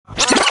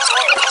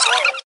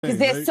because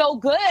they're so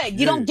good.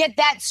 You don't get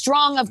that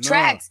strong of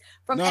tracks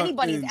from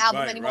anybody's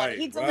album anymore.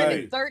 He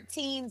delivered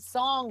 13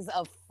 songs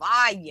of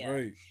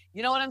fire.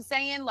 You know what I'm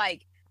saying?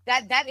 Like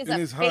that is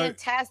a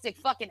fantastic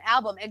fucking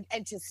album.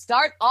 And to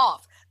start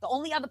off, the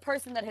only other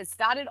person that has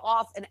started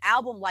off an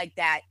album like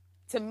that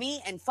to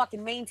me and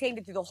fucking maintained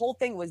it through the whole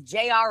thing was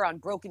JR on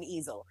Broken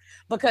Easel.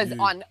 Because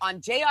on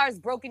JR's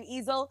Broken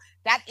Easel,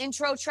 that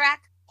intro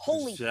track,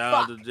 holy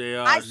fuck.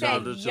 I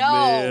said,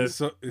 yo,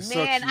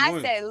 man, I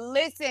said,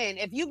 listen,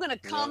 if you're going to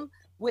come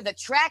with a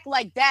track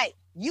like that,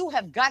 you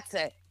have got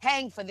to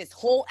hang for this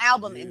whole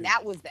album. And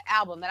that was the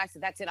album that I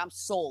said, that's it, I'm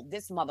sold.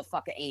 This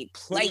motherfucker ain't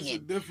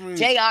playing.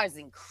 JR's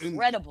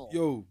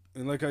incredible.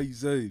 And like how you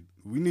say,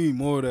 we need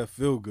more of that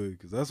feel good,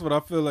 because that's what I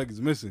feel like is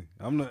missing.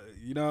 I'm not,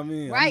 you know what I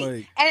mean? Right.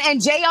 Like, and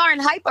JR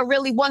and Hype are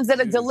really ones that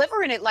are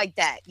delivering it like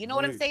that. You know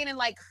what I'm saying? And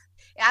like,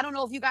 I don't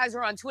know if you guys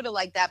are on Twitter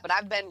like that, but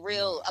I've been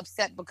real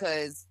upset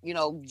because, you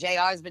know,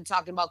 JR's been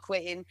talking about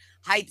quitting.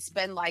 Hype's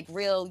been like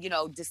real, you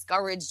know,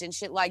 discouraged and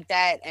shit like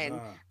that. And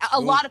a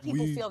lot of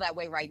people feel that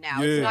way right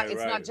now.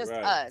 It's not just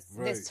us.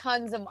 There's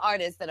tons of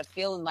artists that are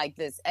feeling like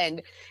this.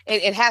 And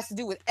it has to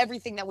do with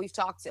everything that we've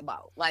talked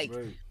about. Like,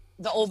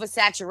 the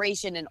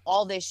oversaturation and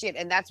all this shit,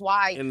 and that's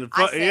why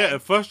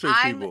it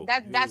frustrates people.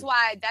 That's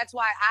why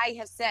I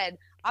have said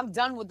I'm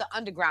done with the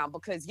underground,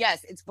 because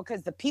yes, it's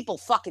because the people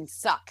fucking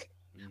suck,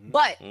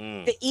 but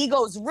the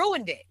egos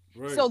ruined it.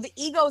 So the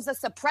egos are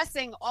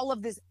suppressing all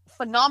of this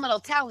phenomenal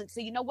talent. So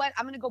you know what?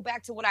 I'm gonna go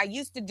back to what I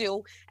used to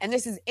do, and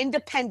this is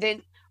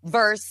independent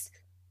versus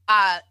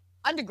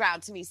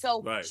underground to me.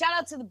 So shout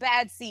out to the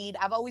Bad Seed.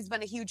 I've always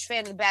been a huge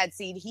fan of the Bad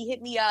Seed. He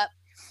hit me up.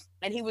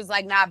 And he was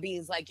like, nah,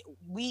 Beanz, like,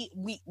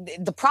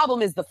 the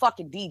problem is the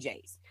fucking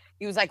DJs.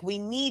 He was like, we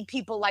need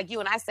people like you.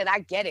 And I said, I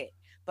get it.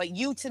 But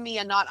you, to me,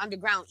 are not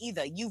underground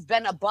either. You've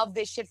been above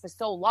this shit for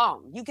so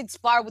long. You could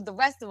spar with the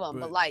rest of them.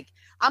 But, like,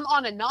 I'm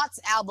on a Knots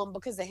album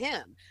because of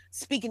him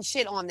speaking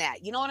shit on that.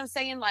 You know what I'm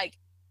saying? Like,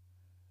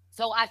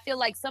 so I feel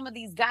like some of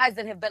these guys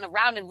that have been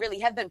around and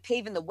really have been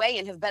paving the way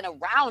and have been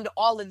around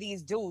all of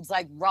these dudes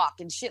like Rock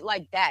and shit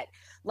like that.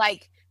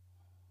 Like,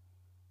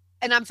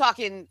 and I'm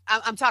talking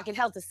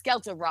Helter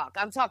Skelter Rock.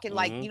 I'm talking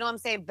like, you know what I'm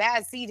saying?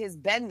 Bad Seed has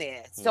been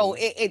there. So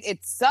it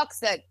sucks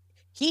that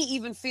he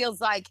even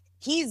feels like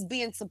he's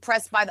being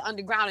suppressed by the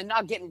underground and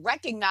not getting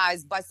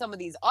recognized by some of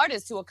these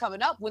artists who are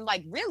coming up, when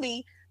like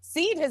really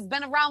Seed has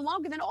been around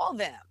longer than all of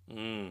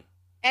them.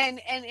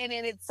 And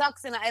it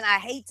sucks, and I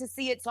hate to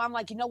see it. So I'm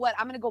like, you know what?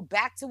 I'm going to go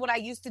back to what I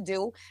used to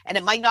do. And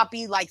it might not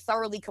be like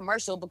thoroughly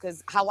commercial,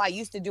 because how I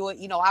used to do it,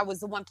 you know, I was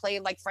the one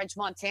playing like French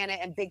Montana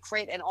and Big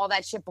Crit and all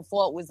that shit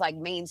before it was like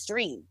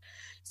mainstream.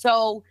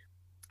 So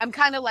I'm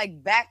kind of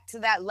like back to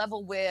that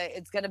level where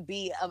it's going to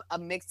be a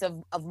mix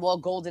of more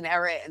golden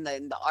era, and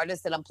the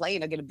artists that I'm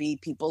playing are going to be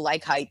people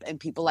like Hype and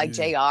people like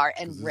JR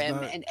and Rim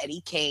and Eddie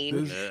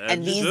Kane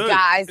and these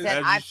guys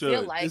that I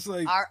feel like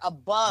are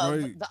above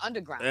the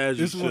underground.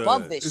 It's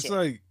above this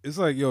shit. It's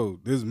like, yo,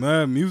 there's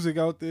mad music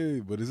out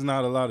there, but it's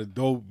not a lot of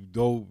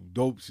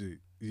dope shit.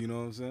 You know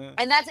what I'm saying?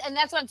 And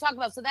that's what I'm talking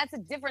about. So that's a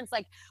difference.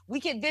 Like,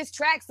 there's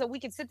tracks that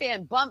we can sit there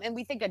and bump and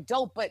we think are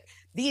dope, but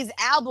these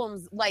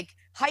albums, like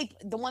Hype,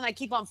 the one I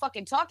keep on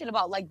fucking talking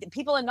about, like,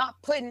 people are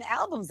not putting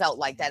albums out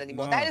like that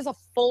anymore. That is a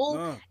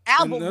full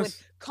album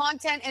with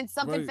content and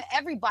something for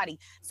everybody.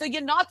 So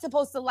you're not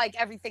supposed to like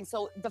everything.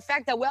 So the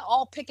fact that we're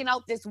all picking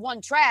out this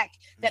one track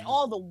that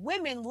all the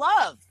women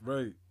love,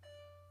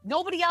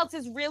 nobody else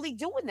is really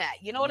doing that.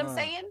 You know what I'm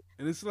saying?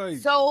 And it's like,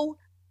 so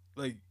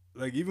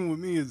like even with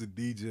me as a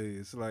DJ,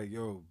 it's like,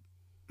 yo,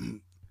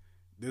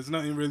 there's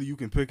nothing really you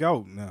can pick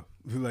out now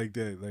like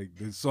that. Like,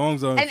 the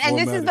songs are and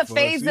this is the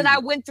phase that I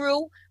went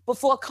through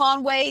before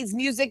Conway's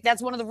music.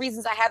 That's one of the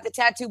reasons I have the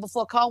tattoo.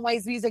 Before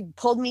Conway's music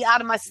pulled me out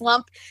of my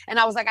slump, and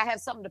I was like, I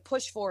have something to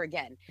push for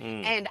again.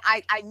 And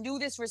I knew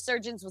this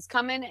resurgence was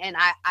coming, and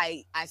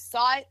I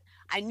saw it.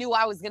 I knew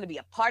I was going to be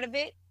a part of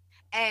it,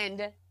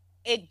 and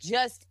it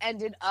just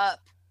ended up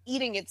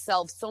eating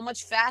itself so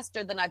much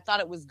faster than I thought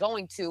it was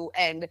going to.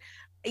 And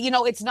you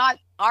know, it's not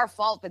our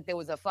fault that there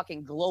was a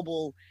fucking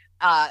global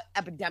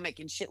epidemic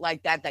and shit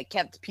like that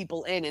kept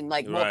people in, and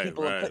like more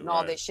people are putting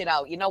all this shit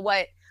out. You know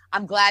what?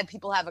 I'm glad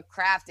people have a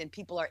craft and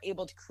people are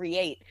able to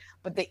create,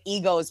 but the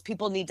egos,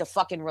 people need to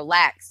fucking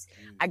relax.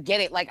 I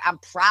get it. Like, I'm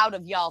proud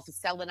of y'all for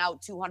selling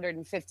out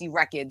 250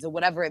 records or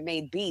whatever it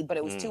may be, but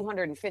it was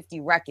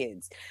 250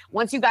 records.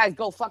 Once you guys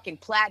go fucking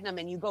platinum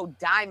and you go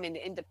diamond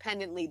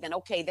independently, then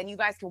okay, then you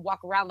guys can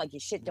walk around like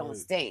your shit don't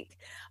stink.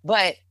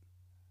 But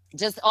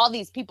just all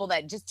these people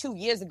that just 2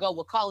 years ago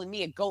were calling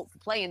me a goat for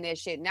playing their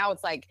shit, now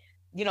it's like,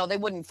 you know, they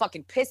wouldn't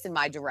fucking piss in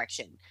my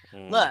direction.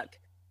 Look,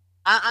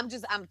 I'm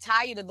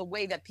tired of the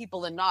way that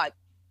people are not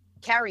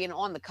carrying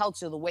on the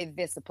culture the way that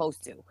they're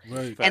supposed to.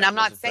 And I'm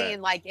not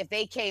saying like if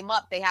they came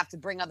up, they have to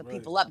bring other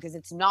people up, because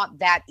it's not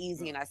that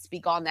easy. And I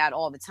speak on that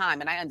all the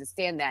time, and I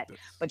understand that,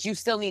 but you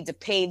still need to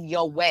pave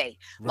your way.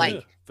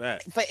 Like,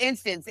 for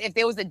instance, if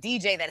there was a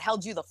DJ that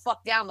held you the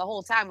fuck down the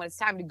whole time when it's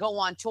time to go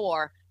on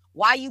tour,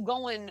 why are you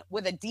going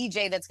with a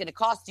DJ that's going to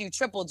cost you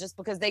triple just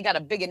because they got a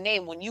bigger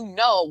name, when you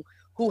know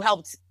who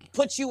helped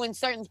put you in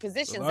certain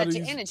positions that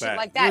you're in and shit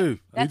like that. Yeah,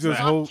 That's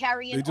not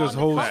carrying they just on the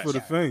hold culture. for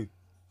the fame.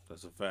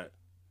 That's a fact.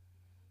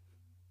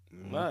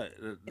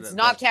 It's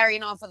not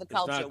carrying on for the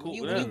culture. Not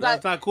cool.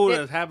 That's not cool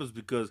that happens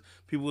because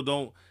people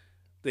don't.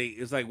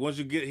 It's like once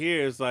you get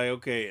here, it's like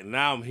okay,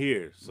 now I'm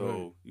here,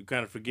 so you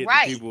kind of forget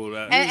the people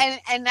that.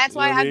 And that's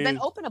why I've been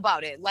open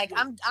about it. Like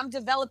I'm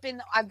developing.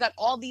 I've got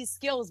all these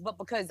skills, but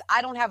because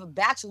I don't have a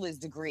bachelor's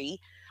degree,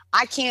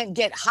 I can't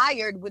get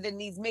hired within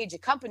these major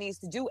companies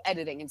to do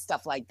editing and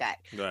stuff like that.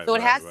 So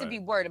it has to be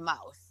word of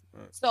mouth.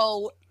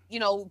 So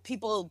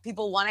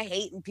people want to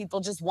hate and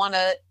people just want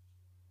to.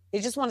 They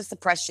just want to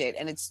suppress shit,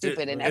 and it's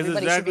stupid, and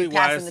everybody should be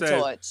passing the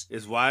torch.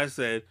 It's why I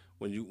said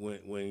when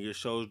your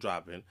show's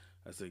dropping,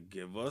 I said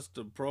give us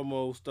the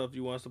promo stuff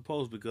you want us to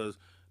post because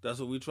that's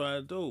what we try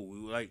to do. We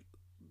like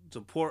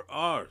support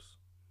ours.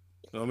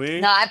 You know what I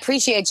mean? No, I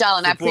appreciate y'all,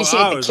 and I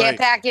appreciate the care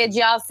package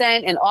y'all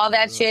sent and all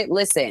that shit.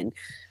 Listen,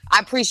 I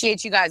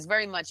appreciate you guys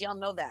very much. Y'all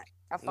know that.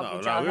 I fuck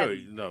with y'all. We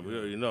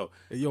already know.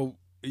 Hey, yo,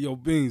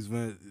 Beanz,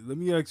 man. Let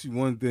me ask you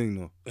one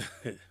thing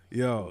though.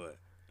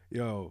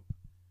 Yo.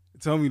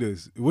 Tell me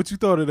this. What you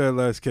thought of that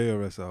last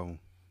KRS album?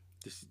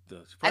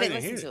 I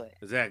didn't listen to it.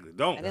 Exactly.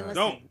 Don't.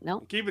 No.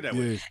 Keep it that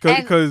way.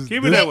 Because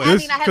keep it that way.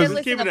 I haven't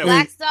listened to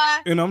Black Star.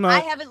 And I'm not. I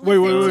haven't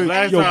listened to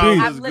Black Star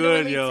album is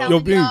good, yo. Yo,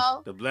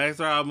 Beanz. The Black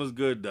Star album is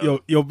good, though.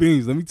 Yo,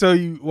 Beanz. Let me tell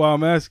you why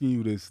I'm asking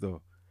you this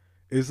though.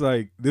 It's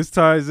like this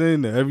ties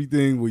into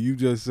everything what you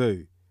just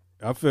say.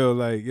 I feel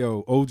like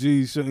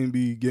OGs shouldn't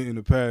be getting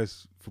a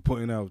pass for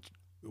putting out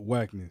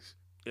whackness.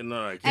 And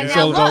now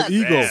look,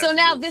 ego. So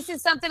now this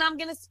is something I'm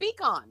going to speak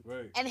on.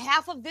 Right. And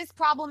half of this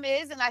problem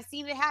is, and I've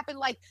seen it happen,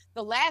 like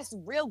the last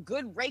real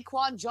good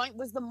Raekwon joint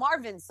was the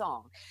Marvin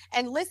song.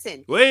 And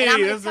listen, wait, and I'm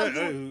going to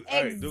tell you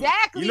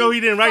exactly. You know he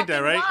didn't write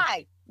that, right?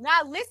 Why.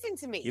 Now listen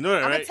to me. You know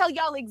that, right? I'm going to tell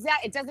y'all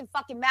exactly. It doesn't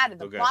fucking matter.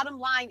 The bottom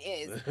line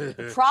is,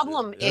 the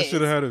problem is,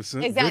 should have had a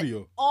video.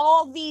 That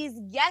all these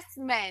yes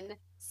men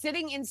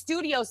sitting in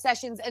studio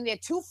sessions and they're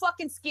too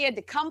fucking scared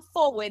to come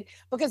forward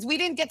because we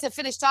didn't get to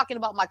finish talking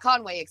about my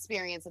Conway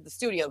experience at the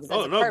studio because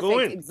that's a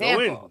perfect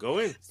example. Go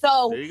in.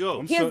 So there you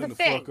go. Here's the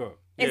thing.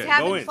 It's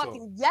having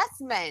fucking yes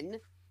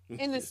men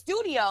in the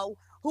studio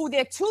who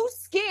they're too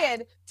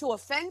scared to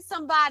offend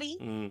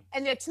somebody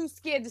and they're too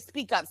scared to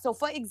speak up. So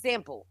for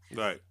example,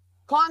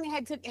 Kong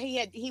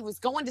he was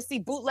going to see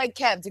Bootleg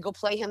Kev to go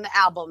play him the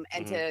album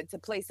and to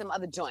play some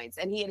other joints.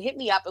 And he had hit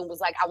me up and was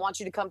like, I want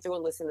you to come through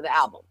and listen to the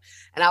album.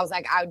 And I was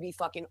like, I would be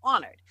fucking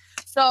honored.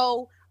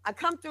 So I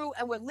come through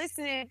and we're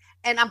listening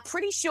and I'm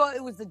pretty sure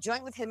it was the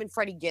joint with him and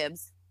Freddie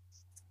Gibbs.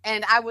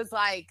 And I was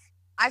like,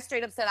 I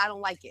straight up said, I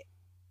don't like it.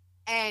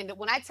 And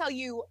when I tell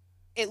you,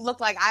 it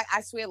looked like I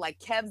swear, like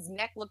Kev's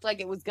neck looked like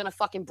it was gonna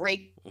fucking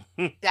break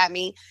at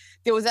me.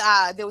 There was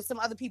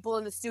some other people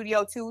in the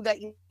studio too that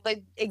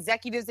like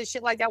executives and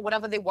shit like that,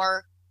 whatever they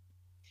were.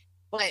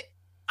 But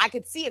I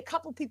could see a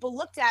couple people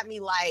looked at me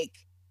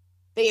like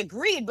they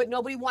agreed, but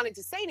nobody wanted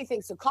to say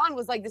anything. So Con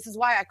was like, "This is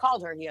why I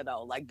called her here,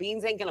 though. Like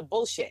Beanz ain't gonna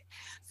bullshit."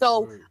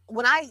 So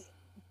when I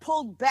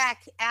pulled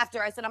back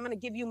after, I said, "I'm gonna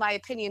give you my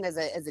opinion as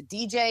a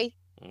DJ,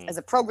 as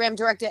a program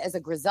director, as a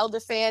Griselda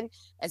fan,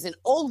 as an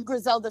old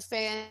Griselda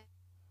fan."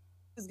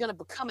 Is going to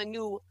become a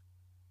new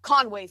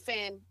Conway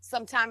fan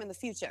sometime in the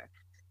future.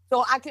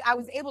 So I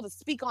was able to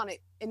speak on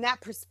it in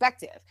that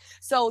perspective.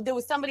 So there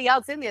was somebody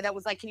else in there that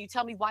was like, can you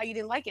tell me why you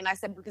didn't like it? And I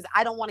said, because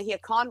I don't want to hear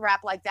Con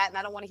rap like that. And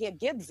I don't want to hear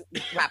Gibbs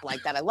rap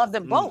like that. I love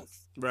them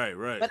both. Right.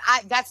 But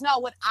that's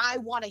not what I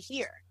want to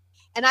hear.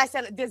 And I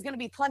said, there's going to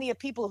be plenty of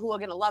people who are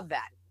going to love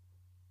that.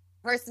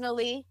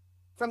 Personally,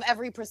 from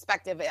every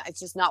perspective,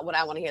 it's just not what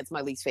I want to hear. It's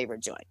my least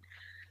favorite joint.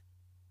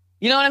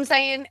 You know what I'm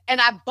saying? And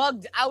I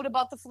bugged out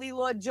about the Flea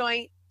Lord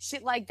joint,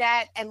 shit like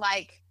that. And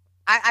like,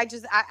 I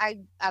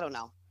don't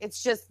know.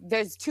 It's just,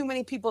 there's too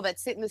many people that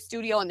sit in the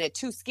studio and they're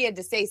too scared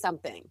to say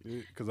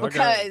something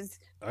because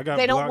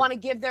they don't want to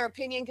give their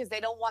opinion because they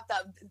don't want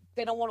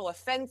to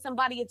offend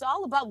somebody. It's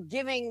all about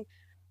giving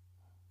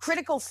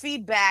critical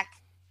feedback.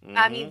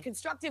 I mean,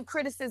 constructive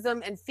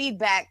criticism and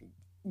feedback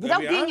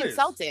without being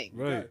insulting.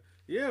 Right.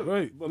 Yeah.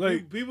 Right. But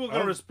like, people are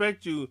going to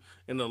respect you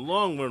in the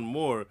long run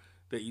more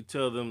that you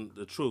tell them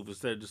the truth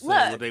instead of just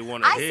saying what they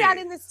want to hear. I sat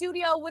in the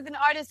studio with an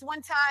artist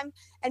one time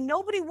and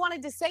nobody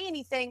wanted to say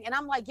anything. And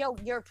I'm like, yo,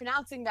 you're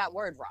pronouncing that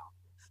word wrong.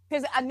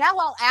 Because now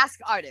I'll ask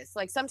artists.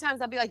 Like sometimes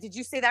I'll be like, did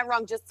you say that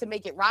wrong just to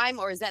make it rhyme?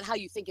 Or is that how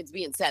you think it's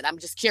being said? I'm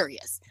just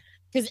curious.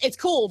 Because it's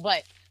cool,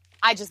 but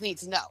I just need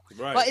to know.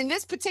 Right. But in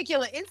this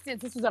particular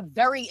instance, this was a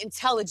very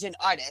intelligent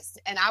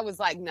artist. And I was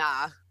like,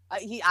 nah.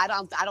 I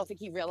don't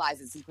think he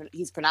realizes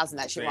he's pronouncing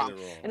that shit wrong.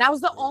 And I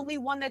was the only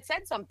one that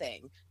said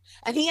something.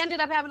 And he ended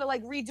up having to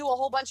like redo a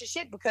whole bunch of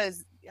shit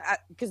because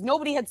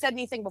nobody had said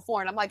anything before.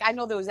 And I'm like, I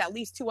know there was at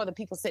least 2 other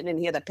people sitting in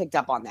here that picked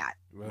up on that.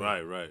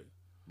 Right.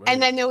 And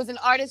then there was an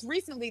artist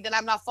recently that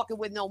I'm not fucking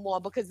with no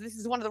more because this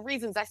is one of the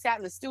reasons I sat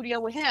in the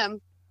studio with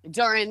him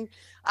during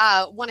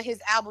one of his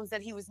albums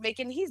that he was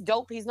making. He's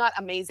dope. He's not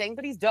amazing,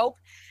 but he's dope.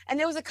 And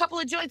there was a couple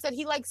of joints that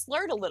he like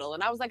slurred a little.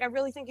 And I was like, I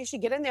really think you should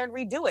get in there and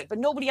redo it. But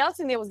nobody else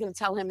in there was going to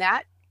tell him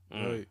that.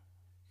 Right.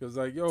 Cause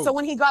like, yo. So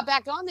when he got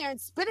back on there and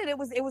spit it, it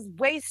was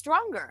way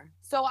stronger.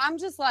 So I'm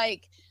just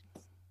like,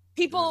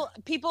 people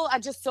are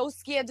just so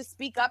scared to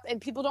speak up, and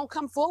people don't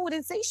come forward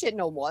and say shit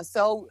no more.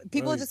 So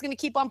people are just gonna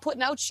keep on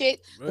putting out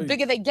shit. The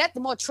bigger they get, the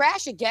more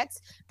trash it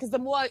gets, because the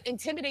more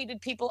intimidated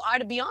people are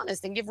to be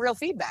honest and give real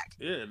feedback.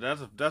 Yeah,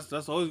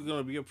 that's always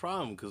gonna be a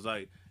problem, because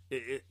like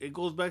it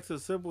goes back to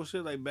simple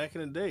shit like back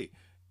in the day.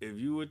 If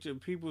you with your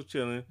people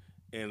chilling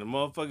and the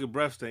motherfucking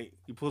breath stink,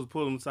 you supposed to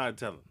pull them aside and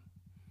tell them.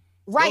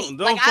 Right. Don't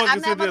like fucking I'm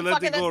sit that there and let motherfucker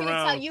it that's go gonna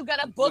around. tell you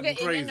got a booger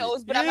in your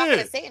nose, but I'm not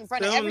gonna say it in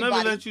front of everybody.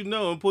 Let me let you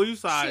know and pull you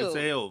aside and Shoot.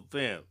 say, "Oh,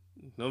 fam,"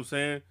 you know what I'm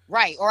saying?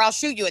 Right. Or I'll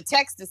shoot you a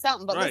text or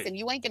something. But Right. listen,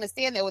 you ain't gonna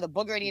stand there with a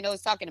booger in your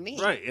nose talking to me.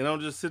 Right. And I'll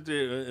just sit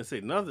there and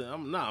say nothing.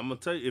 I'm gonna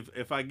tell you,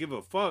 if I give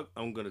a fuck,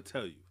 I'm gonna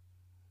tell you.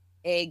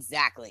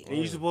 Exactly. And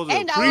you're supposed to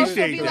And I'll also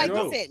appreciate be that. like,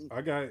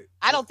 listen,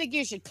 I don't think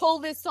you should pull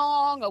this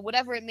song or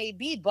whatever it may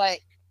be, but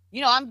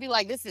I'm gonna be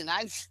like, listen,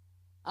 I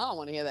don't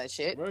want to hear that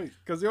shit. Right.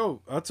 Cause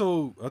I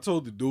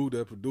told the dude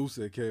that produced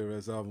that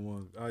KRS album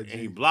on IG. And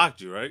he blocked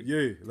you, right?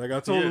 Yeah. Like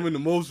I told him in the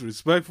most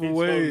respectful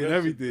way and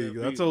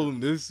everything. I told him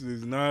this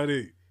is not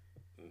it.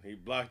 He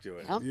blocked you.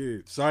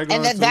 Yeah.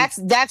 Saigon And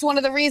that's one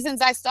of the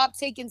reasons I stopped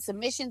taking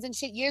submissions and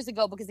shit years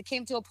ago, because it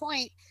came to a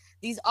point,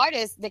 these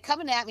artists, they're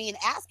coming at me and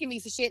asking me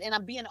for shit, and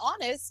I'm being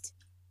honest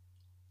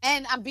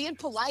and I'm being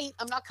polite.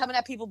 I'm not coming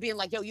at people being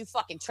like, yo, you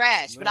fucking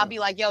trash. But I'll be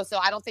like, yo, so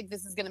I don't think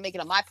this is going to make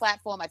it on my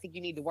platform. I think you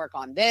need to work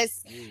on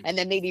this and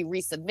then maybe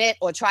resubmit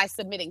or try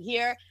submitting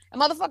here.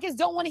 And motherfuckers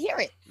don't want to hear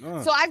it.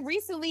 So I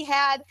recently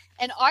had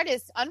an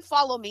artist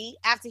unfollow me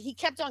after he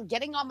kept on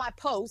getting on my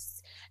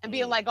posts and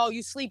being like, oh,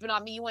 you sleeping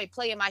on me. You ain't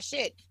playing my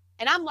shit.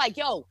 And I'm like,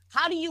 yo,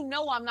 how do you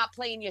know I'm not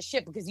playing your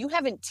shit? Because you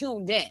haven't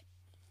tuned in.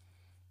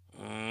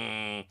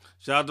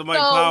 Shout out to Mike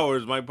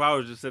Powers. Mike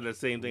Powers just said that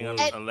same thing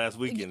on last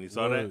weekend. You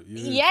saw that?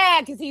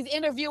 Yeah, because he's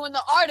interviewing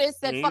the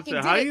artist that fucking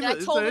did it. And I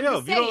told him to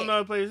if say you don't it. know how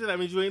to play your shit, that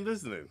means you ain't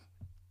listening.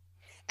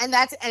 And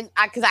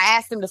because I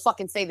asked him to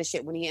fucking say the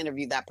shit when he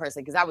interviewed that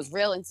person, because I was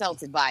real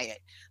insulted by it.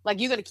 Like,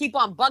 you're gonna keep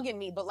on bugging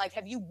me, but like,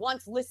 have you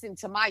once listened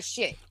to my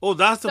shit? Oh,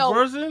 that's the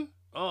person?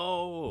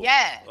 Oh.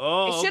 Yeah.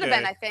 Oh, it should have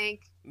been, I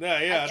think.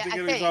 Yeah, I think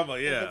you're talking about.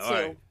 Yeah, all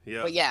right.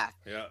 Yeah. But yeah.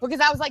 Because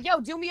I was like, yo,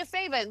 do me a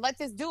favor and let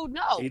this dude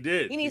know. He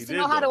did. He needs to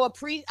know how to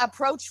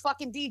approach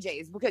fucking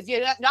DJs, because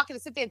you're not going to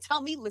sit there and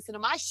tell me, listen to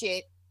my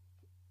shit,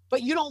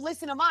 but you don't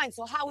listen to mine.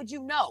 So how would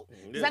you know?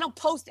 Because I don't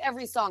post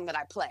every song that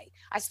I play.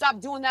 I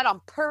stopped doing that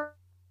on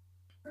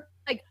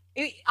like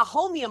a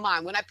homie of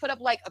mine, when I put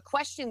up like a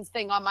questions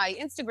thing on my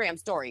Instagram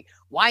story,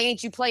 why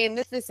ain't you playing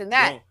this, and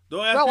that?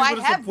 Don't ask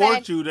people to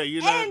support you that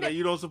you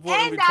don't support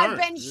in return. And I've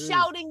been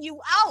shouting you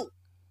out,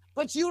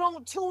 but you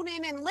don't tune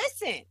in and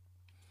listen,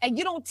 and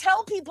you don't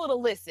tell people to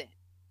listen.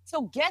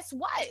 So guess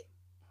what?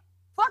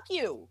 Fuck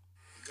you.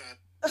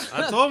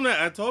 I told him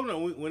that.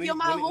 When he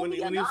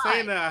was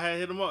saying that, I had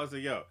hit him up. I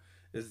said, yo,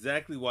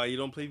 exactly why you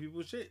don't play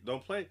people's shit.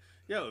 Don't play.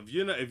 Yo, if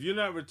you're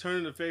not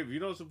returning the favor, if you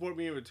don't support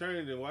me in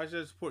return, then why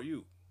should I support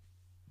you?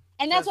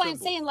 And that's why I'm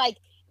saying, like,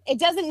 it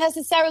doesn't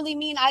necessarily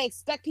mean I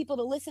expect people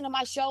to listen to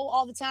my show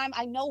all the time.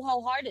 I know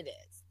how hard it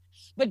is.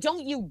 But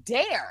don't you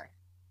dare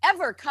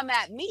ever come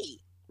at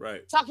me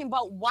talking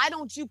about, why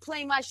don't you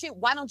play my shit?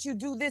 Why don't you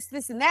do this,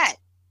 and that?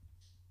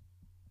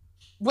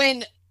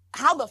 When,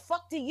 how the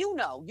fuck do you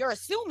know? You're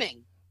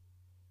assuming.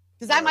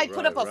 Because I might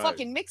put up a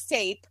fucking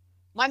mixtape.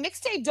 My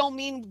mixtape don't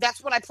mean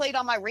that's what I played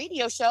on my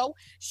radio show.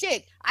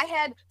 Shit, I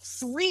had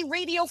 3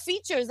 radio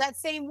features that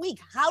same week.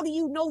 How do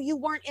you know you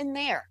weren't in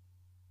there?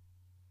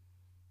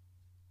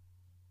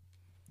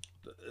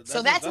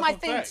 That's my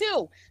thing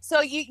too.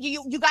 So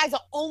you guys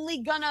are only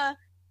gonna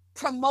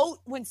promote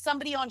when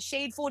somebody on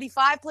Shade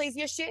 45 plays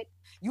your shit?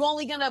 You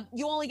only gonna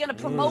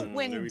promote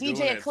when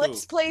DJ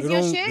Eclipse plays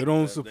your shit? They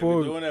don't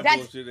support.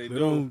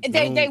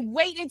 They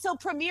wait until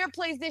Premier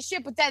plays their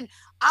shit, but then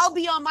I'll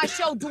be on my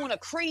show doing a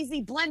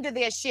crazy blend of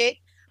their shit,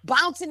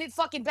 bouncing it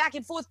fucking back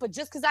and forth. But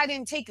just because I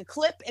didn't take a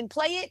clip and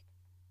play it,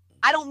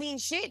 I don't mean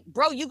shit,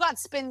 bro. You got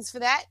spins for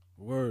that.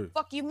 Word.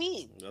 Fuck you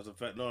mean? That's a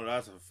fact. No,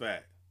 that's a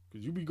fact. Cause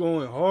you be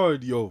going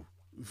hard, yo,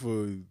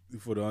 for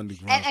the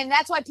underground, and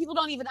that's why people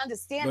don't even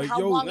understand like,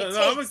 how long it takes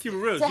I'm gonna keep it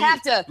real. to have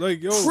to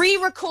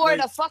pre-record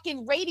like, a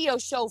fucking radio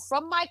show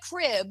from my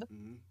crib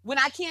when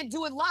I can't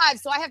do it live.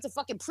 So I have to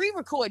fucking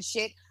pre-record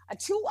shit. A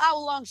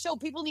 2-hour-long show.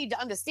 People need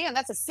to understand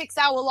that's a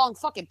 6-hour-long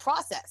fucking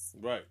process.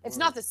 Right. It's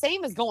not the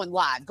same as going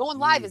live. Going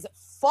live is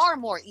far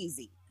more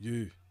easy.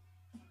 Yeah.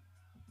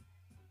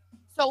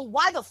 So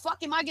why the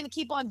fuck am I gonna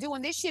keep on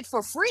doing this shit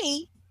for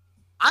free?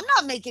 I'm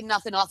not making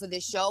nothing off of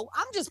this show.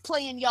 I'm just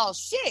playing y'all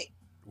shit.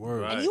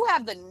 Word. And you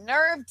have the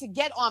nerve to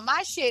get on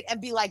my shit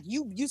and be like,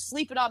 you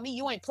sleeping on me,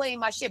 you ain't playing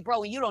my shit,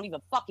 bro, and you don't even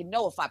fucking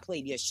know if I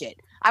played your shit.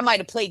 I might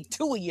have played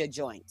 2 of your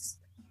joints.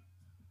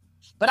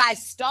 But I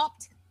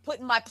stopped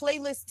putting my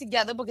playlist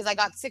together because I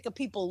got sick of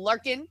people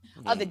lurking,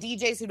 other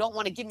DJs who don't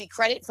want to give me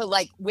credit for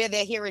like where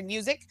they're hearing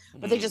music,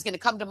 but they're just going to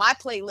come to my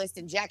playlist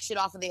and jack shit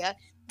off of there.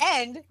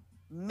 And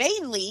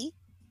mainly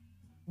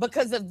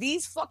because of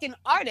these fucking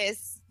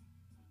artists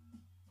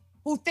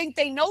who think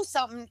they know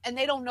something and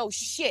they don't know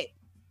shit.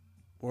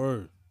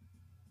 Word.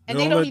 And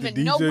they don't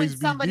even know when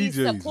somebody's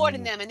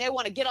supporting them, and they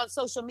want to get on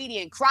social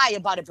media and cry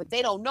about it, but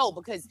they don't know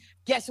because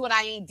guess what?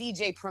 I ain't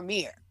DJ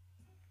Premier.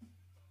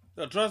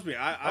 No, trust me,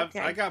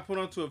 I got put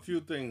onto a few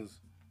things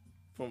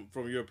from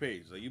your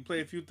page. Like you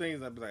play a few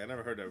things, I'd be like, I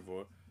never heard that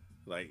before.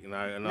 Like,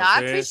 I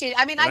appreciate it.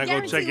 I mean, I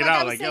guarantee go check it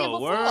out. Like, yo,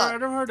 word, I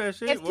never heard that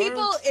shit. If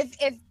people,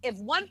 if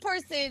one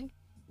person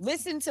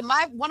listened to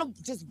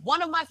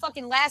one of my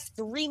fucking last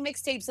 3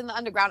 mixtapes in the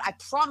underground, I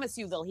promise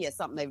you they'll hear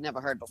something they've never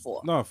heard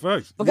before. No,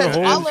 facts. Because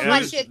all of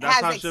my shit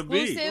has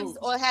exclusives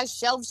or has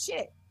shelved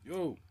shit.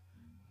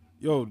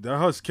 Yo, that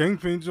Hush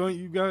Kingpin joint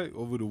you got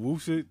over the Woo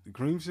shit, the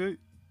cream shit?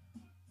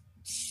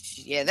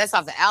 Yeah, that's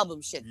off the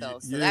album shit though.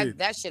 So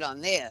that shit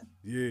on there.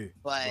 Yeah.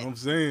 But what I'm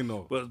saying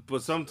though.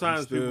 But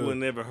sometimes people would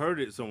never heard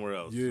it somewhere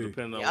else. Yeah.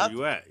 Depending on where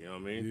you at. You know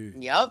what I mean?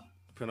 Yep.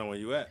 Depending on where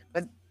you at.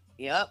 But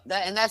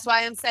and that's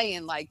why I'm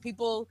saying, like,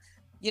 people,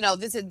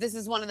 this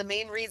is one of the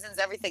main reasons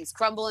everything's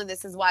crumbling.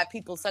 This is why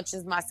people such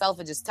as myself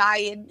are just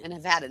tired and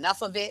have had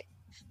enough of it.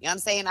 You know what I'm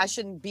saying? I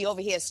shouldn't be over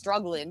here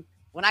struggling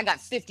when I got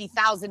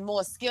 50,000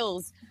 more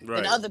skills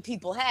than other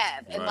people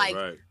have. And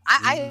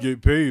I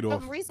get paid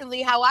off.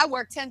 Recently how I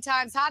work 10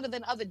 times harder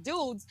than other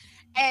dudes.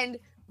 And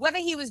whether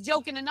he was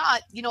joking or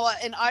not,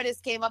 an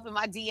artist came up in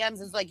my DMs and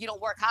was like, you don't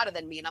work harder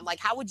than me. And I'm like,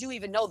 how would you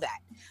even know that?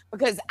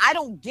 Because I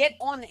don't get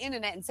on the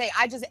internet and say,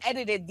 I just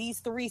edited these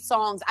 3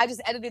 songs. I just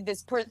edited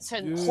this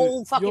person's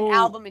whole fucking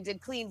album and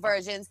did clean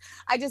versions.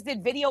 I just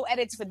did video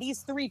edits for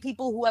these 3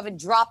 people who haven't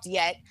dropped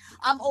yet.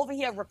 I'm over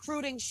here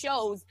recruiting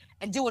shows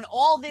and doing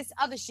all this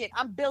other shit.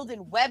 I'm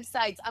building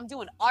websites. I'm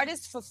doing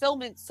artist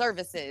fulfillment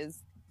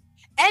services.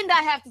 And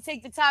I have to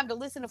take the time to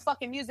listen to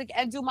fucking music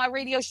and do my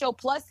radio show.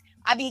 Plus,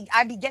 I be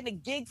getting a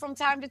gig from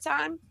time to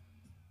time.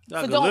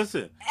 So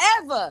don't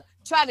ever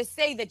try to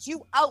say that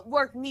you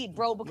outwork me,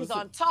 bro. Because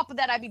on top of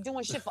that, I be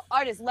doing shit for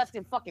artists left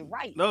and fucking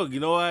right. No,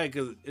 you know why?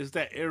 Because it's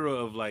that era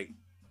of like,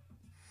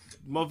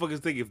 motherfuckers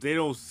think if they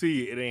don't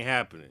see it, it ain't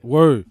happening.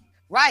 Word.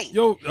 Right.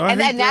 Yo,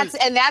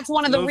 that's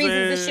one of the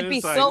reasons this should be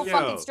so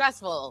fucking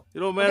stressful. It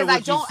don't matter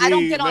what you see. I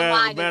don't get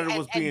online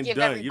and give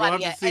everybody you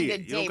don't have to see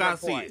it. You don't gotta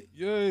see it.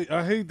 Yeah,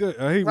 I hate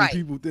that. I hate when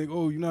people think,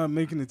 oh, you're not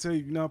making the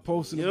tape, you're not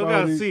posting about it. You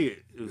don't gotta see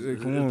it.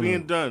 It's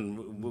being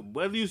done.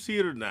 Whether you see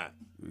it or not.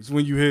 It's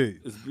when you hear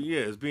it.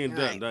 It's being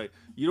done. Like,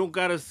 you don't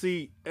gotta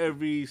see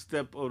every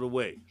step of the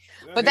way.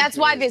 But that's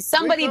why there's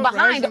somebody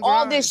behind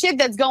all this shit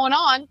that's going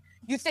on.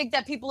 You think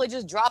that people are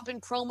just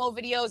dropping promo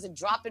videos and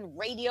dropping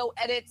radio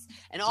edits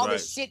and all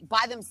this shit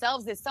by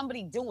themselves? There's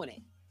somebody doing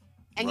it.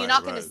 And you're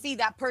not going to see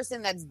that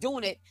person that's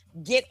doing it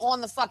get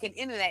on the fucking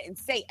internet and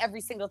say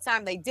every single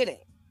time they did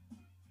it.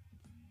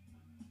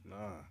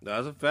 Nah,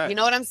 that's a fact. You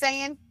know what I'm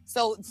saying?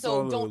 So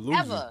don't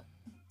ever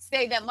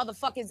say that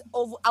motherfuckers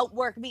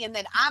outwork me and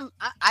then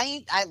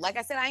like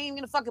I said, I ain't even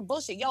gonna fucking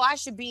bullshit. Yo, I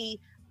should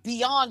be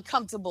beyond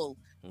comfortable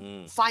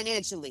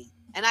financially.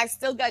 And I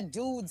still got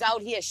dudes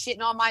out here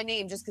shitting on my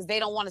name just because they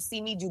don't want to see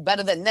me do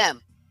better than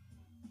them.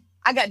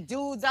 I got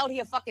dudes out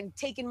here fucking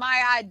taking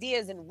my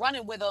ideas and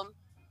running with them.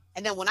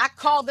 And then when I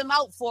call them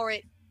out for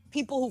it,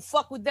 people who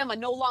fuck with them are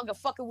no longer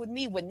fucking with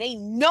me when they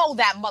know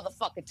that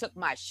motherfucker took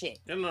my shit.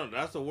 No,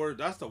 that's the worst.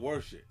 That's the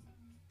worst shit.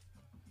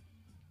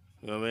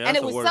 You know what I mean? And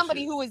it was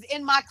somebody who was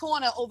in my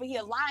corner over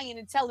here lying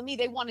and telling me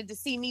they wanted to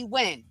see me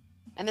win.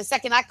 And the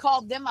second I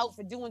called them out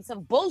for doing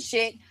some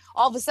bullshit,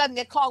 all of a sudden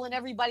they're calling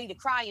everybody to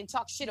cry and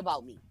talk shit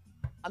about me.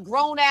 A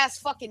grown-ass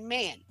fucking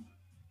man.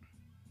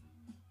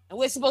 And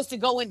we're supposed to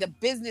go into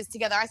business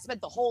together. I spent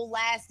the whole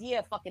last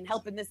year fucking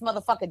helping this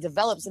motherfucker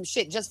develop some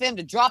shit just for him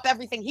to drop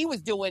everything he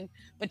was doing,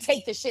 but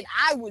take the shit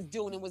I was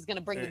doing and was going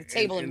to bring to the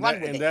table and run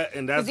with it.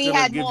 And that's he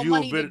had more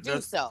money to do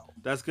so.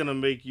 That's going to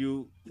make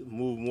you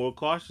move more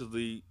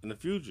cautiously in the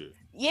future.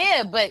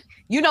 Yeah, but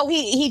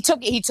he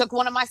took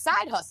one of my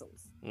side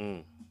hustles.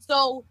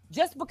 So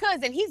just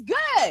because, and he's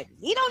good.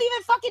 He don't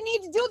even fucking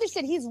need to do this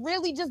shit. He's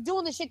really just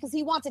doing the shit because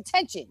he wants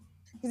attention.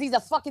 Because he's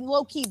a fucking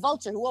low-key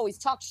vulture who always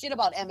talks shit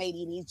about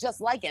M80, and he's just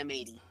like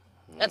M80.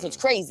 That's what's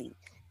crazy.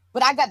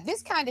 But I got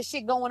this kind of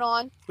shit going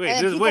on.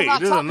 There's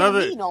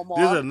another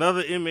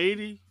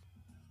M80?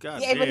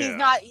 God yeah, damn. But he's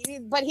not,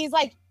 but he's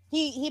like,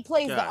 he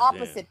plays the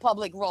opposite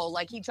public role.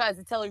 Like, he tries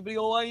to tell everybody,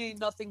 oh, I ain't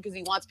nothing, because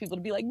he wants people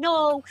to be like,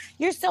 no,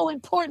 you're so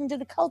important to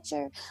the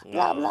culture,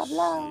 blah, blah,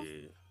 blah.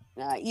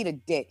 Nah, eat a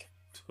dick.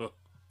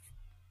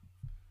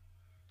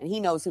 And he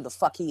knows who the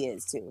fuck he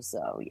is, too,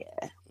 so,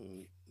 yeah.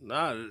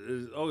 Nah,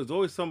 there's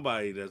always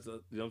somebody that's, you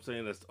know what I'm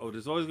saying,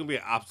 there's always going to be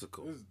an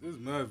obstacle. There's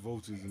mad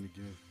vultures in the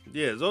game.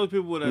 Yeah, there's always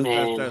people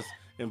that's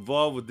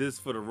involved with this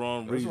for the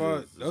wrong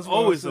reasons. There's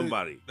always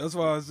somebody. That's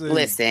why I say,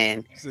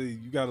 listen. Say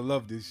you got to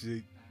love this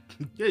shit.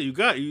 Yeah, you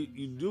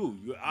do.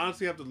 You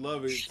honestly have to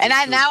love it. And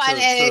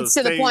it's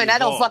to the point, I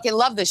don't fucking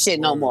love this shit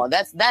no more.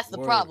 That's the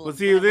problem. But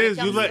see, it is,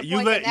 you letting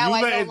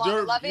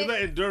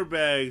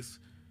dirtbags,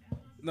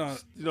 I'm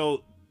not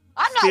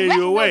letting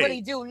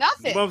nobody do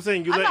nothing. You know what I'm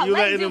saying? You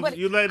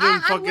let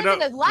them fuck it up.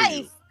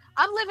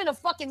 I'm living a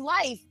fucking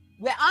life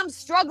where I'm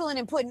struggling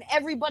and putting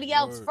everybody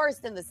else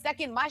first. And the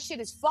second my shit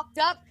is fucked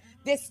up,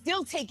 they're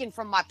still taking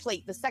from my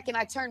plate the second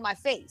I turn my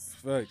face.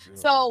 Right,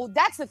 so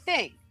that's the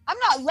thing. I'm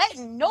not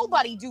letting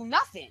nobody do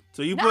nothing.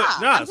 So you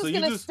I'm just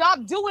gonna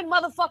stop doing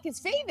motherfuckers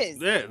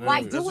favors. Yeah,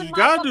 like that's doing what you my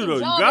gotta do, fucking though.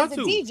 job You got as a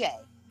to. DJ.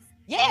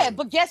 Yeah,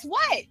 but guess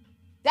what?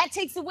 That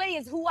takes away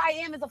is who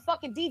I am as a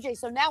fucking DJ.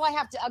 So now I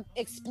have to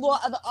explore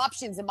other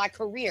options in my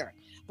career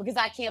because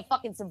I can't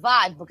fucking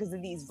survive because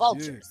of these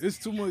vultures. Yeah, it's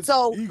too much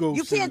so ego.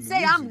 You can't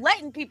say I'm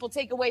letting people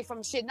take away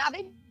from shit. Now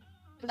they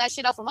that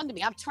shit out from under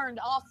me. I'm turned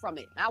off from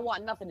it. I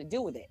want nothing to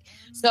do with it.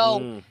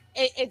 So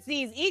it's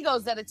these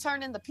egos that are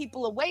turning the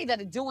people away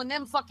that are doing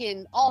them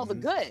fucking all the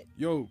good.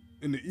 Yo,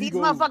 and the these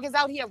motherfuckers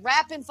out here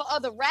rapping for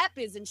other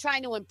rappers and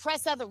trying to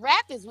impress other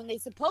rappers when they're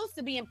supposed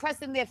to be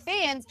impressing their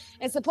fans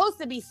and supposed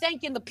to be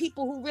thanking the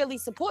people who really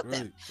support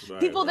them.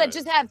 People that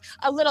just have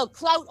a little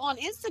clout on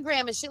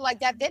Instagram and shit like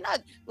that. They're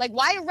not like,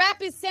 why are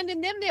rappers sending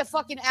them their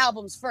fucking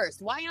albums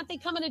first? Why aren't they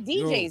coming to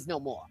DJs no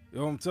more?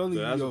 Yo, I'm telling you,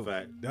 that's a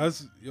fact.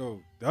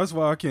 That's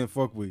why I can't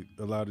fuck with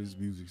a lot of this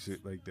music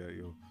shit like that,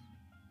 yo.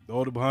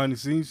 All the behind the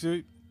scenes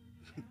shit.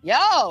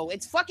 Yo,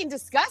 it's fucking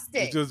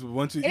disgusting. It's just a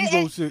bunch of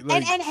ego shit.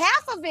 Like, and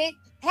half of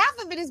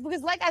it is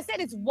because, like I said,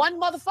 it's one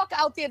motherfucker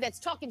out there that's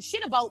talking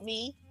shit about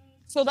me.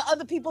 So the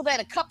other people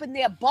that are cupping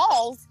their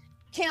balls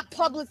can't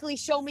publicly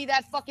show me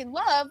that fucking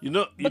love.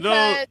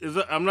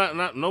 I'm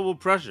not noble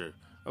pressure.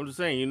 I'm just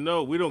saying,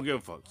 we don't give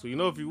a fuck. So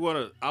if you want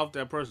to out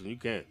that person, you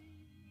can.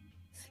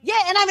 Yeah,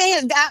 and I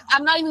mean,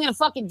 I'm not even gonna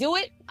fucking do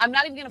it. I'm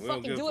not even gonna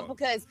fucking do it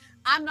because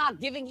I'm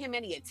not giving him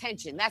any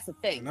attention. That's the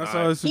thing.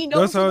 He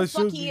knows who the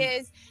fuck he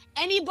is.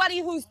 Anybody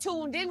who's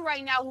tuned in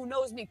right now who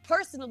knows me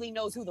personally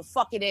knows who the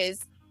fuck it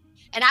is.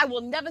 And I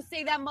will never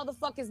say that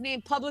motherfucker's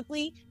name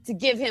publicly to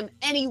give him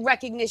any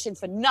recognition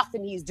for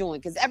nothing he's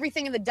doing. Because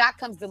everything in the doc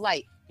comes to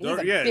light. He's a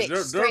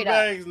bitch, straight up.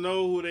 Dirtbags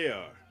know who they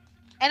are.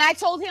 And I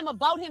told him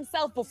about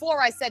himself before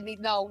I said,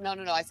 no.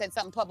 I said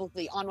something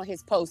publicly on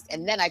his post,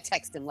 and then I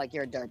text him like,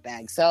 you're a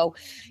dirtbag. So,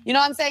 you know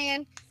what I'm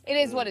saying? It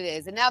is what it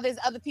is. And now there's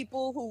other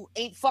people who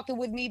ain't fucking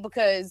with me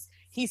because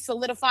he's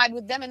solidified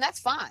with them, and that's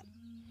fine.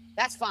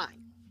 That's fine.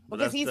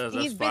 Because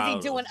he's busy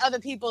doing other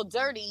people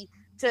dirty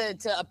to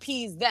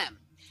appease them.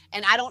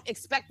 And I don't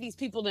expect these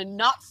people to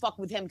not fuck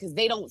with him because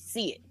they don't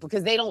see it.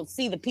 Because they don't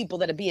see the people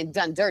that are being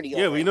done dirty.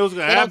 Yeah, but you know what's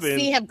going to happen. They don't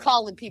see him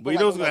calling people. But you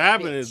know what's going to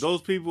happen is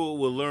those people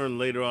will learn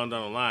later on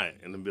down the line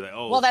and they'll be like,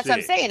 oh, well, that's what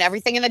I'm saying.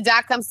 Everything in the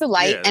doc comes to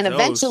light. And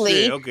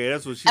eventually, okay,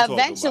 that's what she's talking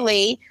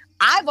about.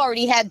 I've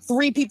already had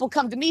 3 people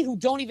come to me who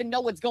don't even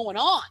know what's going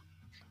on,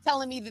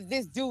 telling me that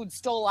this dude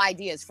stole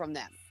ideas from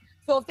them.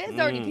 So if there's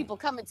already people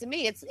coming to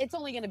me, it's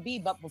only going to be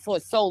before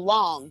so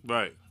long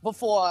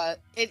before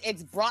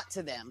it's brought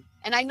to them.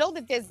 And I know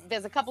that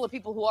there's a couple of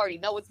people who already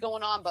know what's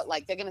going on, but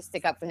like they're going to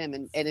stick up for him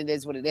and it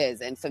is what it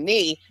is. And for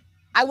me,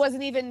 I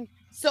wasn't even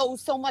so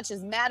much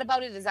as mad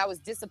about it as I was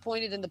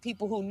disappointed in the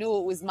people who knew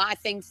it was my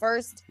thing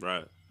first.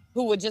 Right.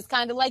 Who were just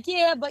kind of like,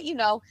 yeah, but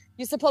you're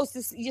supposed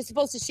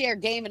to share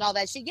game and all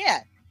that shit.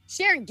 Yeah.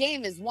 Sharing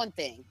game is one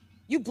thing.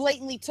 You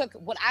blatantly took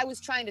what I was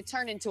trying to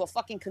turn into a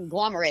fucking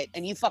conglomerate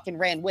and you fucking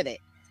ran with it.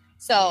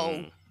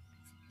 So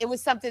it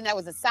was something that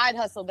was a side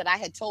hustle that I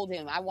had told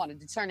him I wanted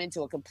to turn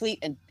into a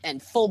complete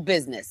and full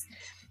business.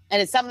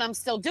 And it's something I'm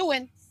still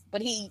doing,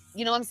 but he,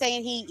 you know what I'm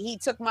saying? He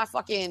took my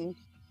fucking,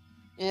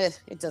 it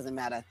doesn't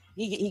matter.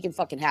 He can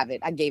fucking have it.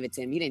 I gave it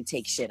to him. He didn't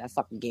take shit. I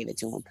fucking gave it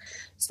to him.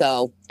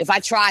 So if I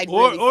tried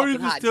really or you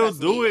can still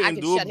do it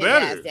and do it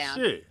better.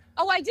 Shit.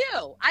 Oh, I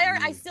do.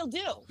 I still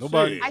do.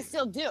 I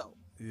still do.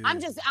 Yeah.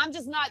 I'm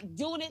just not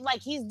doing it like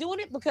he's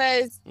doing it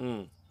because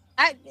I'm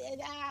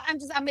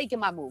making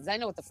my moves. I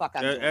know what the fuck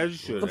I'm doing. As you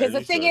should. Because the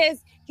thing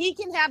is, he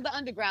can have the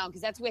underground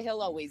because that's where he'll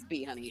always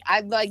be, honey.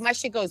 My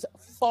shit goes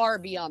far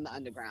beyond the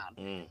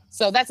underground.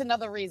 So that's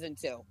another reason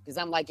too. Because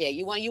I'm like, yeah,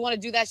 you want to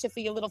do that shit for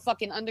your little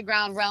fucking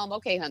underground realm?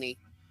 Okay, honey.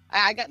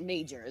 I got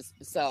majors,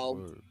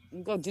 so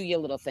go do your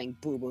little thing,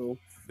 boo boo.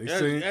 They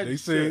saying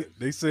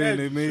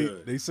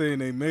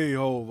they made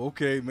Hove.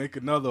 Okay, make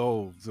another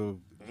Hove. So.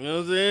 You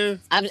know what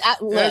I'm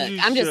saying?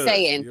 I'm just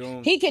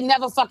saying, he could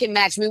never fucking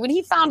match me. When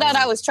he found out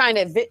I was trying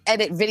to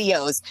edit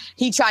videos,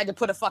 he tried to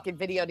put a fucking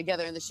video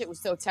together, and the shit was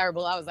so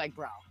terrible. I was like,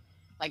 bro,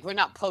 like we're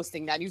not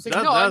posting that. He was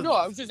like, no,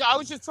 I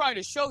was just trying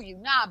to show you.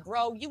 Nah,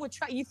 bro, you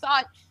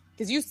thought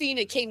because you seen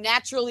it came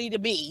naturally to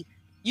me.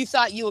 You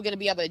thought you were gonna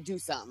be able to do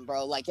something,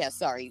 bro. Like, yeah,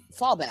 sorry,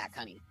 fall back,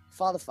 honey,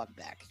 fall the fuck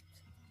back.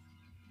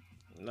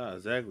 No,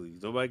 exactly.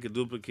 Nobody can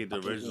duplicate the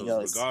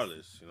originals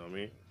regardless. You know what I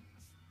mean?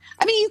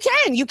 I mean, you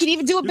can. You can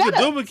even do it better. You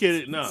can duplicate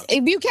it, no.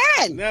 You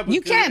can. Yeah,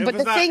 you can. But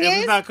the thing is,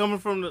 it's not coming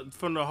from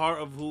the heart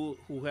of who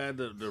had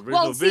the original vision.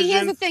 Well, see,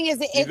 here's the thing: is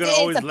it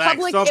was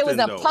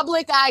a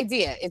public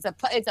idea. It's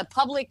a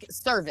public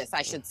service,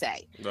 I should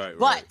say. Right.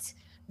 But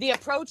the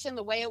approach and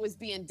the way it was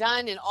being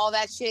done and all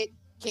that shit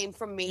came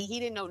from me. He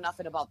didn't know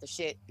nothing about the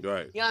shit.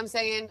 Right. You know what I'm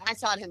saying? I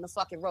taught him the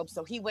fucking ropes,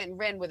 so he went and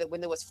ran with it when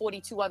there was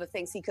 42 other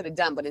things he could have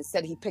done, but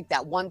instead he picked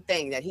that one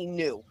thing that he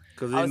knew.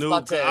 Because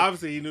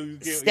obviously he knew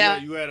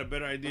you had a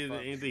better idea than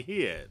anything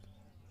he had.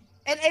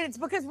 And it's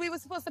because we were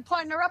supposed to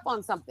partner up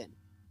on something.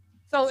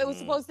 So it was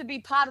supposed to be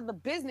part of the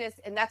business,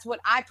 and that's what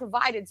I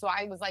provided. So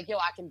I was like, yo,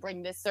 I can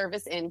bring this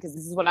service in because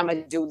this is what I'm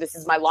going to do. This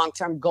is my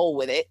long-term goal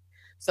with it.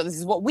 So this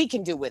is what we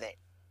can do with it.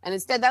 And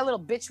instead, that little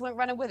bitch went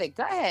running with it.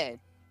 Go ahead.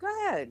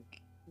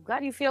 I'm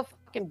glad you feel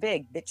fucking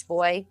big, bitch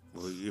boy.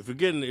 Well, if you're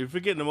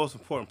getting the most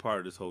important part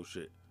of this whole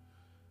shit,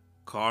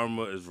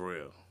 karma is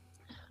real.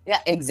 Yeah,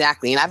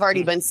 exactly. And I've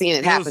already been seeing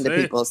it happen to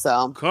people.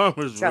 So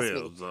karma's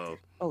real. Me. So.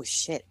 Oh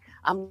shit,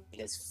 I'm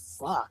as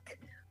fuck.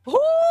 Woo!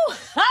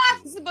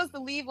 I'm supposed to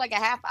leave like a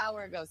half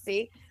hour ago.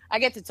 See, I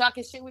get to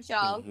talking shit with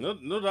y'all. No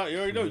doubt. You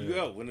already know.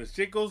 Yeah. When the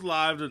shit goes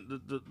live,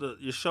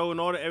 your show and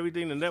all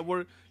everything, the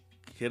network,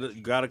 you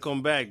gotta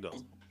come back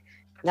though.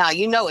 No,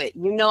 you know it.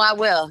 You know I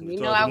will.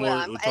 And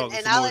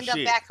I'll end up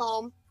back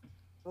home.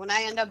 When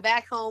I end up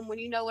back home, when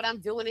you know what I'm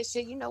doing and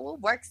shit, we'll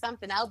work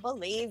something out.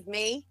 Believe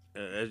me.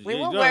 We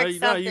will work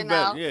something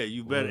out. Yeah,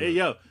 you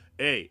better.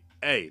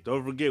 Hey,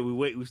 don't forget,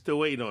 we still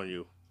waiting on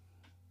you.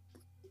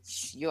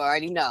 You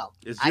already know.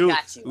 It's you. I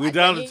got you. We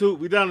down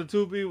to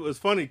two people. It's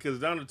funny because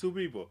down to two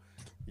people.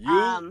 You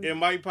and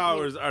Mike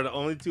Powers are the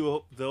only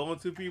two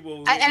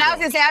people. And I was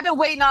gonna say I've been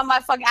waiting on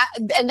my fucking,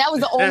 and that was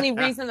the only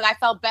reason that I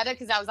felt better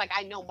because I was like,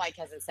 I know Mike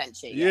hasn't sent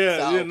shit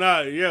yet.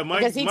 Mike,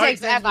 because he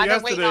takes forever. I've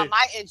been waiting on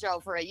my intro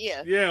for a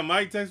year. Yeah,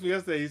 Mike texted me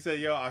yesterday. He said,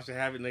 "Yo, I'll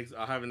have it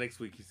next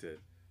week." He said.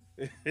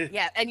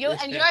 Yeah, and you're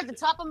at the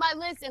top of my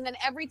list, and then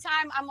every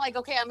time I'm like,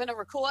 okay, I'm gonna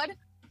record,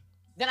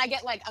 then I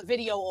get like a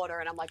video order,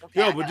 and I'm like,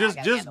 okay. Yo, but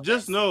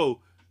just know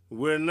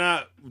we're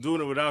not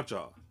doing it without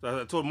y'all.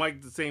 I told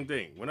Mike the same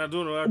thing. We're not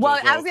doing it without y'all. Well,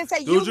 I was gonna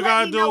say do what you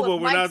gotta do, but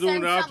we're not doing it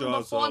without y'all.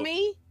 Before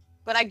me,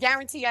 but I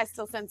guarantee I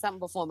still send something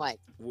before Mike.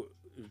 You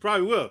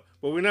probably will,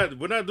 but we're not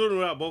doing it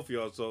without both of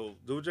y'all. So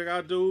do what you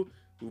gotta do.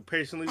 We'll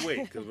patiently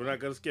wait because we're not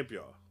gonna skip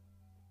y'all.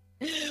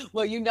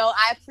 Well,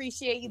 I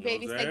appreciate you,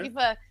 baby. Thank you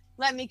for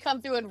letting me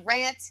come through and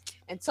rant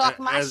and talk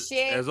my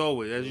shit. As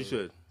always, as you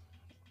should.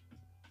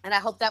 And I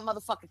hope that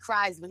motherfucker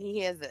cries when he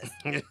hears this.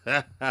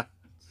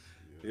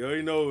 You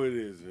already know what it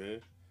is, man.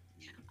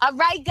 All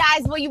right,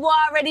 guys. Well, you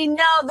already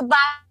know the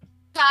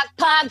Talk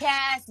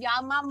Podcast.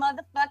 Y'all my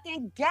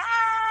motherfucking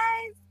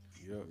guys.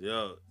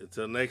 Yo,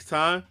 until next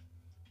time.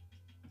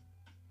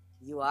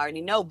 You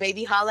already know,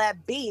 baby. Holla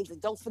at Beanz. And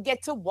don't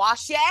forget to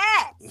wash your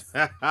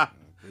ass.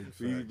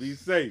 Be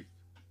safe.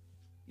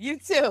 You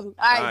too.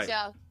 All right,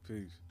 y'all.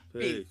 Peace.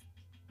 Yeah,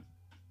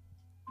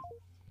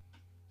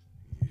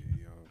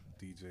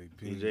 DJ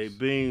Beanz. DJ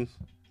Beanz.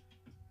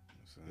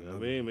 You know what I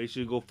mean? Make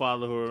sure you go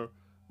follow her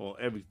on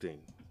everything.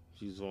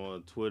 She's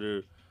on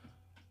Twitter,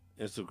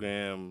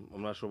 Instagram.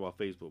 I'm not sure about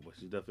Facebook, but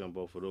she's definitely on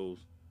both of those.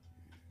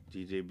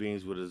 DJ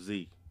Beanz with a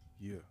Z.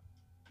 Yeah.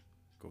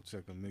 Go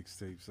check the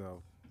mixtapes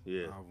out.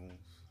 Yeah.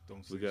 Albums.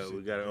 Don't say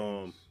we got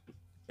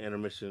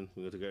intermission.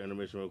 We're gonna take our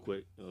intermission real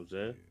quick. You know what I'm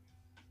saying?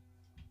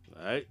 Yeah.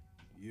 All right.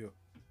 Yeah.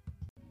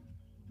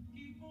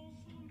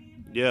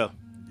 Yeah.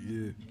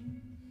 Yeah.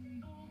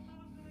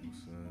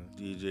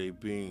 DJ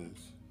Beanz.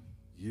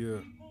 Yeah.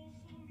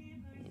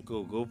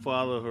 Go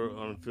follow her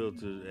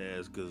unfiltered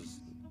ass, because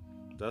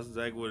that's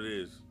exactly what it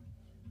is.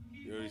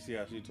 You already see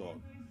how she talk.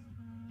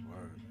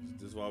 Right.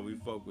 This is why we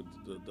fuck with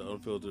the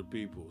unfiltered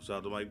people. Shout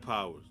out to Mike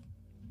Powers.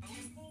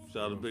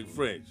 Shout out to Big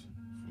French.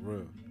 For real.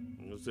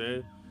 You know what I'm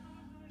saying?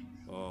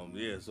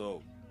 Yeah,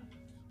 so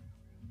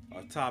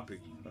our topic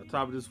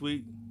this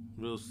week,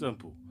 real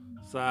simple.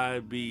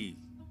 Side B.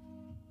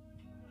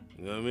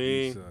 You know what I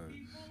mean? B-sides.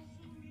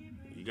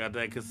 You got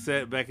that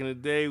cassette back in the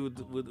day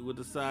with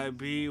the side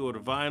B or the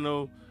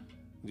vinyl.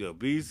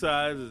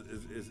 B-sides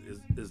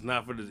is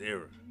not for this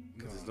era.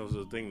 Because there's no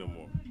such thing no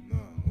more.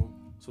 No.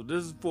 So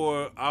this is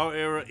for our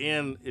era,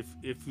 and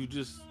if you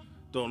just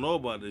don't know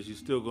about this, you're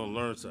still going to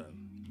learn something.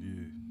 Yeah.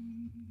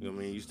 You know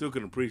what I mean? You still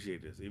can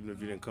appreciate this, even if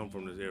you didn't come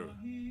from this era.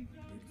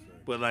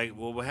 But like,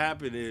 what would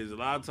happen is, a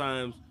lot of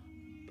times,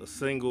 a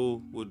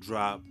single would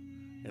drop,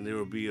 and there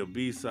would be a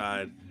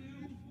B-side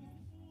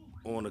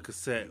on the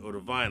cassette or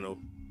the vinyl.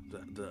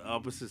 The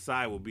opposite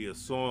side would be a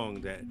song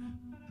that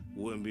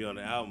wouldn't be on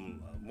the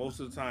album. Most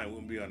of the time, it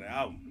wouldn't be on the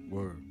album.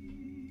 Word.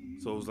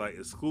 So it was like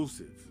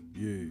exclusive.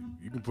 Yeah,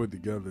 you can put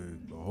together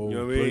the whole You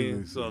know what I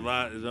mean? playlist. So a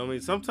lot. I mean,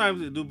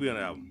 sometimes it do be on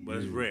the album, but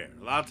it's rare.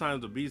 A lot of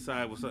times the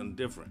B-side was something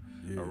different,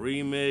 a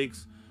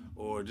remix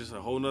or just a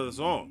whole nother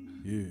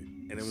song. Yeah.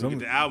 And then when you get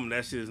the album,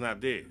 that shit is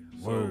not there.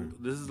 So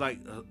this is like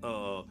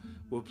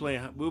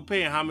we're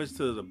paying homage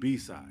to the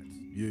B-sides.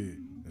 Yeah.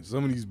 And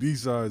some of these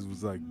B-sides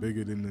was like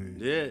bigger than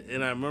the... Yeah,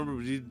 and I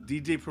remember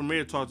DJ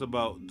Premier talked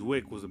about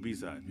Dwick was a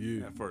B-side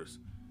at first.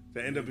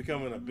 That ended up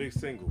becoming a big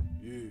single.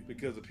 Yeah.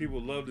 Because the people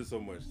loved it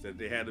so much that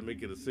they had to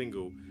make it a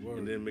single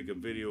and then make a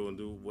video and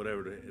do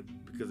whatever.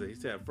 Because he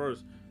said at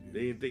first,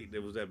 they didn't think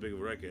there was that big of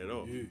a record at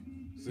all. Yeah.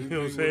 You know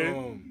what I'm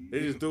saying? They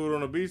just threw it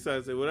on the B-side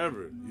and said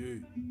whatever. Yeah.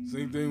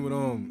 Same thing with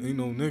Ain't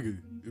No Nigga.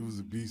 It was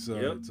a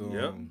B-side.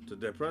 To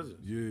Dead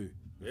Presidents.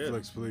 Yeah.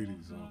 Flex played it.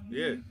 So.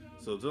 Yeah.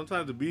 So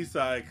sometimes the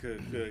B-side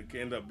could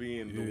end up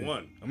being the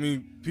one. I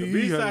mean, the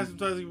B-side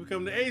sometimes can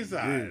become the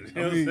A-side. Yeah. You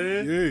know what I'm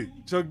saying? Yeah.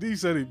 Chuck D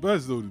said it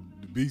best, though.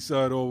 The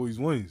B-side always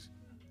wins.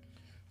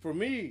 For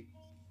me,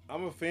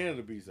 I'm a fan of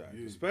the B-side,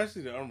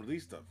 especially the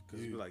unreleased stuff,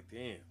 because you're like, damn.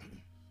 You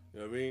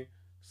know what I mean?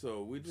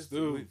 So we just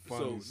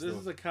this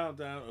is a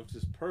countdown of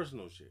just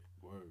personal shit.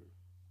 Word.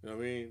 You know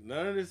what I mean?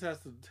 None of this has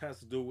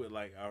to do with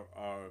like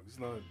our. It's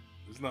not.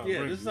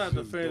 Yeah, this is not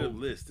the definitive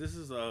list. This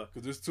is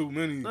because there's too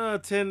many.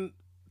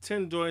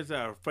 10 joints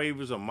that are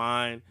favorites of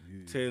mine.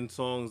 10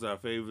 songs that are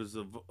favorites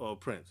of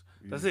Prince.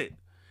 That's it.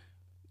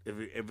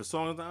 If a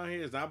song is not on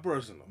here, it's not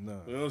personal. Nah.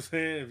 You know what I'm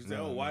saying? If you say,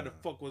 why the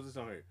fuck was this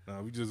on here?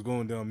 Nah, we just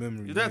going down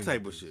memory lane. That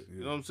type of shit. Yeah.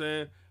 You know what I'm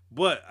saying?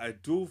 But I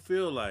do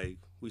feel like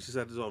we should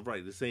set this off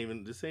right. This ain't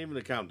in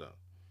the countdown.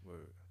 Right.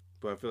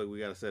 But I feel like we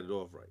gotta set it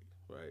off right.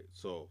 Right.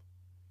 So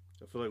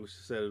I feel like we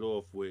should set it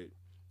off with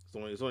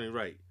it's only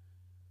right.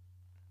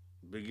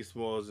 Biggie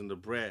Smalls and the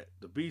Brat,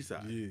 the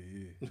B-side. Yeah.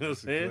 You know what I'm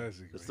saying?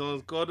 Classic, the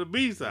song's called the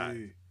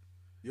B-side.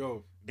 Yeah.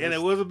 Yo. And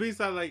it was a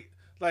B-side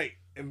like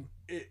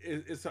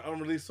it's an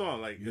unreleased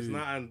song. Like it's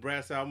not on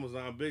Brat's album, it's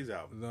not on Big's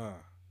album. Nah.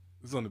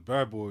 It's on the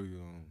Bad Boy.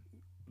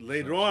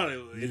 Later on, it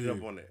ended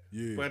up on there.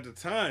 Yeah. But at the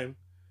time,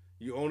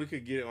 you only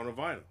could get it on a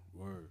vinyl.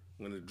 Word.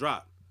 When it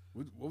dropped.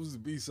 What was the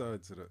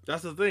B-side to that?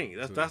 That's the thing.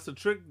 That's the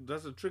trick.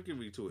 That's the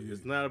trickery to it. Yeah.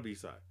 It's not a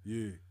B-side.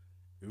 Yeah.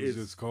 It's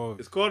just called.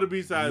 It's called a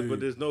B-side, but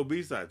there's no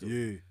B-side to it.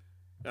 Yeah.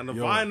 And the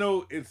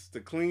vinyl, it's the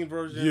clean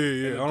version.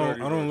 Yeah.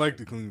 I don't like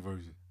the clean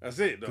version. That's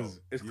it though.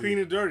 It's clean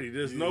and dirty.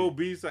 There's no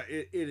B-side.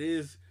 It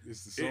is.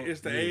 It's the song.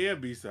 It's the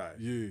AM B-side.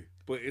 Yeah.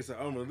 But it's an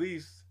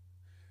unreleased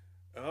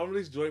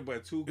joint by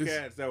two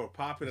cats that were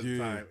popping at the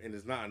time, and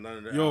it's not none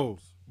of their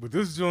albums. But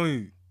this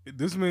joint,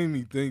 this made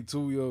me think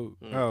too,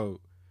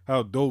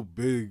 how dope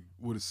Big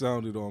would have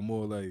sounded on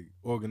more like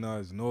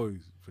organized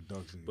noise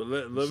production. But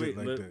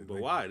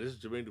why? This is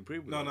Jermaine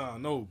Dupri.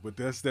 No. But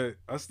that's that.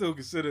 I still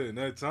consider it in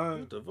that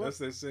time. That's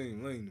that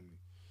same lane to me.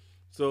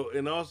 So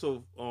and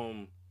also,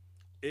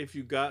 if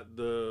you got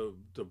the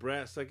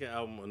Brat second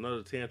album,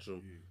 Another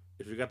Tantrum,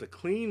 if you got the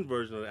clean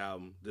version of the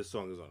album, this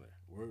song is on there.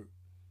 Word.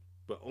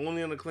 But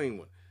only on the clean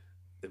one.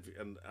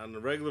 On the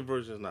regular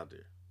version, it's not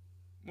there.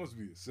 Must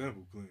be a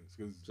sample cleanse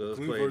because the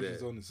clean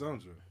version's on the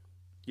soundtrack.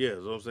 Yeah,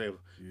 that's what I'm saying.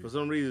 Yeah. For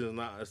some reason,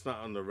 it's not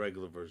on the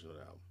regular version of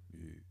the album.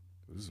 Yeah,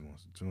 this is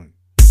Monster Joint.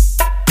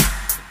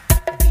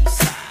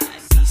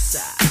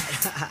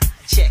 B-side.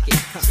 Check it.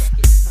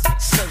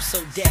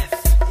 So deaf.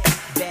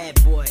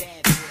 Bad boy.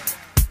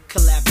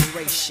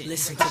 Collaboration.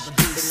 Listen to the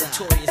B-side.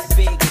 The Notorious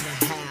Big in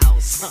the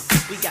house.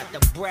 We got the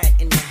Brat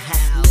in the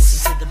house.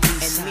 Listen to the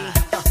B-side. And me.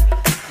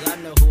 Y'all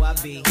know who I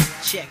be.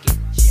 Check it.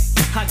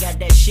 I got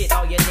that shit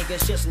all your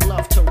niggas just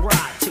love to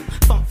ride to.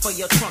 Funk for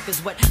your trunk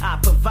is what I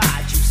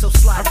provide you. So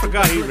slide through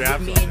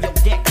with me and your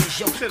deck is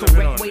your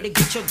correct way to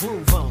get your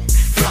groove on.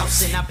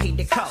 Flossing, I paid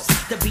the cost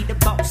to be the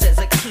boss as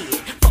a kid.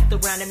 Fucked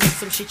around and make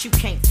some shit you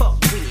can't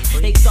fuck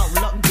with. They thought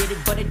luck did it,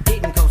 but it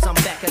didn't, cause I'm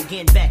back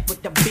again, back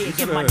with the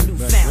big and my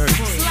newfound.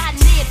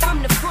 Sliding in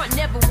from the front,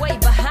 never way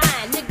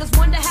behind. Niggas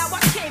wonder how I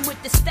came with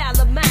the style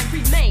of mine.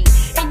 Remain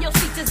in your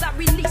seats as I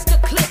release the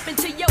clip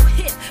into your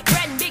hip.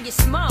 Brad and Biggie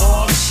Small.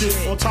 Oh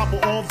shit, on top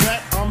of all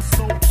that, I'm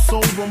so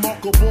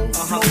remarkable.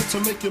 Flow to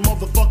make your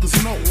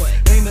motherfuckers know.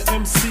 Ain't an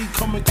MC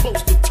coming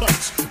close to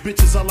touch.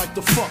 Bitches I like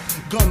to fuck,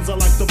 guns I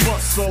like to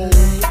bust. So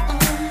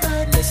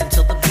listen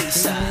to the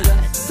B-side.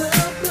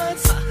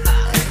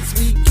 As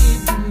we give you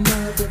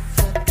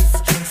motherfuckers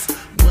just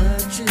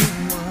what you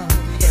want.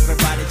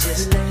 Everybody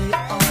just lay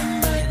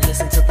on and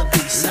listen to the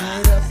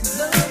B-side.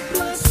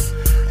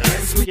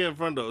 As we get in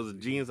front though, it was a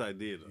genius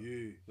idea though.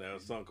 Yeah. That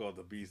was a song called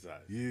the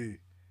B-side. Yeah.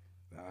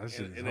 Nah, that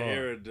shit in the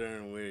era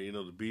during where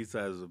the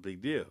B-side is a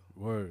big deal.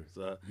 Word.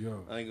 So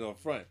I ain't going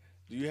front.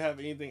 Do you have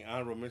anything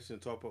honorable mention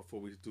to talk about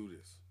before we do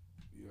this?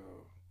 Yo.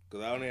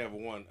 Because I only have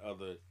one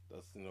other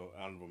that's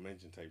honorable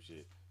mention type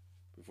shit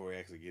before we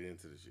actually get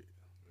into the shit.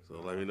 So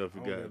let me know if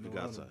you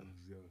got something.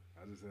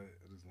 I just went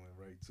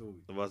right to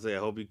it. I'm about to say I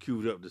hope you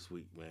queued up this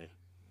week, man.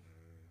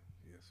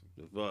 Yes.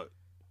 Fuck.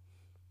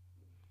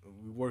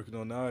 We working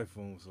on the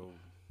iPhone, so.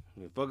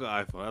 Fuck an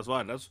iPhone. That's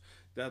why. That's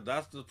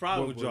the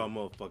problem with y'all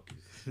motherfuckers.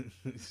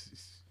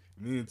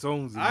 Me and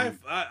Tones.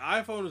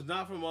 iPhone is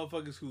not for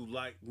motherfuckers who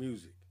like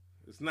music.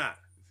 It's not.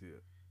 Yeah.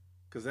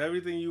 Because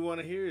everything you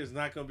want to hear is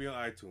not going to be on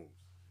iTunes.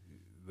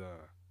 Nah.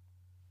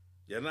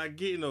 You're not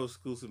getting no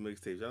exclusive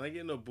mixtapes. You're not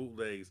getting no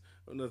bootlegs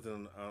or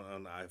nothing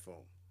on the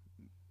iPhone.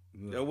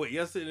 No.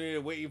 You're sitting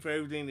there waiting for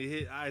everything to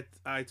hit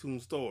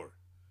iTunes store.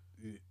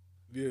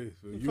 Yeah.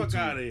 Fuck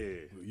out of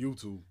here.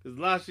 YouTube. There's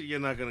a lot of shit you're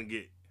not going to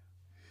get.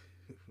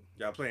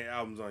 Y'all playing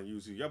albums on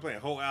YouTube. Y'all playing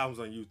whole albums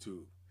on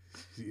YouTube.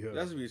 Yeah.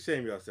 That should be ashamed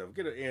of yourself.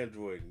 Get an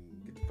Android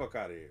and get the fuck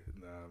out of here.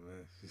 Nah,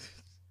 man.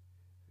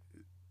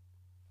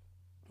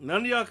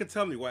 None of y'all can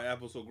tell me why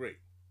Apple's so great.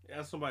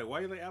 Ask somebody,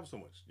 why you like Apple so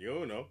much? You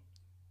don't know.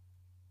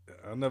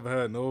 I never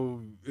had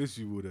no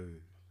issue with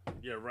it.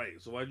 Yeah, right.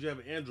 So why'd you have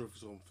an Android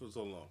for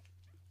so long?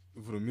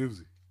 For the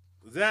music.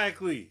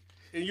 Exactly.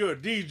 And you're a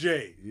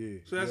DJ. Yeah.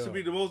 So that should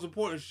be the most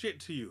important shit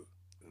to you.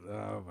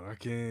 Nah, but I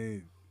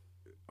can't.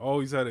 I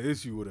always had an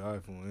issue with the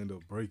iPhone. End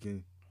up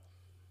breaking.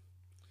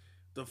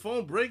 The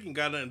phone breaking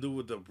got nothing to do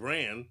with the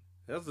brand.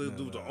 That's to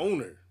do with the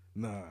owner.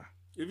 Nah.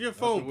 If your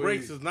phone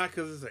breaks, it's not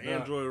because it's an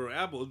Android or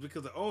Apple. It's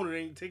because the owner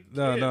ain't taking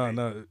care of it.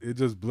 Nah. It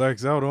just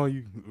blacks out on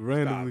you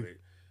randomly.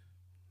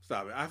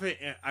 Stop it.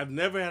 I've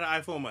never had an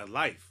iPhone in my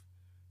life,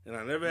 and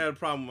I never had a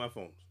problem with my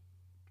phones.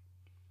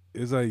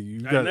 it's like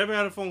I never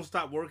had a phone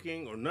stop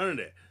working or none of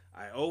that.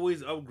 I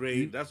always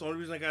upgrade. That's the only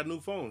reason I got a new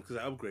phone, because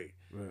I upgrade.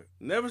 Right.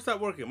 Never stop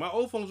working. My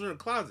old phones are in the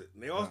closet.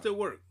 And they all still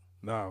work.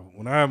 Nah,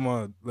 when I have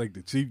my, like,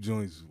 the cheap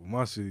joints,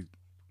 my shit,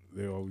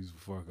 they always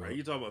fuck up. Right,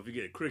 you talking about if you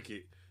get a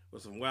Cricket or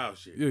some wild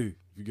shit. Yeah, if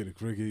you get a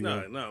Cricket.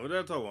 No, we're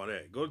not talking about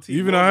that. Go to T-Mobile.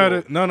 Even I had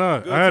it. No.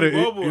 I had it.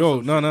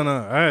 Yo, no.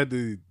 I had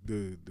the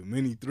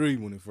Mini 3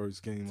 when it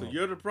first came out. So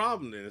you're the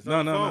problem then. It's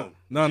not the phone.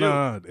 No. You're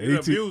an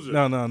abuser.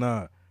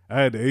 No.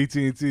 I had the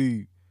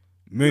AT&T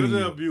Mini. You're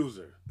the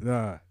abuser.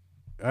 Nah,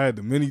 I had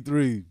the Mini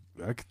 3.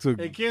 I took.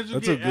 Hey, can't you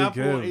get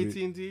Apple or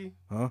AT&T?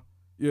 Huh?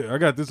 Yeah, I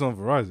got this on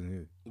Verizon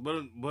here.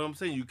 But I'm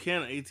saying you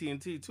can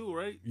AT&T too,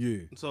 right? Yeah.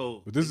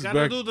 So but this is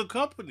gotta do the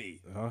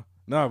company.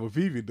 Nah, but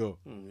Phoebe though.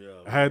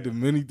 Yeah, I had the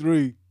Mini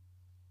 3,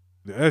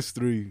 the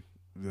S3,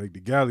 like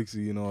the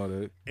Galaxy and all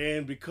that.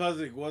 And because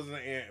it wasn't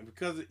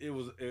it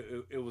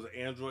was an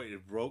Android,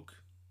 it broke.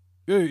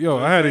 Yeah, yo,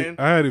 I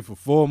had it for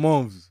 4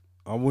 months.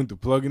 I went to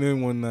plug it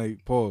in one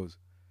night, pause,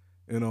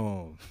 and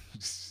I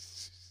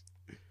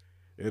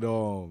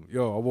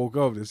woke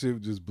up, that shit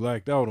just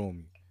blacked out on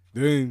me.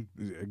 Then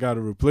I got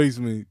a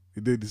replacement.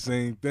 It did the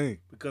same thing.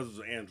 Because it was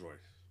an Android.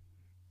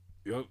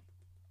 Yup.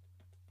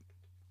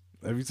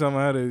 Every time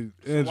I had an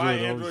Android. So why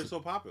Android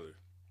so popular?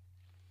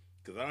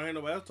 Because I don't hear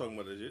nobody else talking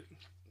about that shit.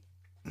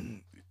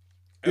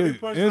 Every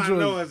person I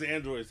know has an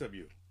Android except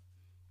you.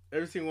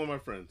 Every single one of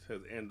my friends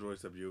has an Android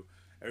except you.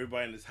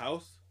 Everybody in this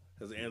house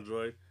has an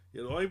Android.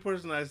 You're the only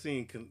person I've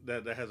seen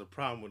that has a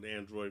problem with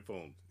Android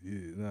phones.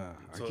 Yeah, nah.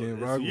 So I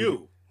can't rock with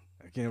you.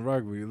 I can't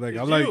rock with it.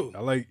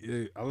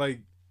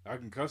 Like, I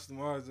can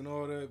customize and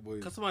all that,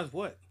 but customize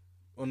what?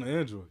 On the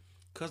Android.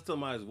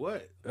 Customize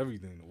what?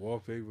 Everything. The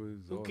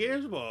wallpapers. Who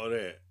cares about all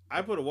that?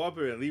 I put a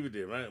wallpaper and leave it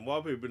there. My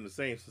wallpaper been the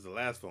same since the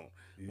last phone.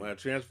 Yeah. When I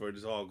transfer it,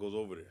 this all goes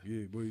over there.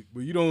 Yeah,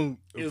 but you don't.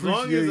 As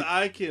long as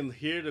I can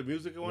hear the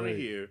music I want to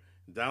hear,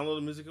 download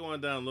the music I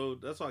want to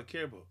download, that's all I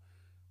care about.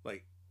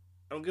 Like,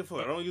 I don't give a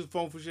fuck. I don't use the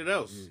phone for shit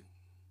else.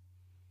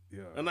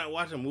 Yeah. I'm not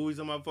watching movies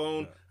on my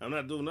phone. Yeah. I'm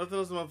not doing nothing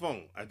else on my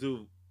phone. I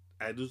do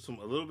some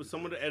of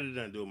the editing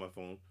I do on my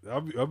phone.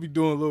 I'll be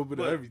doing a little bit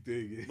of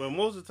everything. But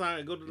most of the time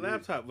I go to the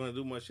laptop when I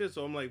do my shit.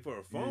 So I'm like, for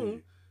a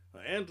phone,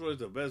 Android's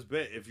the best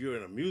bet if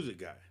you're a music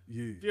guy.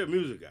 Yeah. If you're a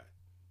music guy.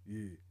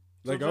 Yeah.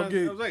 Like I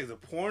was like, is the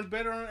porn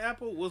better on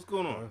Apple? What's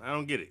going on? I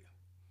don't get it.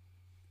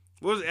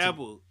 What's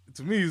Apple?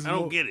 To me, I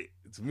don't get it.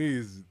 To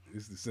me,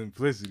 it's the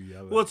simplicity.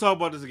 We'll talk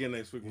about this again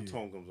next week when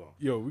Tone comes on.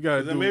 Yo, we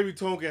gotta do. Maybe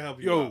Tone can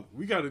help you out.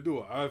 We gotta do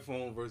an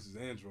iPhone versus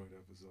Android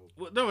episode.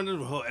 Well, no, this is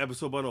a whole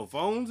episode about no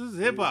phones. This is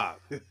hip hop.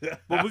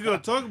 But we're gonna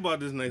talk about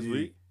this next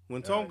week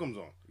when Tone comes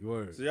on.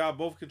 Word. So y'all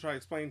both can try to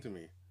explain to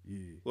me.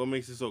 What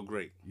makes it so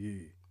great?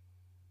 Yeah.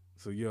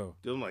 So y'all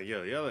like,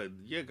 y'all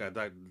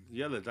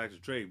let Dr.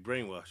 Dre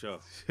brainwash y'all.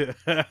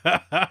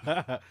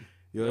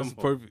 Yo, that's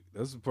perfect.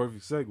 That's a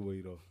perfect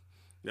segue though.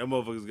 That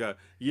motherfuckers got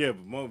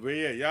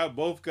y'all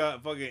both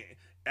got fucking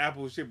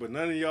Apple shit, but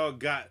none of y'all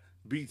got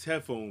Beats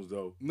headphones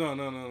though. No.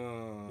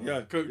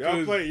 Y'all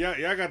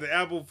got the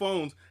Apple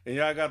phones and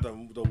y'all got the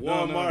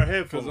Walmart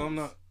headphones. Cause I'm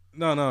not.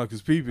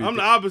 Cause PB. I'm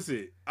the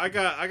opposite. I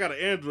got an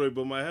Android,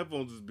 but my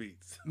headphones is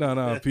Beats.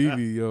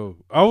 PB, yo.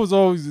 I was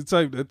always the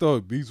type that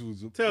thought Beats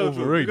was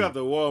overrated. You got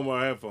the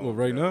Walmart headphones. Well,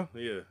 right now?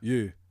 Yeah.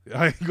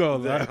 I ain't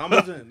gonna lie. How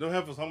much? No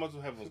headphones. How much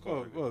do headphones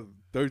cost? Well,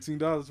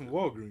 $13 from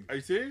Walgreens. Are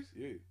you serious?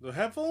 Yeah. The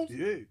headphones?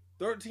 Yeah.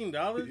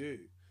 $13? Yeah.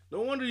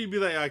 No wonder you be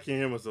like, I can't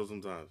hear myself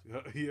sometimes.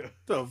 Yeah.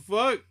 The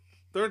fuck?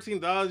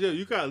 $13? Yo,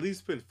 you gotta at least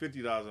spend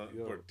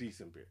 $50 for a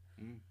decent pair.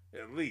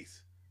 At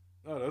least.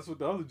 No, that's what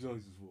the other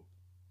joints is for.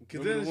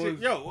 Cause then wait.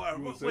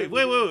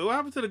 What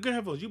happened to the good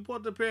headphones? You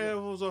bought the pair of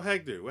headphones on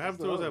Hector. What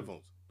happened to those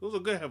headphones? Those are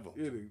good headphones.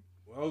 Yeah,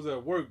 I was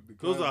at work.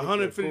 Those are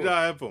 $150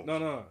 headphones.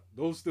 No,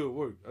 those still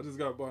work. I just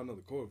gotta buy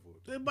another cord for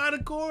it. They buy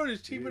the cord.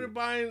 It's cheaper than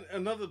buying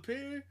another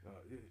pair.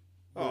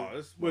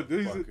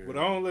 But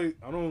I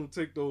don't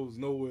take those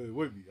nowhere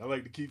with me. I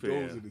like to keep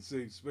those in the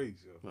safe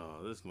space. Yo.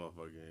 Oh, this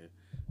motherfucker.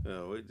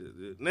 No,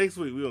 next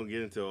week we gonna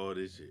get into all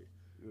this shit.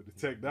 The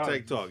technology.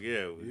 Tech talk,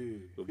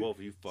 with both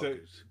of you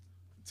fuckers.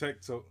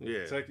 Tech talk.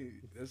 Yeah.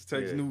 That's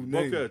Tech's new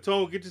name.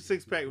 Tone, get your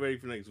 6-pack ready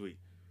for next week.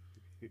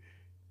 You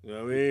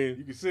know what I mean?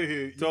 You can sit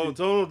here. Tone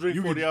don't drink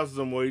 40 ounces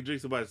or more. He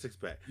drinks about a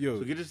 6-pack. Yo,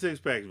 so get your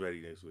 6-packs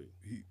ready next week.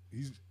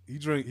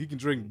 He can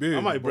drink beer. I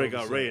might break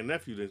out Ray and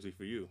Nephew next week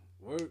for you.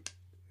 Word.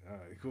 All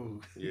right,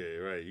 cool. Yeah,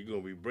 right. You're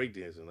gonna be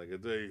breakdancing like I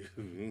tell you.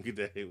 You can get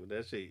that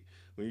shit.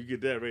 When you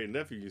get that Ray and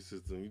Nephew in your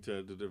system, you turn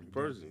into a different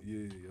person.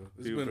 Yeah.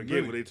 People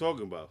forget what they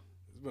talking about.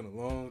 It's been a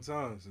long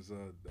time since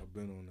I've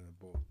been on that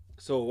boat.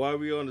 So while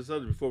we on the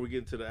subject, before we get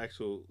into the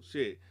actual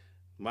shit,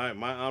 my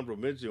honorable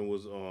mention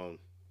was on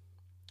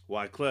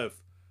why Clef.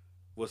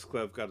 What's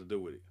Clef got to do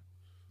with it?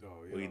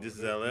 Oh yeah. This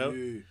is LL.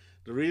 Yeah.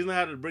 The reason I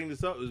had to bring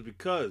this up is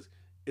because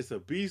it's a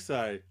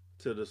B-side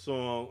to the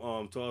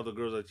song "To All the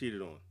Girls I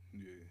Cheated On."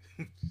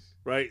 Yeah.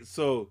 Right.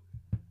 So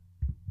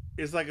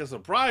it's like a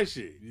surprise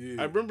shit.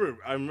 Yeah. I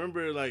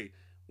remember like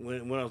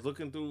when I was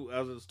looking through, I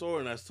was at the store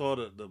and I saw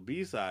the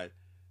B-side,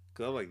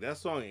 because I was like, that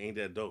song ain't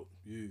that dope.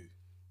 Yeah.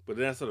 But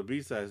then I saw the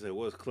B-side and said,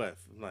 what's Clef?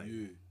 I'm like,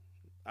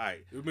 all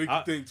right. It make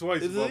you think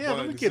twice about buying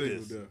let me the get single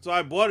this. down. So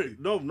I bought it.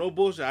 No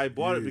bullshit. I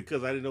bought it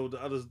because I didn't know what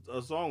the other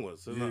song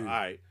was. So all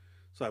right.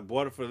 So I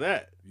bought it for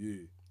that.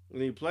 Yeah.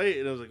 And he played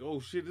it, and I was like,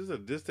 oh shit, this is a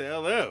diss to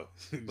LL.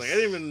 Like I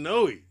didn't even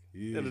know it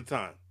at the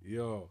time.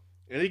 Yo.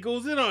 And he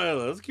goes in on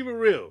LL. Let's keep it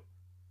real.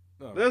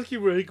 No. Let's keep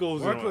it real. He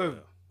goes in on LL.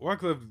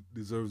 Wyclef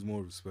deserves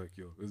more respect,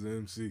 yo, as an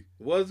MC.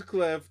 Was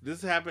Clef.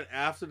 This happened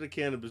after the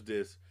Cannabis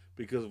diss,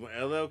 because when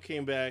LL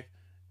came back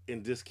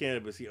and dissed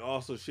Cannabis, he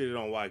also shitted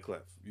on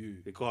Wyclef. Yeah.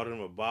 He called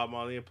him a Bob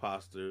Marley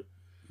imposter.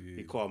 Yeah.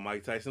 He called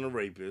Mike Tyson a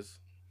rapist.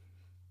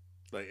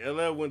 Like,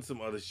 LL went some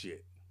other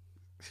shit.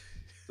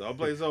 So I'll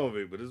play some of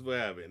it, but this is what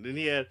happened. And then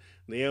he had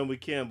Naomi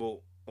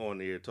Campbell on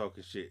there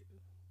talking shit.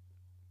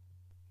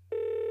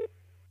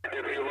 If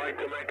you'd like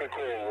to make a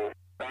call,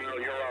 dial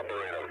your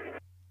operator.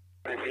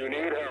 If you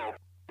need help,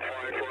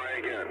 try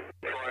again.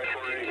 Try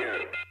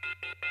again.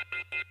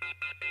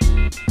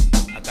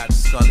 I got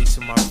Scully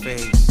to my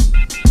face.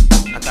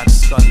 I got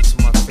Scully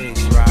to my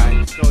face,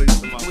 right? Scully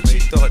to my what face. You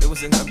thought? It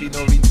wasn't gonna be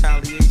no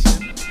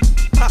retaliation?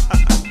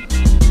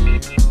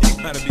 You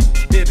gotta be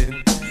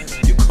kidding.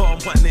 You call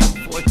my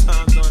name 4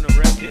 times on the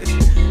record.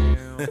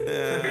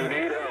 If you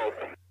need help,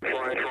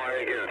 try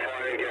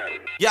again.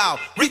 Yo,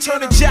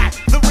 Return to Jack,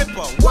 the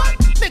Ripper. What?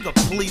 Nigga,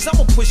 please,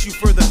 I'ma push you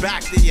further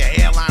back than your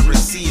hairline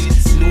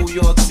recedes. New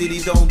York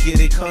City, don't get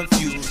it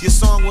confused. Your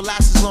song will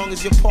last as long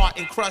as your part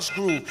in Crush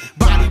Groove.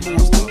 Body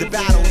moves, the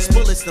battles,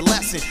 bullets, the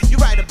lesson. You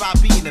write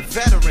about being a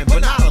veteran,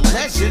 but not a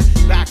legend.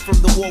 Back from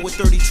the war with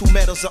 32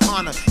 medals of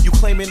honor. You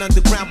claiming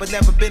underground, but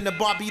never been to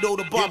Barbito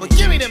the barber.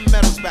 Give me them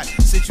medals back.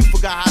 Since you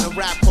forgot how to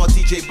rap, call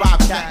DJ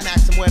Bobcat and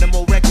ask him where them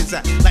old records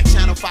at. Like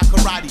Channel 5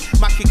 Karate,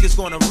 my kick is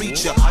gonna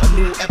reach ya. A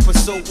new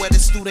episode where the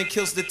student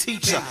kills the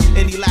teacher.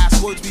 Any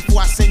last words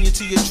before I send you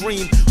to your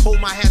dream? Hold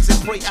my hands and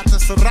pray at the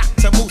Sarak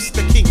Tamus,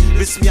 the king.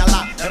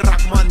 Bismillah,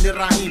 Rahman,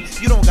 Rahim.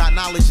 You don't got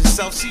knowledge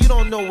yourself, so you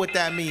don't know what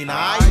that mean,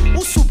 alright?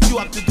 Who souped you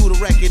up to do the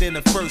record in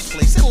the first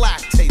place? It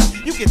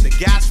lactates. You get the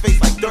gas face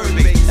like third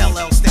base.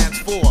 LL stands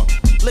for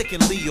licking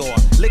Leor,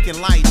 licking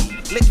Lighty,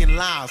 licking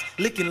Lyles,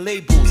 licking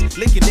labels,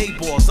 licking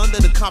A-balls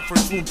under the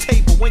conference room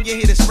table. When you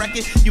hear this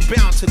record, you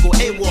bound to go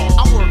AWOL.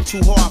 I work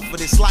too hard for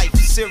this life,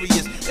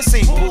 serious. This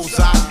ain't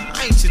bullseye.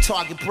 I ain't your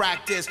target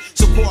practice,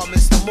 so call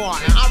Mr.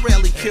 Martin. I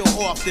rarely kill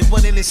often,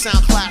 but in this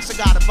sound class,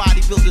 I got a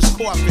bodybuilder's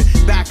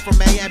coffin. Back from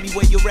Miami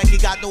where your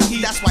record got no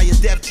heat. That's why your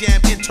Def Jam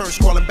interns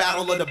calling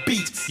Battle of the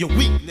Beats. You're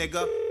weak,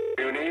 nigga.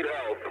 You need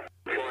help,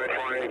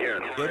 try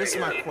again. Yo, this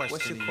is my question.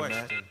 What's your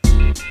question?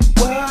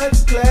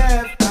 What's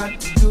Clef got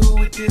to do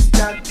with this?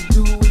 Got to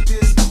do with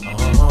this?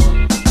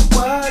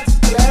 What's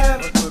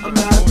Clef? I'm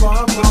not a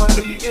Bob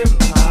Marley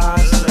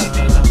imposter.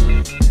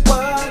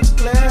 What's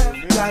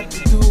Clef got to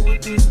do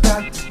with this?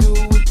 Got to do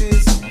with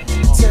this?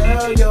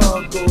 Tell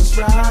your ghost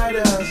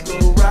riders,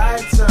 go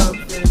write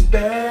something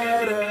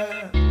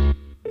better.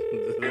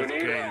 You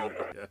need help,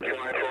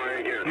 try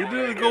again. He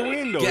didn't go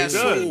in though. Guess he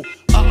does. who?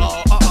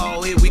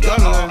 Here we go.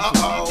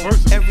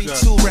 Every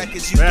 2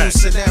 records you do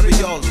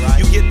scenarios.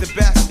 You get the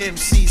best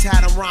MCs,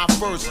 had them rhyme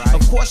first.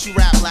 Of course you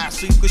rap last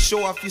so you could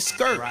show off your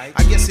skirt.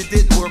 I guess it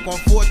didn't work on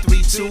 4,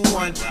 3, 2,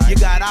 1. You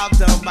got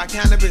outdone by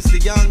Cannabis, the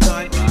young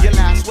gun. Your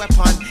last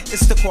weapon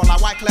is to call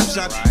out Wyclef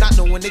Jean, not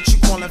knowing that you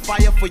calling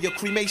fire for your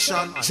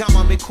cremation.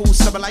 Jama me cool,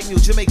 stubborn like New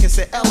Jamaican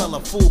said LL a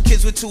fool.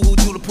 Kids with 2 who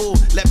drew the pool,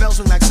 let bells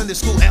ring like Sunday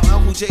school. LL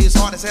who J is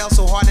hard as hell,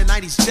 so hard at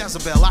 90s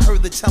Jezebel. I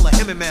heard the teller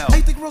him and Mel. How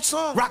you think wrote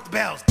song? Rock the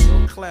bells.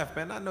 Yo, Clef,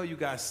 man, I know you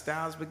got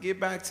styles, but get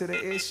back to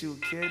the issue,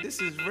 kid. This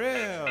is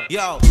real.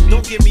 Yo,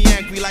 don't get me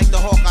angry like the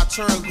Hawk, I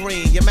turn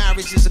green. Your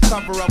marriage is a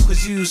cover-up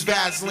cause you use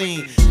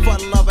Vaseline. For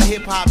the love of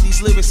hip-hop,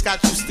 these lyrics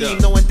got you steam,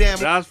 knowing damn.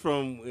 That's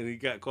from when he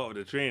got caught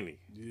with the tranny.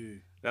 Yeah.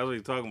 That's what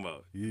he's talking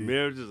about. Yeah.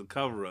 Marriage is a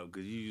cover-up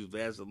because you use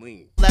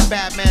Vaseline. That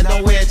bad man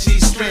don't wear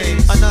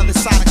G-strings. Another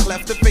side of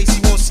Clef, the face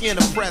you won't see in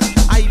the press.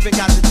 I even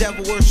got the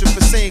devil worship for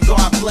saying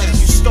God bless.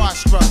 You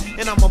starstruck,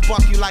 and I'ma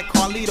buck you like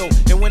Carlito.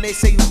 And when they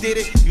say you did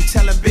it, you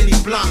tell them Benny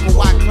Blanco.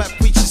 Why Clef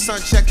preacher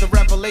son, check the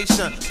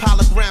revelation.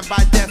 Polygram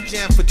by Def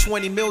Jam for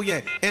 20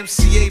 million.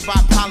 MCA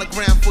by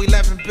Polygram for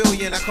 11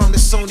 billion. I come to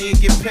Sony and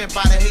get pimped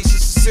by the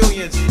Haitian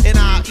Sicilians. And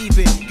I'll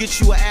even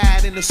get you an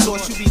ad in the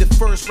source. You be the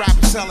first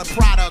rapper selling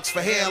products for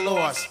hair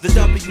loss. The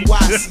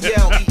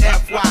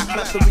WYCLEFY,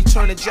 Clef the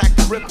Return of Jack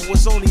the Ripper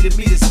was only to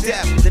meet his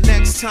death. The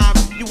next time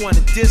you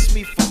wanna diss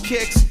me for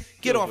kicks,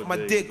 get off my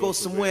dick, go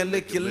somewhere and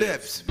lick your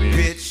lips,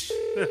 bitch.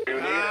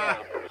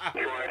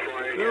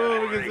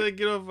 No, we can say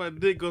get off my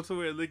dick, go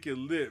somewhere and lick your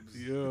lips.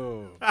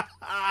 Yo.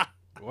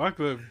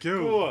 Wyclef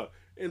killed. Cool.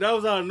 And that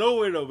was out of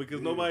nowhere though,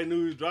 because nobody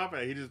knew he was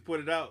dropping it. He just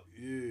put it out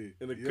in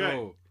the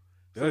cut.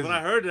 So when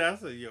I heard that, I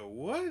said, yo,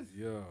 what?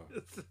 Yo.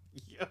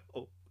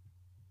 Yo.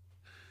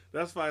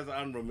 That's why it's an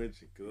honorable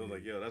mention. Because I was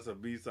like, yo, that's a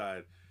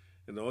B-side.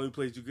 And the only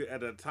place you could, at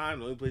that time,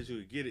 the only place you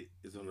could get it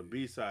is on the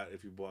B-side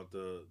if you bought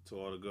To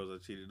All the Girls I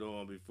Cheated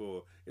On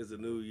Before. It's a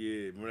New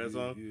Year. Remember that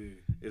song? Yeah.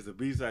 It's a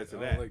B-side to I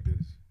that. don't like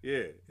this.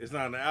 Yeah. It's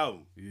not on the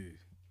album. Yeah.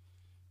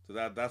 So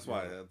that's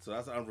why. So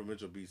that's an honorable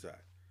mention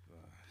B-side.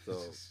 So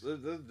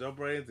let's jump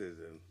right into this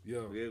then.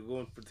 Yo. We're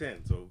going for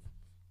 10. So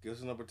give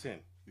us a number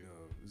 10. Yo,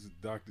 this is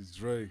Dr.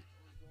 Dre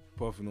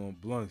puffing on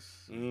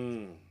blunts.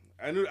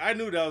 I knew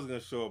that was gonna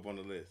show up on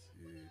the list.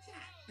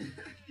 Yeah.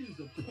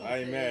 I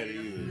ain't mad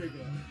either.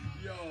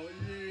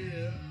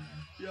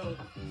 Yo,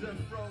 Jeff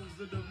Rose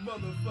in the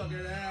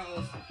motherfucking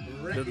house.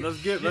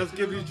 Let's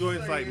give these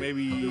joints like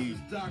maybe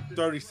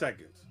 30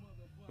 seconds.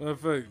 Matter of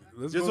fact,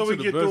 let's just go so we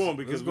to get the best. through them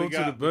because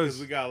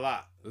we got a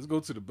lot. Let's go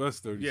to the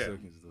best 30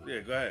 seconds though. Yeah,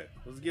 go ahead.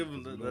 Let's give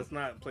them. Let's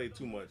not play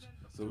too much.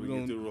 So we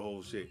get through the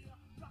whole shit.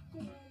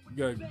 You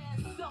got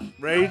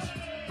Rage?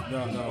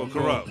 No. Or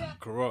Corrupt?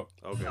 Corrupt.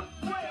 Okay.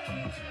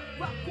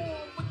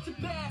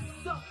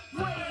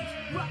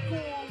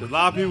 A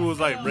lot of people was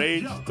like,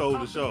 Rage stole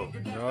the show.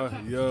 Yeah,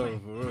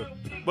 for real.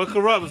 But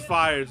Corrupt is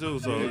fire too,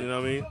 so you know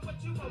what I mean?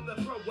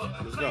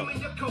 Let's go.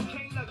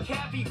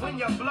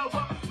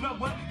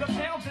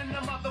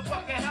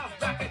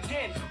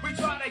 We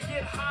try to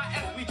get high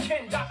as we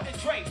can, Dr.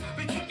 Dre.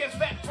 We kicking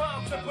fat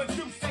rhymes and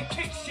produce and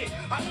kick shit.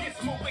 I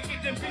get more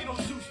wicked than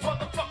Beetlejuice.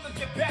 Motherfuckers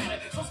get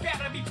battered, so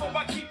scatter before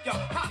I keep you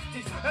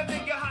hostage. A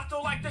nigga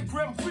hostile like the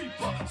Grim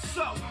Reaper.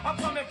 So I'm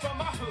coming from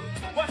my hood.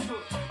 What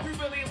hood? We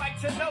really like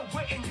to know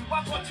where in you.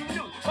 I thought you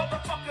knew.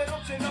 Motherfucker,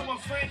 don't you know I'm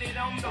stranded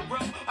on the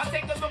road? I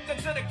take a look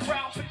into the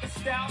crowd, pick a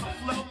style of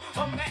flow.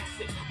 I'm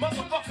maxing.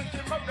 Motherfuckers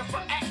get murdered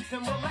for acting.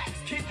 Relax,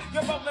 kid.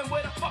 You're rolling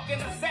with a fucking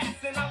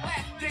assassin. I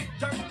last did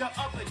dirt the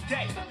other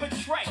day.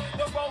 Betray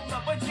the roll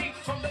number G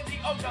from the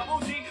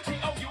D-O-double-D,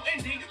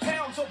 P-O-U-N-D.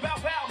 Pounds or bow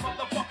wow,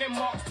 motherfucking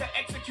marks to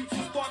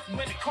execution starts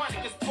when the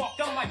chronic is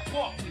sparked. I'm like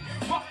Barkley.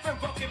 Rough and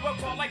rugged,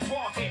 but raw like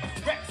Barhead.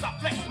 Rex, I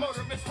flex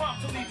murderous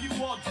rhymes to leave you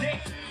all dead.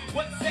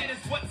 What's said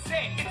is what's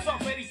said. It's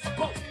already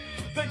spoke.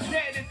 The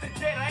dead is the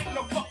dead. I ain't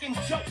no fucking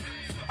joke.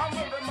 I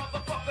murder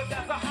motherfuckers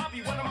as a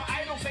hobby. One of my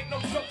idols ain't no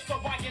joke, so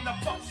why in the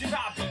fuck should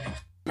I be?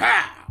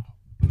 Pow!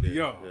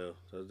 Yeah,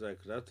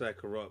 that's that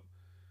Corrupt.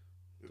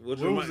 Which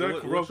reminds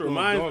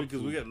me,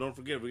 because don't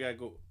forget, we gotta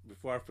go,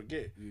 before I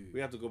forget,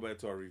 we have to go back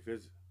to our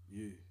revisit.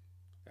 Yeah.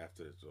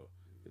 After this, so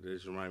it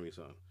just remind me of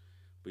something.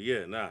 But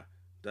yeah,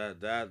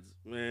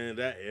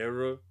 that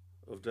era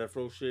of Death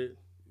Row shit,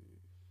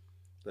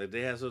 like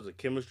they had such a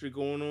chemistry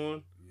going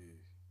on. Yeah.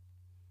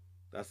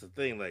 That's the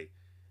thing, like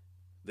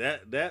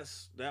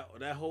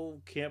that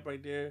whole camp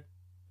right there,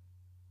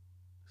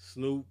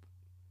 Snoop,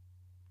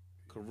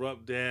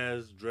 Corrupt,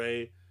 Daz,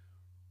 Dre,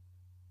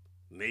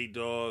 Nate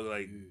Dogg,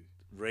 like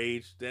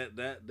Rage, that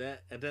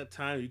at that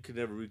time you could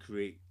never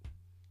recreate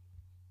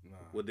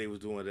what they was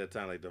doing at that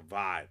time, like the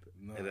vibe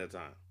at that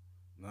time.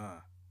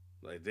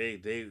 Like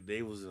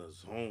they was in a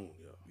zone,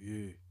 yo.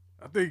 Yeah,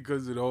 I think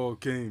because it all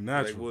came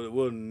natural. Like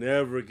we'll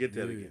never get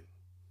that again.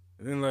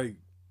 And then like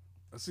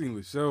I seen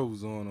Lachelle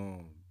was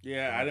on.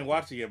 Yeah, I didn't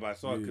watch it yet, but I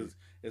saw it because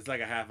it's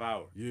like a half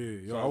hour.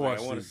 Yeah, so I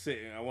watched. I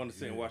want to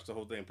sit and watch the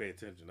whole thing and pay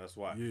attention. That's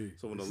why. Yeah.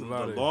 So when the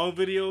long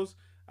videos,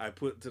 I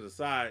put to the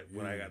side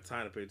when I got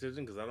time to pay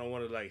attention because I don't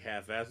want to like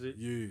half-ass it.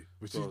 Yeah,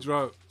 but she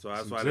dropped. So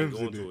that's why I didn't go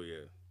into it.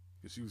 Yeah.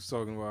 She was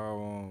talking about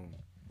how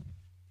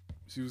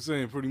she was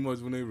saying pretty much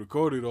when they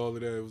recorded all of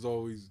that, it was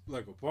always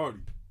like a party.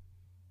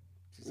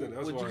 She said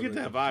that's why you get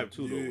that vibe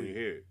too though when you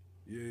hear it.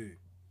 Yeah.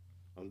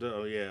 I'm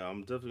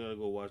definitely gonna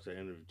go watch that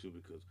interview too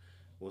because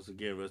once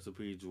again, rest in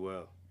peace,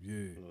 Joel. Yeah.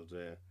 You know what I'm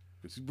saying?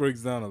 But she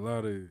breaks down a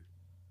lot of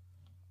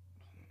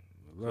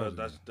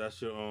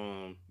that's your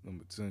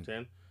number 10.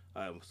 10?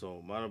 All right,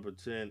 so my number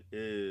 10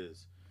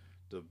 is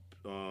the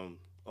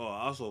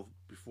also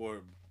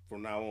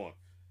from now on,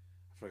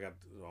 I forgot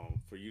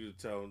for you to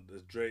tell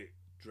this Dre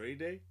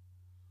Day.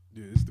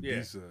 Yeah, it's the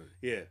B-side.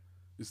 Yeah,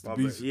 it's the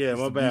B-side. Yeah,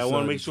 my bad. I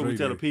want to make sure we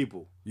tell the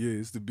people. Yeah,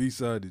 it's the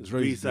B-side. The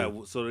Dre B-side,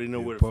 so they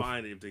know where to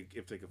find it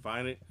if they can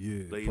find it.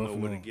 Yeah, let you know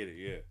where to get it.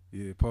 Yeah.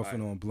 Yeah,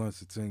 puffing on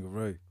blunts at Tinga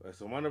Ray. All right,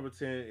 so my number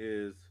 10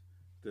 is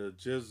the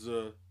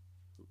Jizza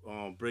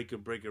Breaker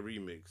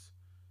remix,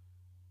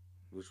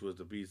 which was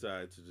the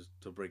B-side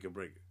to Breaker.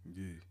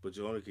 Yeah. But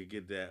you only could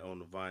get that on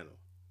the vinyl.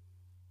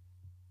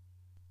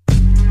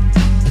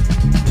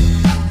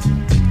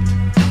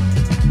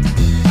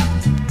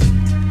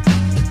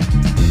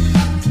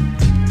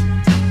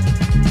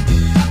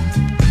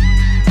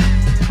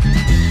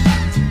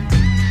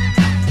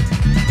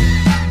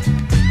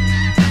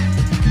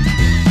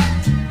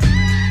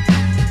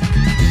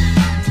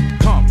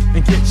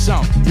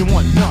 Some, you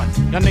want none.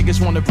 Y'all niggas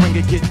wanna bring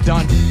it, get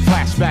done.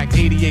 Flashback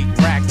 88,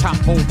 rag top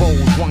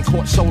Bobos, one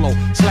court solo,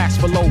 slash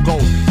for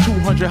logos.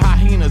 200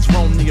 hyenas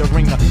roam the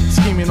arena,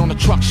 scheming on a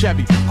truck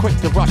Chevy, quick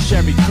to rush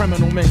every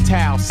criminal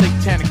mental,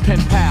 satanic pen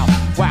pal,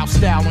 wild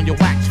style on your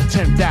wax for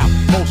 10 down.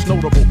 Most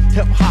notable,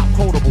 hip hop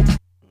quotable. I'm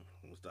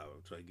gonna stop.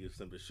 I'm trying to get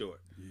something short,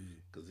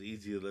 cause it's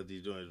easier to let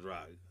these joints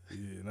rock.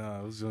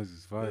 Yeah, those joints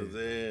is fire.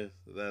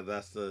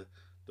 That's the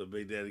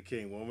Big Daddy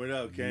King. Warm it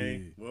up,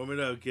 King. Yeah. Warm it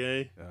up,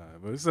 King.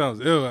 But it sounds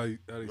ill how they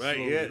right,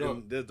 yeah.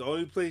 That's the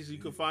only place you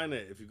can find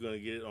that if you're going to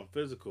get it on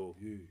physical.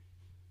 Yeah.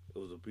 It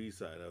was a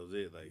B-side. That was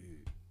it. Like,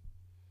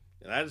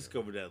 and I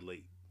discovered that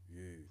late.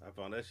 Yeah. I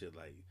found that shit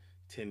like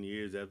 10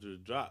 years after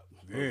it dropped.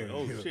 Yeah. Like,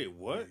 oh, shit,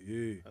 what?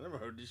 Yeah. I never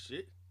heard this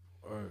shit.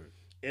 All right.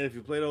 And if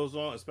you play those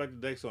songs, Inspector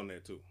Deck's on there,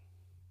 too.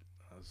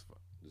 That's fine.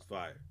 It's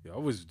fire. Yeah, I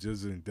was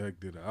just in Deck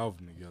did an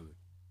album together.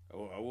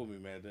 I wouldn't be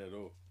mad at that at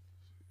all.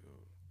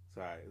 It's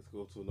all right. Let's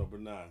go to number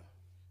 9.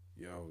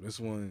 Yo, this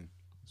one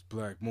is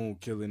Black Moon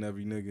killing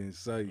every nigga in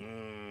sight.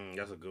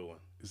 That's a good one.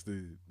 That's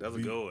a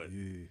good one.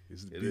 Yeah,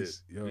 it's the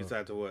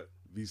B-side to what?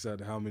 B-side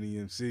to How Many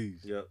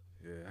MCs? Yep.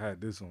 Yeah, I had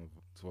this on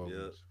 12 Yep.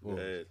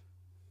 inch.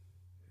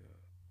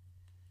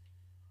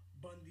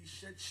 Bundy,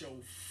 shut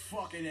your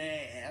fucking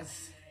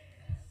ass.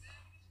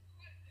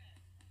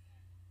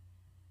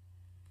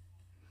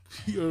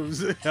 You know what I'm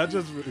saying? I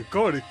just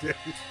recorded that.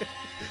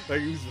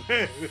 Like he was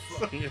mad.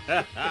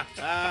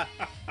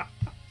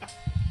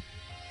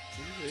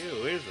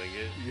 Wait a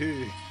second.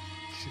 Yeah.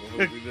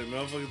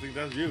 Motherfuckers think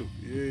that's you.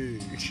 Yeah.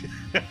 What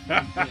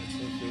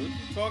you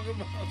talking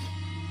about?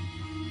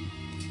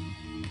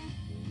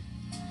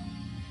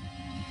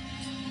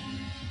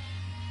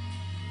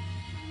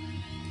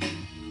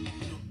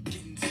 Look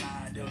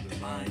inside of the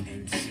mind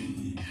and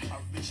see.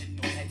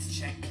 Original heads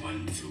check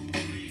 1, 2,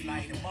 3,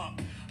 light 'em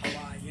up.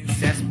 Hawaiians,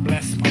 that's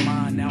bless my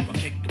mind. Now I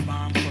kick the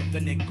bomb, put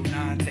the nickel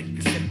 9, take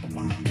a sip of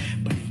wine.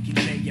 But you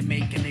say you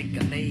make a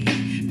nigga lay.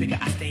 Figure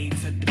I stayed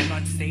to the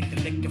front, save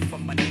the liquor for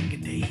my nigga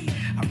day.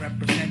 I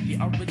represent the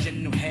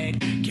original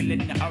head,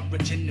 killing the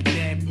original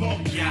dead.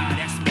 Boom, yeah,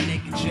 that's my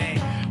nigga J.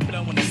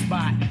 Blowing the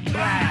spot,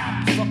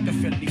 blah. Fuck the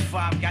Philly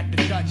 5, got the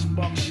Dutch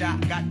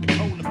buckshot, got the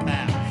cola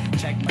pal.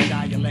 Check my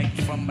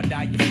dialect from my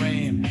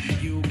diaphragm.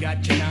 You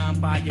got your 9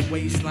 by your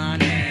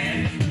waistline,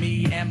 and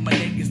me and my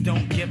niggas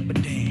don't give a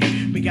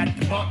damn. We got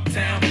the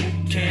Bucktown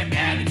boot camp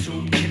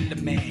attitude,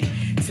 killer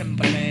man.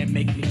 Timberland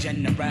make me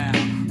general.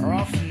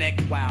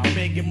 Roughneck wow,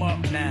 big him up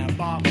now,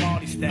 Bob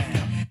Marley style.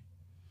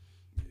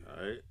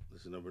 Alright,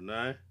 this is number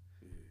 9.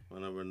 My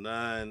number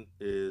 9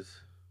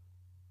 is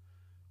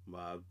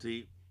Mobb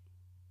Deep,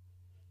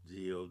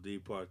 G.O.D.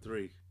 Part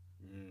 3,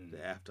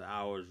 the After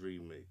Hours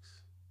remix.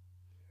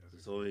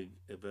 It's only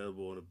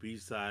available on the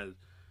B-side,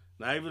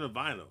 not even a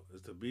vinyl.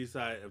 It's the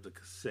B-side of the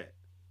cassette.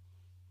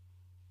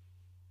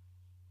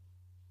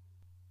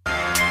 No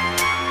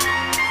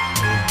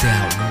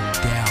doubt.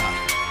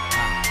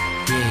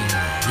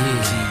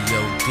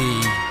 G.O.D.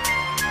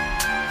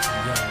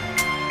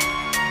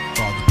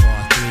 Father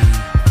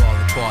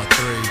Part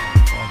 3.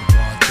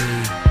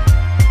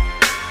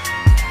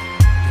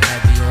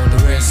 Heavy on the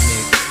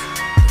remix.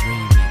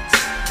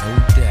 No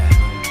doubt.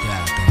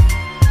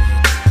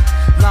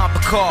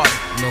 Lamba card.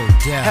 No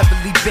doubt.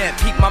 Heavily bent,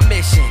 peak my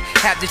mission.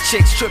 Have the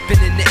chicks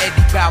tripping in the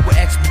Eddie Bauer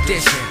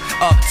expedition.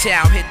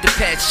 Uptown, hit the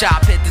pet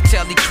shop, hit the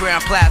Telly Crown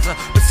Plaza,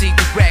 proceed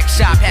the wreck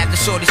shop, had the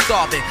shorty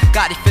starving,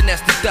 got it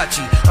finesse the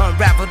Dutchie,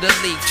 unravel the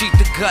leaf, treat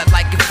the gut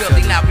like a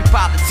Philly, now we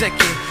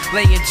politicking,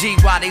 laying G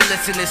while they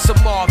listen, it's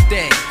some more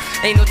thing.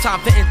 Ain't no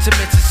time for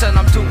intimacy, son,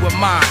 I'm doing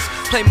mine.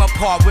 Play my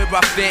part where I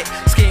fit,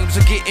 schemes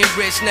are getting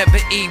rich, never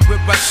eat where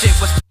I shit.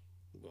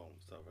 Boom,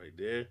 stop right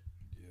there.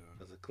 Yeah.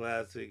 That's a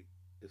classic.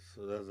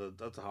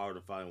 That's a hard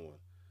to find one.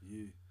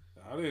 Yeah.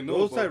 I didn't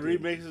know those type of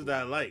remixes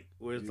that I like,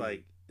 where it's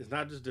like, it's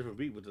not just different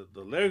beat, but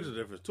the lyrics are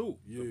different too.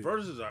 Yeah. The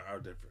verses are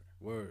different.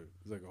 Word.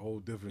 It's like a whole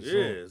different song.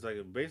 Yeah, it's like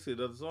basically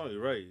another song.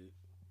 You're right.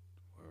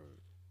 Word.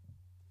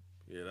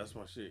 Yeah, that's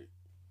my shit.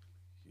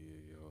 Yeah,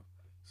 yo.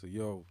 So,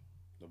 yo.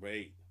 Number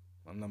 8.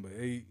 My number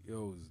 8,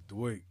 yo, is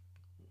Dwight.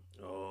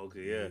 Oh,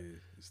 okay, yeah.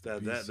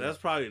 That's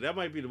probably, that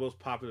might be the most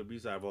popular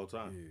B-side of all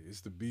time. Yeah,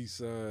 it's the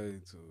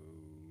B-side to...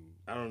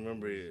 I don't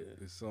remember it.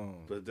 This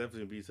song. But it's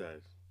definitely a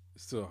B-side.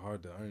 It's still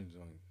hard to earn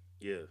joint.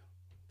 Yeah.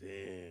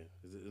 Damn.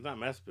 It's not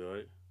Masterpill,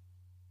 right?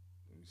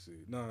 Let me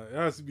see. Nah, it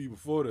has to be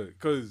before that.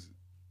 Because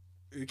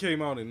it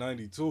came out in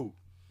 92.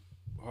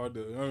 Hard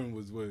to Earn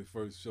was when it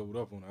first showed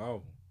up on the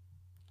album.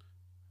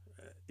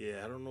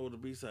 Yeah, I don't know what the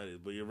B-side is.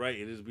 But you're right.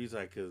 It is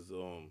B-side because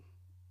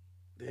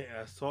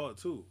I saw it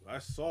too. I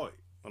saw it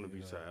on the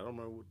B-side. I don't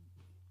remember what.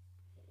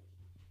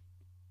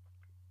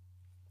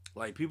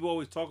 Like, people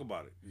always talk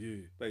about it.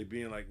 Yeah. Like,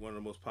 being, like, one of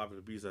the most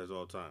popular B-sides of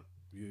all time.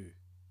 Yeah.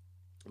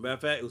 Matter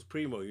of fact, it was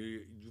Primo.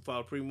 You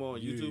follow Primo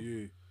on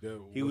YouTube? Yeah.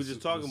 He was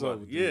just talking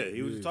about it. Yeah,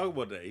 he was just talking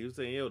about that. He was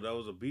saying, yo, that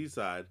was a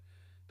B-side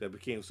that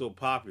became so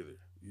popular.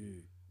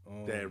 Yeah.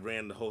 That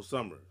ran the whole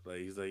summer. Like,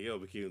 he's like, yo,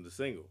 it became the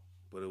single.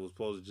 But it was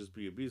supposed to just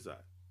be a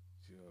B-side.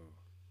 Yo.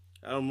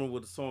 I don't remember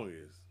what the song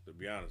is, to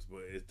be honest.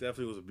 But it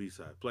definitely was a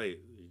B-side. Play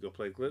it. You gonna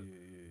play a clip?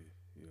 Yeah.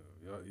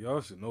 Y'all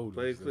should know this.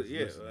 Play a clip.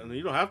 Yeah. I mean,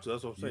 you don't have to.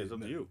 That's what I'm saying. It's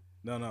up to you.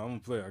 No, I'm going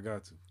to play. I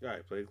got to. All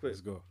right, play a clip.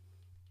 Let's go.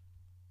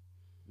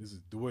 This is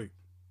Dwight.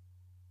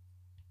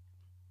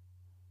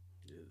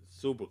 Yeah,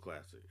 super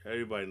classic.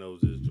 Everybody knows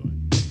this joint.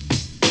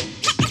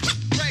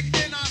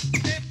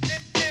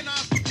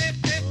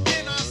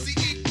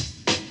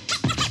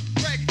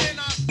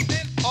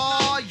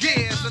 Oh,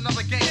 yeah, it's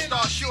another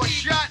Gangstar short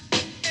shot.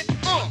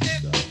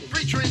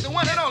 Featuring the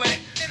one and only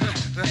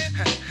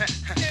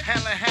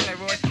Hanley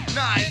Roy.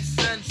 Nice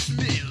and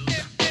smooth.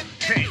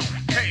 Hey.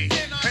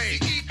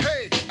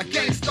 A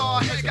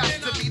Gangstar has got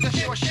to be the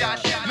short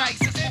shot. Nice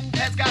and smooth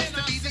has got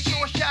to be the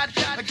short shot.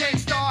 A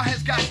Gangstar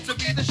has got to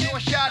be the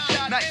short shot.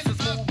 Nice and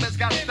smooth has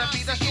got to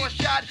be the short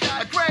shot.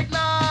 A Greg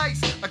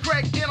Nice, a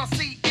Greg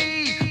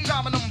NLCE,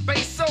 Dominum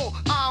Basso,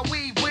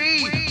 we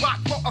rock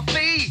for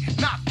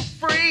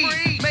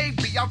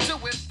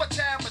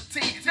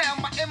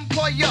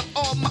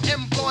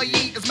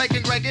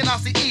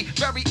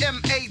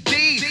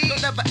CDs.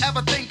 Don't ever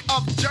ever think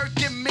of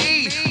jerking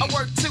me. I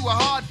work too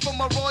hard for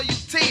my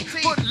royalty.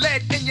 Put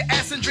lead in your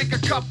ass and drink a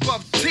cup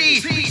of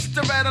tea. Beast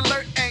the Red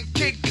Alert and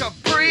Kid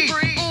Capri.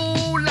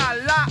 Ooh la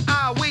la,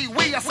 ah wee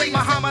wee. I say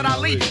Muhammad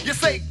Ali, you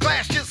say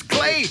glass is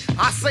clay.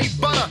 I say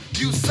butter,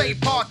 you say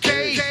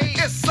parquet.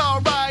 It's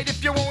alright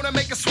if you wanna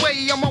make a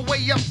sway. On my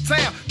way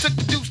uptown, took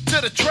the deuce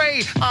to the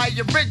trade. I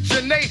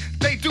originate,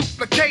 they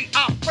duplicate.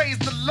 I praise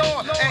the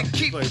Lord and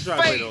keep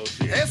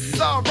faith. It's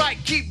alright,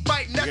 keep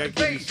biting at the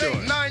bait.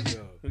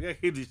 We gotta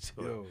keep these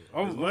short.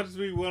 As much as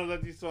we want to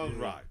let these songs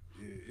rock.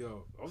 Yeah,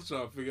 yo, I'm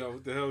trying to figure out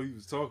what the hell he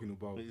was talking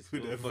about with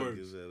that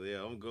verse.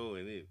 Yeah, I'm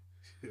going in.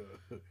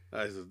 All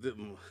right,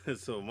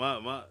 so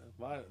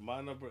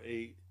my number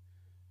 8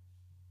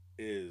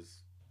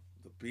 is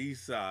the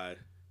B-side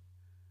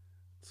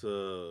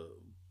to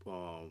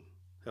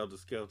Helter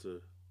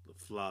Skelter, The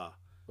Fly.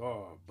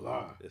 Oh,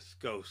 Blah. It's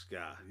Ghost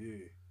Guy.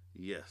 Yeah.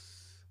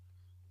 Yes.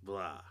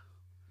 Blah.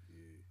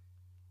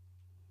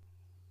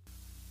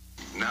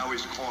 Now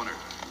he's cornered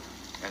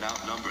and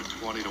outnumbered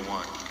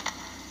 20-1.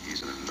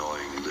 He's an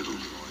annoying little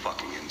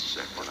fucking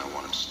insect and I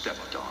want him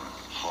stepped on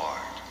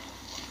hard.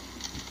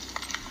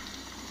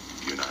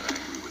 You're not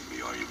angry with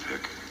me, are you,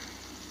 Pick?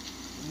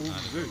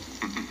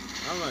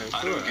 I'm like, I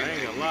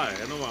ain't gonna lie.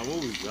 I know my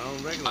movies, but I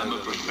don't recognize I'm a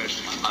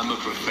professional. I'm a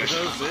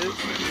professional.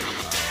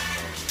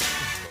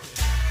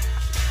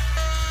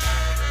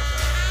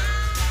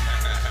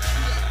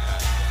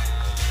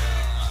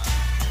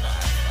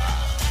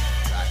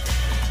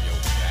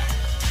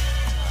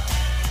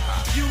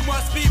 You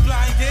must be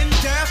blind and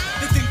deaf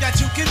to think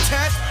that you can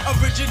test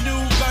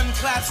original gun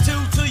claps 2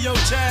 to your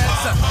chest.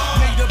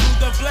 May the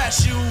Buddha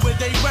bless you where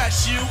they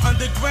rest you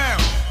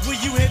underground. Where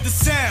you hear the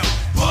sound.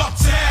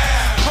 Uptown,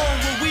 home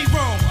where we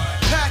roam.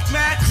 Pack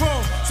mad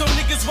chrome, so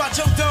niggas watch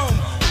your dome.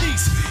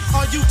 Peace,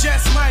 or you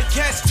just might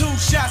catch 2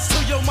 shots to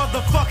your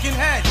motherfucking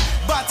head.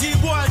 Body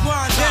boy,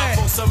 one head.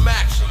 Time for some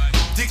action.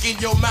 Dick in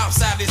your mouth,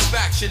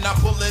 satisfaction. I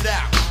pull it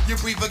out. You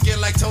breathe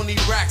again like Tony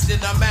Braxton.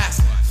 I'm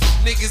asking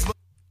niggas.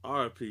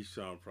 R.I.P.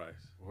 Sean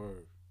Price.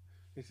 Word.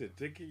 He said,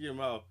 "Dick in your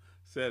mouth,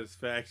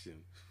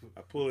 satisfaction.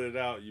 I pull it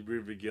out, you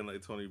breathe again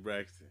like Tony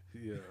Braxton."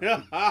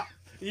 Yeah.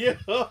 Yeah.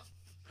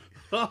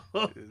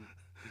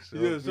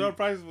 Yeah, Sean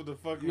Price was the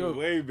fucking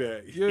way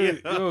back. Yeah,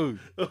 yo.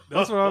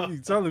 That's what I be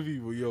telling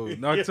people, yo.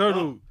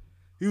 Nocturnal,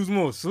 he was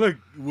more slick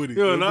with it.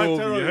 Yo,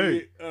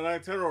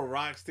 Nocturnal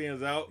rock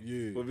stands out.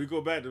 Yeah. But if we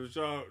go back to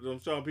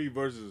Sean P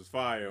verses is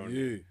fire on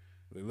it.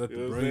 They let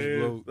the brains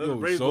blow. Let the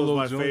brains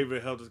blow is my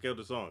favorite Helter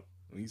Skelter song.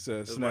 When he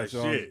said snatch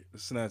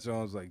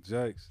arms like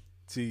Jax,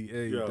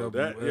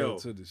 T-A-double-L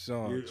to the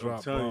Sean,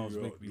 drop bombs,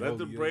 make me let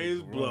the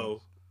brains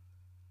blow,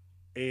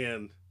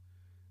 and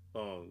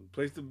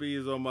Place to Be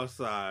is on my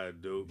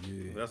side, dude.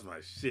 Yeah. That's my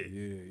shit.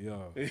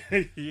 Yeah,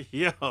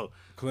 yo.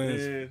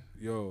 Cleanse,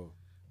 yo.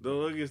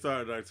 Don't get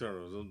started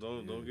Nocturnal.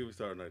 Don't get me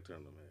started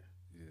Nocturnal, man.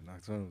 Yeah,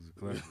 Nocturnal's a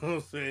classic. You know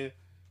what I'm saying?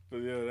 But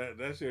yeah,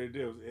 that shit right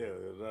there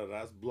was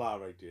that's Blah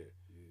right there.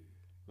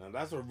 Yeah. Now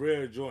that's a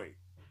rare joint.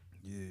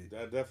 Yeah.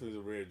 That definitely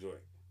is a rare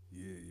joint.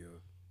 Yeah,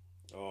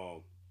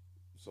 yo.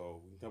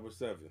 So number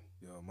 7.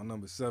 Yo, my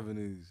number 7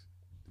 is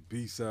the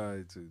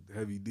B-side to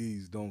Heavy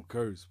D's Don't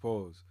Curse,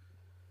 pause.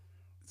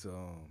 It's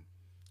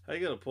how you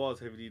gotta pause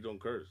Heavy D Don't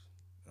Curse?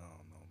 I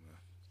don't know, man.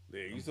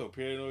 Yeah, you so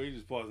paranoid, you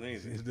just pause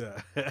anything.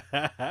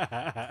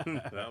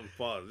 I'm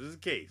paused. This is a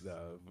case.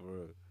 Nah,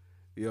 for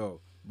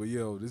real.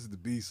 Yo, this is the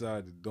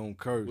B-side to Don't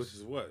Curse. Which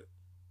is what?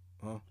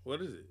 Huh?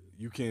 What is it?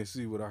 You Can't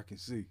See What I Can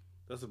See.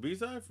 That's a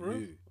B-side for real?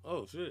 Yeah.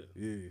 Oh shit.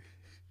 Yeah.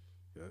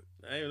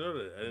 I didn't know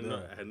that. I didn't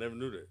know. I never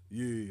knew that.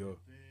 Yeah, yo.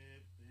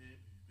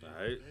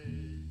 Alright.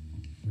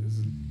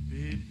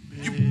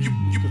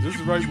 This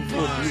is right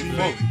before Big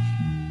Funk.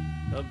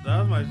 That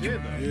was my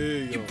shit, though. Yeah,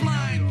 yo. You're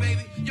blind,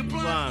 baby. You're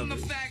blind from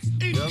the facts.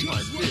 That's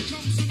my shit.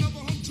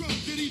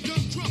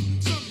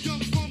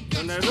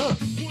 Turn that up.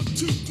 1,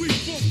 2, 3,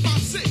 4,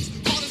 5, 6.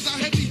 Hard as our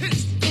heavy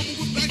hits. Coming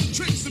with back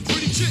tricks and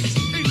pretty chicks.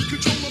 In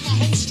control of my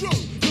whole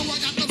stroke. Yo, I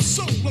got no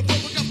soul. A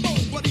brother got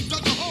bold, but he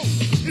dug a hole.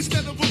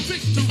 Instead of a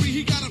victory,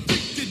 he got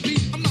evicted. Me,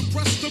 I'm not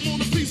pressed. I'm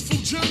on a peaceful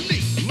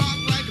journey. Lock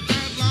like a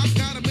bad lock.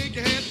 Gotta make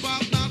your head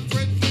bob. Not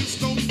Fred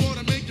Flintstone. For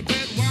to make your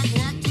bed rock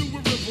to a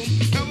rhythm.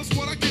 Hell is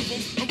what I give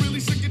them. I'm really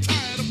sick and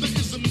tired of the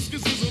ism,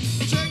 schism.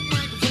 Check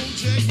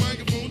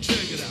microphone,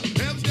 check it out.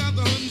 Heads got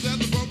the huns that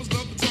the brothers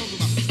love to talk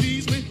about.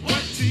 Tease me,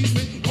 what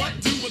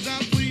do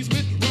without please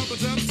me. Rubber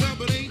dub,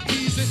 it ain't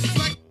easy.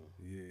 Like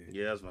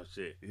yeah, that's my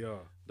shit.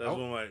 Yeah.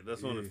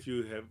 That's one of the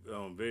few,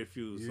 very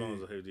few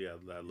songs of Heavy D I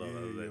love. I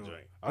love that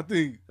joint. I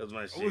think that's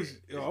my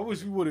shit. I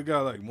wish we would have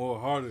got like more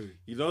harder.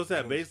 You notice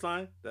that bass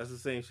line? That's the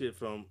same shit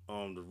from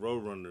the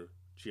Roadrunner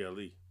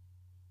GLE.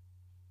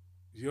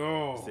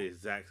 Yo, it's the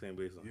exact same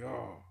bass line.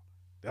 Yo,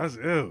 that's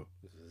ill.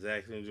 It's the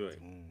exact same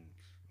joint.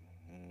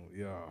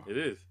 Yeah, it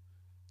is.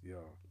 Yeah,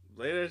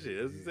 play that shit.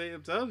 It's the same.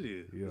 I'm telling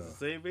you. Yeah, it's the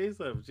same bass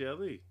line from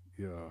GLE.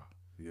 Yeah.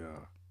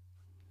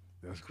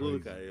 That's cool,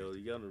 crazy. Yo,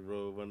 you on the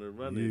road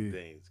running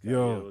things.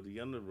 Yo,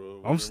 you on the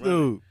road. I'm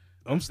still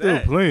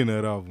playing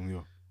that album,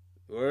 yo.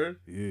 Word?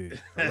 Yeah,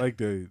 I like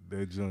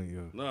that joint,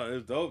 yo. No,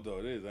 it's dope though.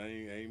 It is. I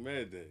ain't mad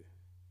at that.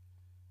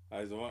 All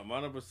right, so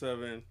my number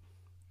 7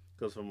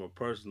 comes from a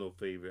personal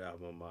favorite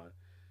album of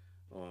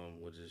mine,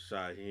 which is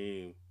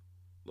Shaheem,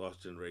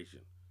 Lost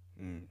Generation.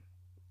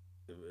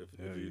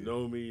 If you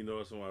know me, you know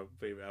it's one of my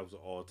favorite albums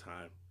of all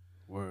time.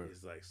 Word.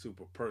 It's like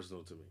super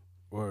personal to me.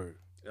 Word.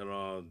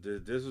 And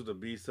this was the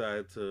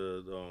B-side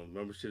to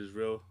Remember Shit Is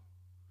Real?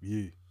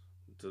 Yeah.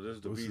 So this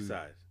is the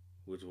B-side,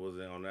 which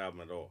wasn't on the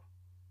album at all.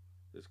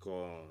 It's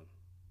called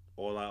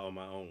All Out on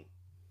My Own.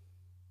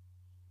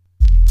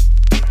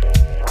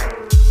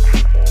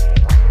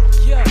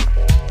 Yeah,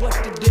 what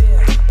the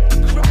deal?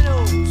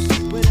 Criminals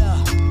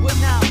we're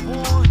not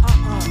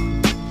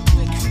born,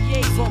 we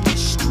create from the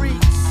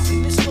streets.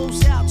 And this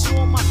goes out to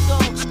all my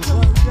thugs,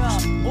 word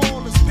up.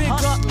 All is big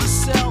up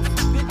yourself,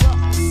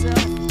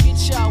 get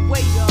y'all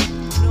weight up.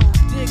 No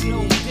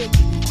diggity,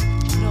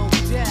 no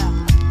doubt.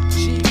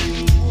 GP,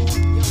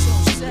 yo,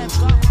 so 7,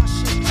 got my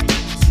shit right here.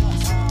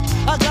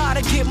 I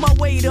gotta get my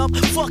weight up.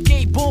 Fuck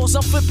 8 balls,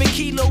 I'm flipping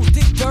kilos,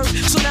 dick dirt.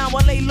 So now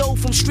I lay low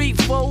from street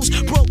foes.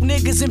 Broke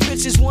niggas and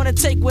bitches wanna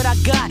take what I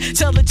got.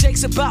 Tell the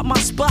Jakes about my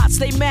spots,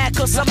 they mad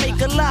cause I make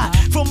a lot.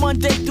 From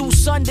Monday through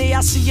Sunday,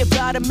 I see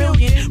about 1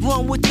 million.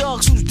 Run with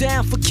thugs who's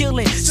down for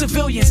killing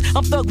civilians.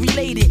 I'm thug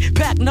related,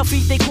 pack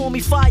Nuffy, they call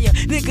me fire.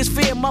 Niggas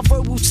fear my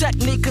verbal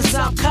technique cause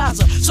I'm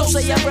Kaza. So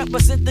say I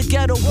represent the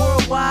ghetto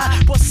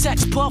worldwide. But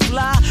sex, puff,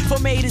 lie,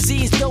 from A to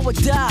Z is do or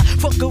die.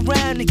 Fuck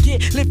around and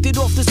get lifted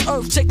off this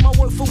earth. Take my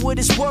word for what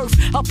it's worth,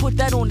 I'll put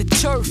that on the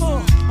turf.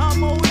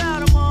 I'm all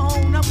out of my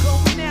own, I'm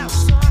going out,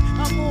 son.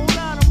 I'm all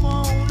out of my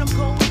own, I'm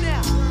going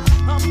out.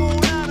 I'm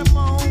all out of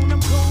my own, I'm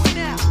going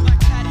out. Like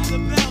Patty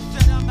LaBelle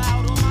said, I'm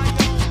out on my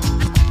own.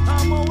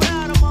 I'm all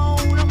out of my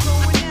own, I'm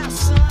going out,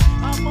 son.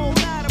 I'm all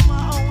out of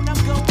my own,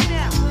 I'm going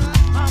out.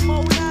 I'm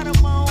all out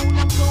of my own,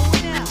 I'm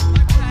going out.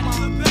 Like Patty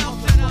LaBelle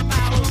said, I'm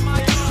out on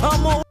my own.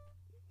 I'm all.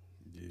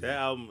 That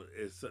album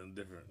is something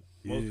different.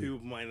 Most people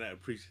might not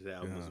appreciate that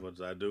album as much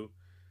as I do.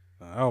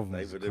 Album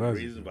like for different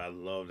reasons, but I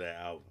love that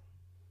album.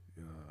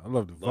 Yeah, I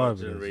love the vibe.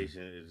 Lost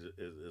Generation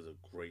is a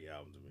great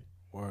album to me.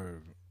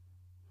 Word.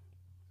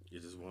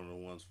 It's just one of the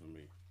ones for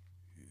me.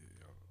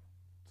 Yeah.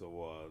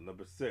 So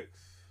number 6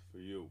 for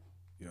you.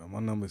 Yeah, my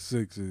number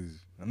 6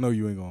 is. I know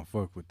you ain't gonna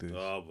fuck with this.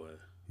 Oh boy.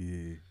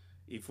 Yeah.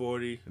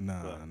 E40.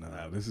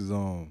 Nah. This is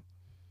on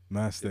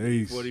Master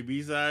Ace. E40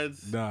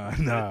 B-sides.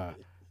 Nah.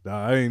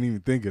 I ain't even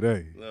think of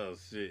that. Oh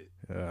shit.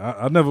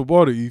 I never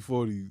bought an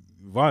E40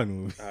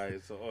 vinyl. All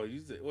right, so you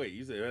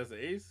said Master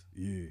Ace?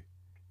 Yeah.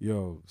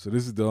 Yo, so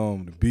this is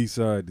the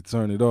B-side to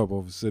Turn It Up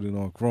over Sitting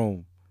on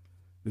Chrome.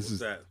 What's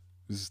that?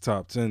 This is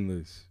top 10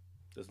 list.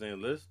 That's the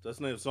name list? That's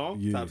the name of the song?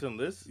 Yeah. Top 10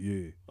 list?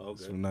 Yeah. Okay.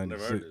 It's from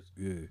 96. Never heard it.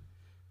 Yeah.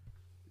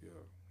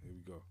 Yo, here we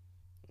go.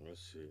 Let's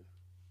see.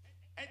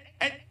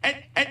 At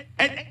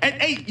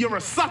 8, you're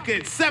a sucker.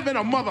 At 7,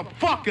 a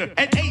motherfucker.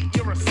 At 8,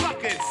 you're a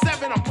sucker. At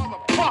 7, a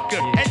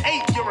motherfucker. At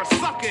 8, you're a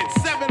sucker. At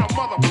 7, a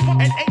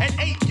motherfucker. At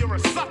 8, you're a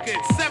sucker.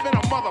 At 7,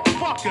 a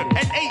motherfucker.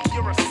 At 8,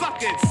 you're a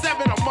sucker. At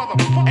 7, a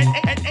motherfucker.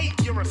 At 8,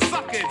 you're a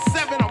sucker. At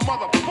 7, a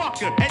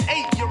motherfucker. At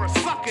 8, you're a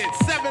sucker. At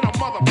 7, a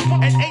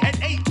motherfucker.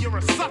 At 8, you're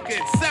a sucker.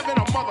 At 7,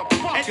 a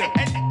motherfucker.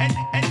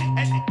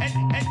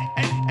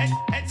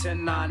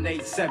 10, 9,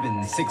 8,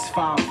 7, 6,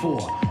 5,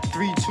 4,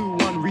 3, 2,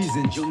 1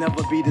 reasons you'll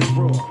never be this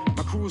raw.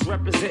 My crew's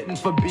representing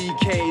for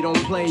BK.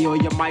 Don't play or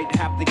you might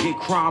have to get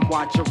crime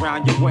watch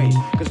around your way.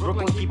 Cause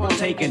Brooklyn keep on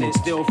taking it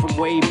still from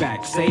way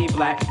back. Say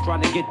black,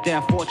 trying to get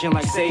their fortune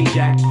like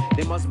Sajak.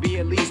 There must be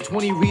at least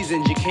 20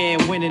 reasons you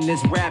can't win in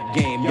this rap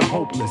game. You're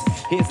hopeless.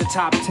 Here's the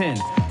top 10.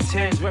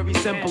 10's very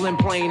simple and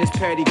plain as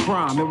petty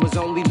crime. It was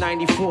only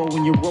 94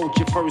 when you wrote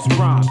your first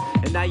rhyme.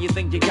 And now you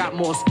think you got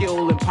more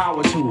skill and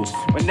power tools.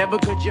 But never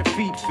could your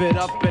feet fit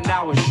up in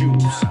our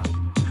shoes.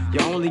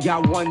 You only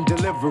got one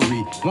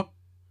delivery.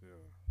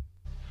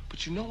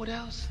 But you know what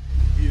else?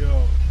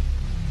 Yo.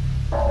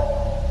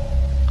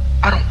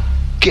 I don't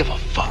give a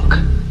fuck.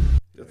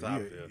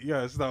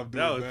 Yeah, stop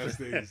doing that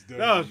stage.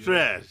 That was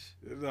trash.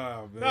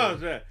 Nah, man. That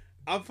was trash.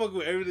 I'm fucking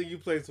with everything you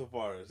played so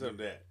far, except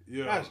that.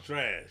 Yo. That's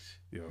trash.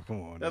 Yo,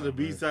 come on. That's a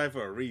B-side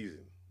for a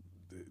reason.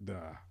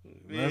 Nah.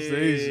 Master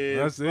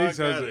Ace has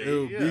an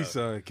ill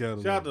B-side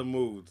catalog. Shout out to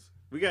Moods.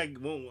 We got,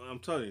 I'm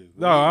telling you.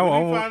 No,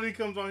 when he finally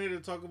comes on here to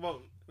talk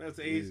about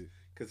Master Ace,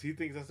 because he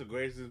thinks that's the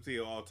greatest MC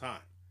of all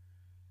time.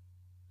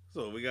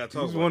 So we got to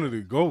talk He's about one of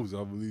the GOATs,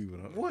 I believe.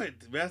 What?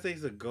 Master Ace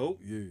is a GOAT?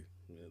 Yeah.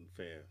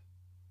 Fair.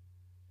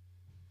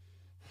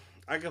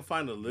 I can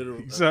find a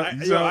literal.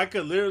 I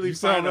could literally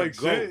find a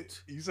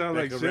GOAT. You sound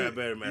like Shane. Rap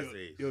better than Master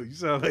Ace. Yo, you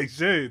sound like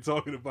Shane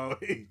talking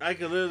about Ace. I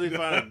could literally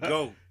find a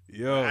GOAT.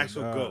 Yo,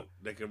 actual GOAT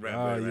that can rap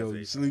better than Master Ace.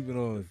 You sleeping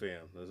on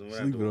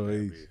Sleeping on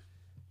Ace.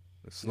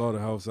 The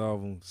Slaughterhouse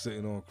album,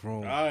 Sitting on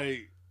Chrome.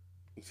 Alright,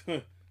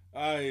 so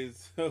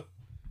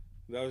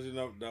that was your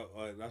number.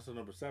 That's the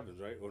number 7,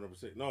 right? Or number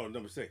 6? No,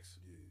 number 6.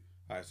 Yeah.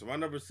 All right, so my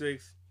number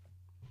 6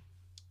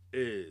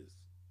 is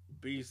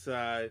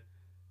B-side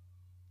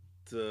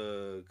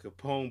to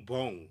Capone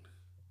Bone.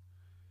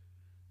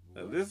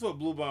 Now, this is what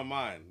blew my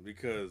mind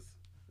because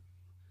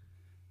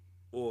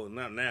Well,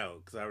 not now,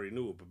 because I already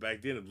knew it, but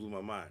back then it blew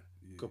my mind.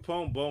 Yeah.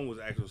 Capone Bone was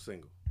actual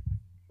single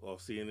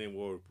off CNN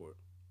War Report.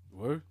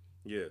 What?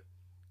 Yeah.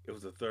 It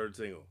was the third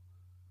single.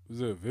 Was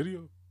there a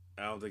video?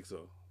 I don't think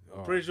so.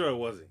 I'm pretty sure it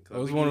wasn't.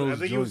 I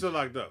think he was still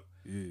locked up.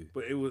 Yeah.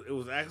 But it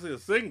was actually a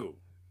single.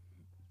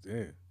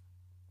 Damn.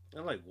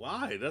 I'm like,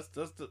 why? That's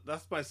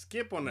my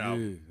skip on the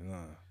album. Yeah,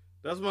 nah.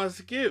 That's my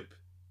skip.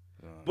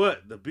 Nah.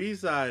 But the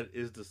B-side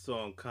is the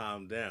song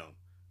Calm Down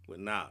with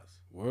Nas.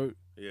 What?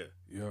 Yeah.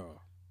 Yeah.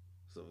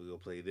 So we're gonna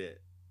play that.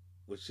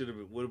 Which would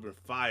have been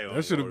fire.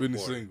 That should have been the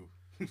single.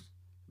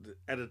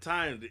 At the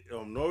time,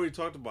 Nori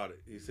talked about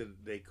it. He said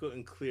they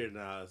couldn't clear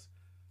Nas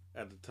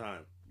at the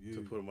time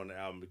to put him on the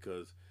album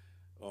because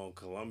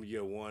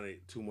Columbia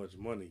wanted too much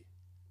money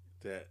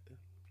that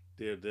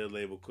their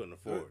label couldn't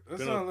afford.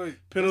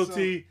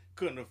 Penalty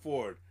couldn't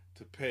afford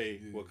to pay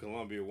what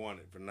Columbia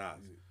wanted for Nas.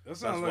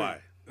 That's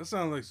why. That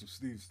sounds like some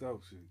Steve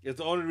Stout shit. It's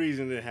the only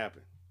reason it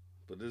happened.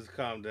 But this is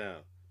Calm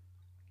Down.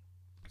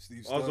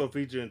 Steve also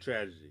featuring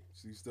Tragedy.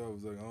 Steve Stout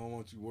was like, I don't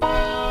want you working.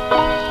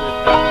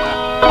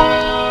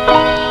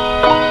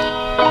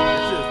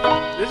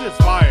 This is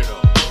fire though.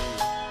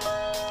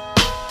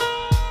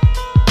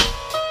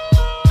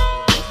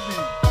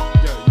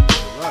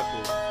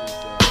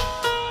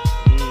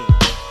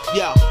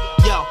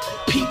 Yo,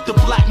 peep the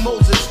Black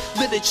Moses,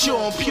 literature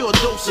on pure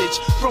dosage.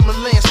 From a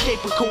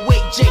landscape of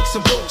Kuwait, Jakes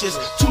and vultures.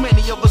 Too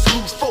many of us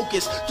lose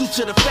focus due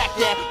to the fact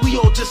that we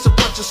all just a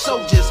bunch of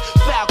soldiers.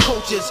 Foul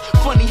coaches,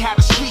 funny how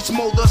the streets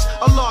mold us.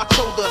 Allah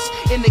told us,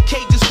 in the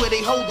cages where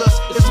they hold us,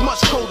 it's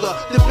much colder.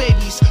 The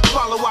babies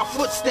follow our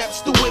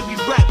footsteps the way we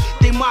rap.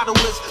 They motto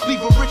is,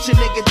 leave a richer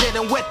nigga dead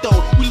and wet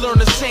though. We learn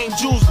the same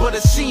jewels, but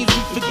it seems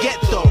we forget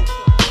though.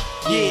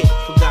 Yeah,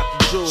 forgot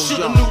the jewels.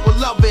 Shoulda knew what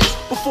love is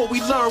before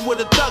we learned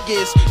what a thug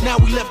is. Now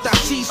we left our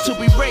seeds to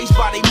be raised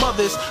by their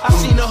mothers. I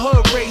seen the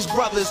hood raise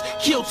brothers,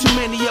 kill too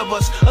many of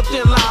us. A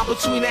thin line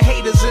between the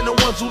haters and the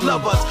ones who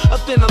love us. A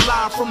thinner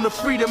line from the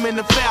freedom and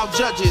the foul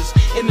judges.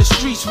 In the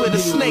streets where the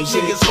snake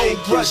niggas hold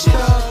grudges.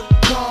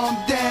 Calm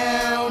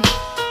down.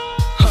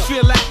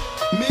 Feel like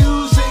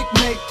music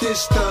make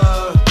this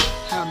thug.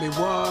 How me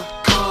what?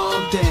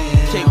 Calm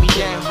down. Take me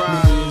down,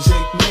 right?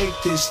 Music make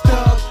this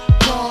thug.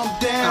 Calm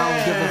down. I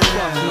don't give a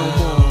fuck no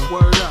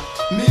more. Word up.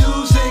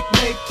 Music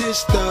make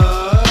this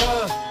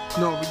thug.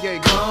 No, yeah,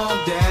 calm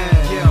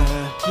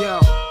down. Yo.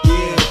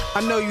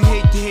 I know you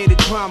hate to hear the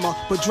drama,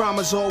 but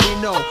drama's all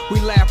we know. We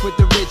laugh with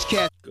the rich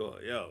cat.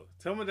 Yo,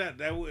 tell me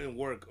that wouldn't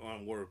work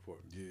on Word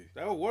Report. Yeah.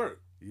 That would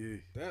work. Yeah.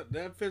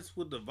 That fits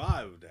with the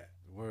vibe of that.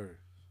 Word.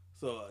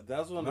 So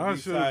that's one of the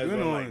B-sides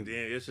where I'm like,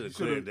 damn, it should have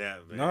cleared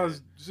that, man.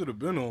 Nas should have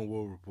been on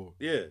World Report.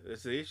 Yeah, it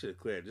should have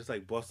cleared. Just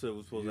like Busta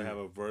was supposed to have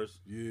a verse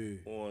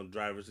on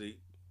Driver's Seat.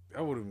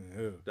 That would have been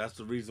hell. That's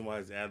the reason why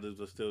his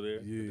ad-libs are still there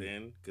at the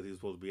end, because he was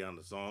supposed to be on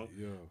the song.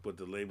 Yeah. But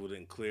the label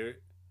didn't clear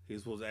it. He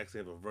was supposed to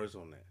actually have a verse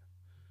on that.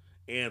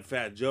 And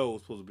Fat Joe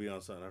was supposed to be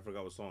on something. I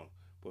forgot what song.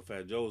 But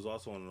Fat Joe was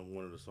also on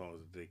one of the songs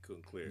that they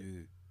couldn't clear.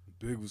 Yeah.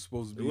 Big was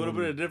supposed to be. It would have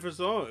been a different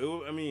song.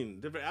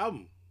 Different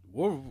album.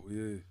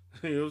 Yeah.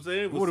 You know what I'm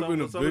saying? It would have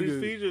been some of these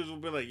features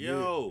would be like,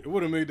 yo. Yeah. It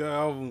would have made that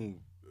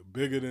album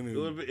bigger than it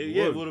was.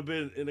 Yeah, it would have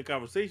been in the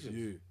conversation.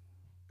 Yeah.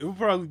 It would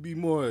probably be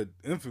more at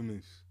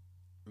Infamous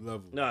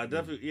level. No,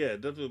 definitely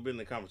would have been in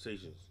the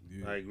conversations.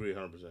 Yeah. I agree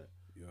 100%.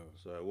 Yeah.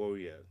 So where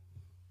we at?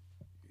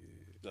 Yeah.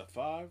 The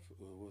 5?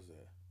 What was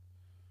that?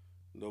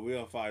 No, we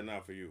on 5 now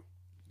for you.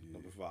 Yeah.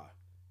 Number 5.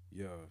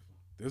 Yeah.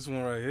 This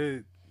one right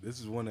here, this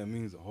is one that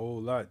means a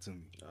whole lot to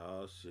me.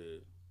 Oh,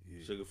 shit.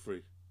 Yeah. Sugar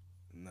Free.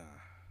 Nah.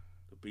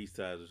 The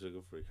B-sides of Sugar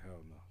Free.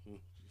 Hell no.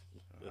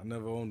 I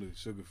never owned a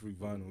Sugar Free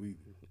vinyl either.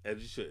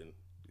 As you shouldn't.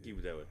 Keep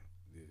it that way.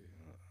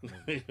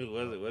 Yeah.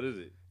 What is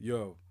it?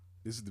 Yo,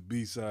 this is the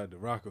B-side, the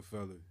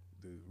Rockefeller,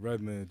 the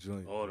Redman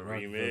joint. Oh, the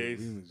remix?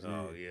 Yeah.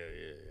 Oh, yeah.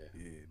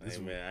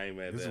 I ain't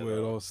mad at that. This is where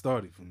it all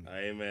started for me.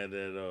 I ain't mad at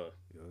that at all.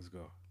 Yeah, let's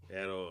go.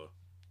 At all.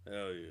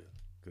 Hell yeah.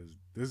 Because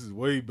this is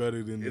way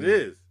better than It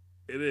is.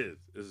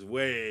 It's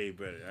way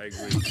better. I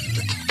agree.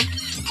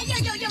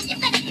 Yo, you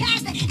better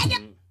pass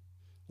it.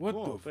 What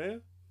Come the on,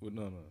 fam?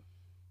 No.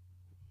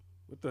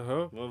 What the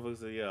hell? Motherfucker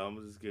said, yeah, I'm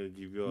just going to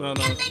give you No.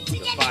 the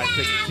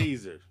 5-second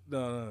teaser.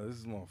 No, this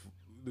is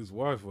this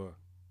Wi-Fi.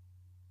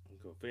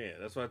 Go, fam.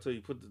 That's why I told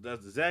you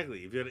that's exactly.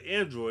 If you're an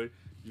Android,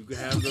 you can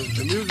have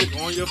the music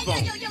on your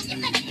phone.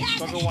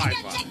 Fucking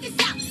Wi-Fi. You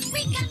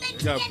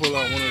gotta pull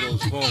out one of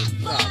those phones.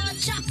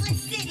 Chocolate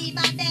City,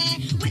 my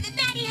man, with a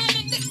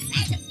 90-headed mix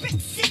and a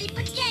brick city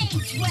for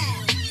games.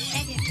 Well,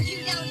 and if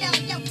you don't know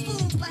your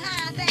fool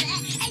behind better,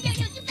 hey yo,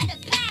 you better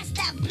pass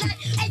that blunt.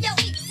 Hey yo,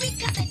 we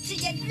coming to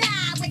you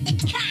now with the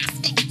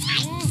cosmic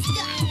type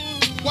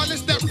stuff. While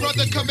it's that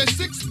brother coming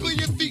 6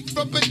 billion feet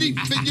from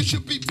beneath me, you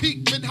should be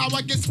peeping how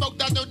I get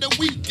smoked out on the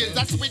weekends.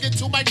 I swing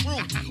into my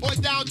crew or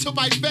down to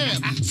my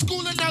fam,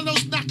 schooling down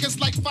those knockers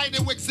like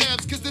final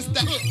exams. Cause it's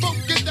that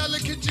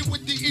funkadelic kitchen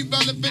with the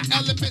irrelevant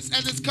elements,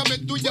 and it's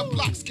coming through your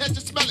blocks. Catch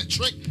a smell it,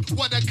 trick.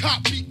 What a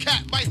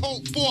copycat might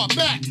hold for a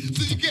back.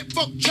 so you get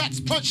funk tracks,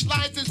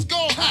 punchlines, and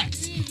skull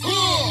hacks.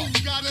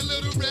 Got a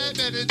little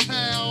redhead in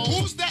town.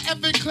 Who's that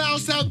effing clown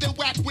sound that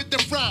whack with the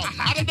frown?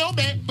 I don't know,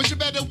 man, but you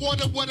better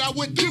wonder what I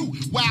would do.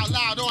 Wild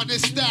out on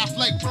this staff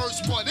like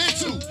birds 1 and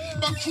 2.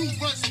 My crew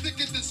runs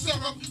thicker than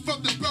syrup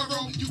from the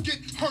burrow. You get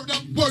hurt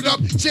up, word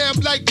up, jam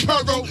like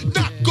Burrow.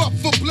 Knock off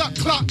for blood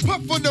clot,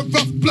 puff on the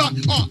rough block.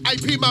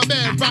 R.I.P. my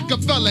man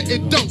Rockefeller,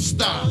 it don't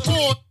stop.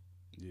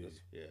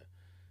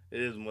 It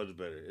is much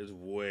better. It's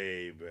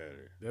way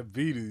better. That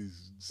beat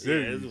is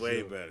serious. Yeah, it's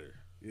way better.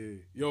 Yeah.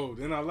 Yo,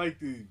 then I like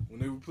when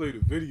they would play the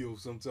video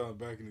sometime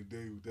back in the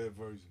day with that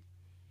version.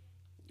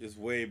 It's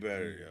way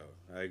better,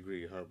 yo. I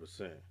agree 100%.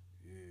 Yeah,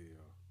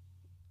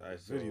 yo. All right,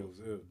 so Videos,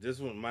 yeah. This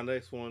one, my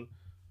next one,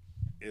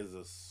 is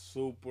a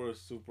super,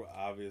 super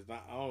obvious. I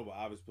don't know about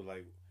obvious, but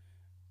like,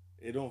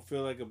 it don't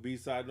feel like a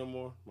B-side no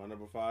more, my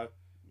number 5,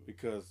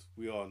 because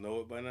we all know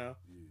it by now.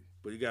 Yeah.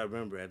 But you gotta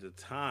remember, at the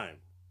time,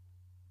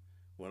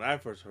 when I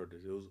first heard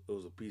it, it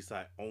was a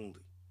B-side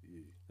only. Yeah.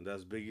 And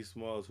that's Biggie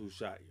Smalls, Who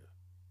Shot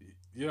You.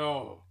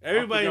 Yo.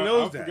 Everybody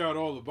knows that. I forgot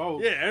all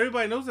about. Yeah,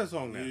 everybody knows that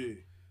song now. Yeah.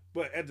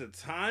 But at the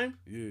time,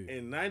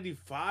 in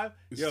 95,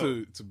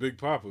 it's a Big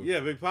Papa. Yeah,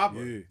 Big Papa.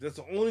 Yeah. That's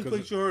the only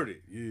place you heard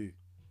it. Yeah.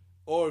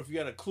 Or if you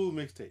got a Clue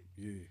mixtape.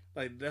 Yeah.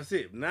 Like, that's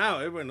it. Now,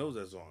 everybody knows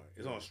that song.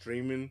 It's on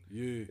streaming.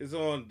 Yeah. It's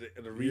on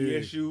the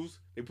reissues.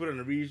 They put it on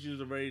the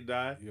reissues of Ready to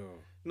Die. Yo.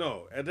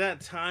 No, at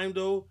that time,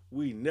 though,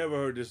 we never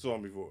heard this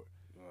song before.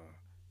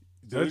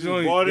 So That we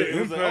joint, just bought it the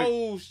and was like, impact-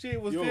 oh,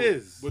 shit, what's yo,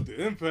 this? But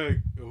the impact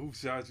of Who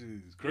Shot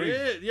You is crazy.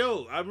 Yeah,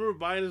 yo, I remember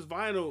buying this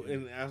vinyl,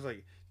 and I was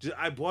like,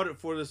 I bought it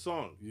for this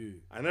song. Yeah.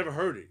 I never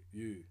heard it.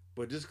 Yeah.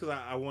 But just because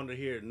I wanted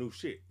to hear new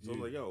shit. So I'm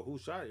Yeah. like, yo, Who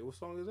Shot You? What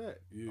song is that?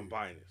 Yeah. I'm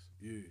buying this.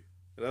 Yeah.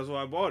 And that's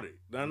why I bought it.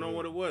 Then I know Yeah.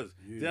 what it was.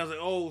 Yeah. Then I was like,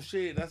 oh,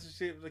 shit, that's the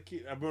shit.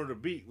 I remember the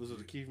beat was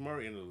the Keith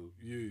Murray interlude.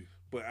 Yeah.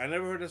 But I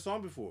never heard that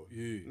song before.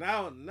 Yeah.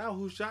 Now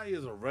Who Shot You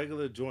is a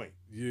regular joint.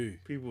 Yeah.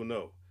 People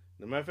know.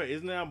 As a matter of fact,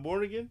 isn't that I'm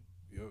Born Again?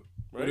 Yep.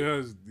 Right? But it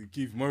has the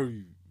Keith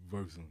Murray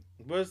verse on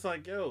it. But it's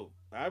like, yo,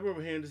 I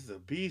remember hearing this as a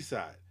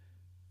B-side.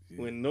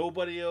 When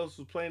nobody else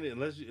was playing it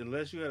unless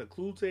you had a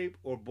Clue tape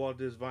or bought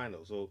this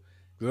vinyl. So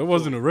That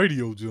wasn't a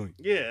radio joint.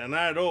 yeah,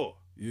 not at all.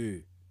 Yeah.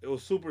 It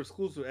was super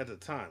exclusive at the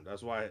time.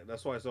 That's why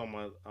it's on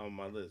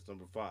my list,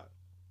 number 5.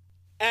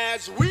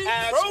 As we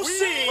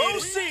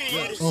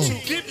proceed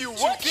to give you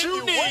what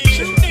you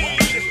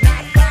need.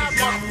 Not five,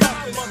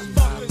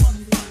 motherfuckers.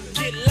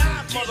 Get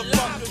live,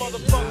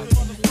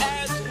 motherfuckers.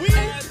 As we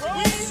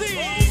proceed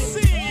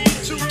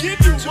to give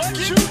you what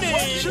you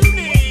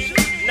need.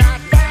 Not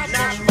five,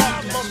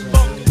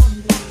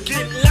 motherfuckers.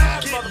 Get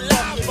live,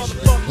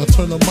 motherfuckers. Now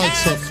turn the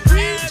mics up.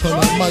 Turn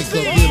that mic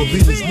up. Yeah, the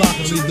beat is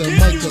knocking. Leave that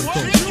mic up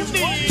though.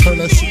 Turn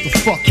that shit the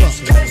fuck up.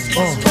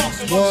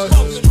 What?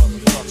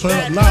 Turn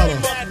it louder.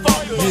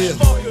 Yeah.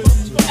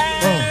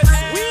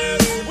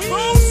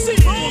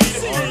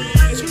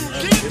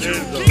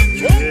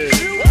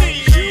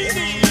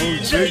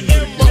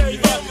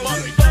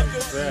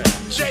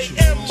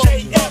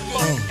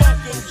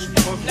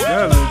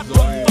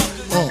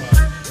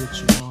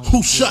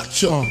 Who shot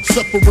ya?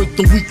 Separate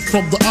the weak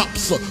from the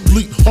opsa.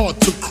 Leap hard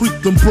to creep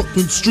them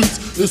Brooklyn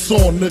streets. It's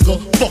on, nigga.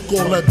 Fuck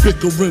all that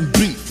bickering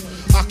beef.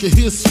 I can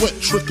hear sweat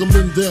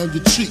trickling down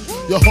your cheek.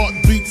 Your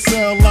heartbeat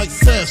sound like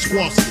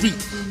Sasquatch feet.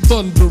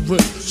 Thundering,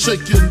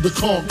 shaking the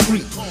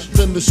concrete.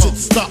 Then the shit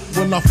stopped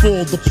when I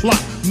fall the plot.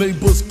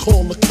 Neighbors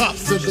call the cops,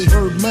 said they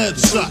heard mad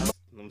shots.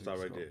 Let me stop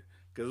right there.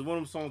 Because it's one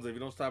of them songs, if you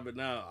don't stop it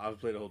now, I'll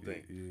play the whole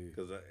thing.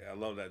 Because I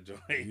love that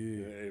joint.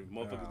 Yeah.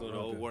 Motherfuckers know the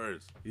whole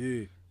words. Yeah.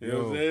 You know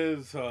what I'm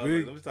saying? So I was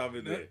like, let me stop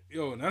it there.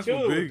 Yo, and that's Kill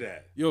when it Big. with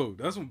that. Yo,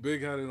 that's when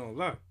Big had it on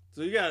lock.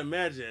 So you gotta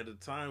imagine at the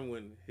time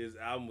when his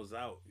album was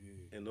out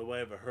and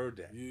nobody ever heard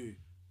that. Yeah.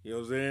 You know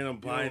what I'm saying? I'm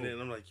buying it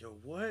and I'm like, yo,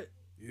 what?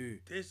 Yeah.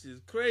 This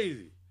is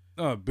crazy.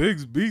 Nah,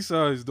 Big's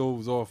B-sides though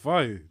was all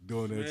fire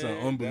during that time.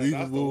 Unbelievable.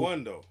 That's the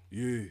one though.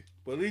 Yeah.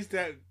 But at least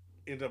that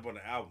ended up on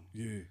the album.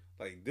 Yeah.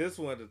 Like this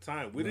one at the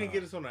time, we didn't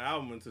get this on the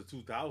album until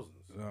 2000s.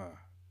 Nah.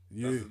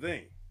 Yeah. That's the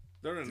thing.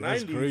 During the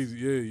That's 90s, crazy.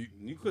 Yeah.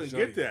 you couldn't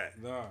get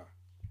that. Nah.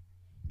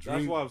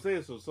 That's why I'm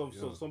saying so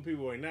some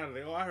people right now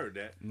they I heard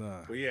that. Nah.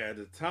 But yeah, at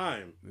the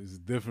time it's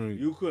different.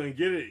 You couldn't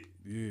get it.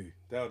 Yeah.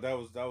 That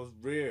was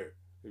rare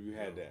if you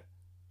had that.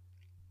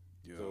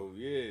 Yo. So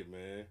yeah,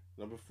 man.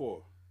 Number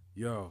 4.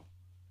 Yo.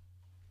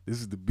 This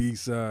is the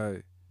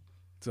B-side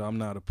to I'm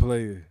Not a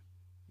Player.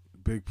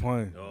 Big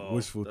Pun.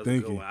 Wishful that's a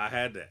good Thinking. one. I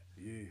had that.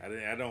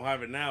 Yeah. I don't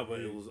have it now, but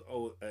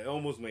it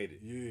almost made it.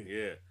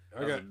 Yeah.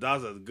 Yeah.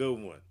 That's a good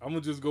one. I'm gonna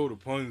just go to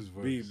Pun's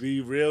verse.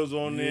 Be Real's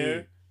on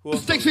there. Who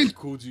else?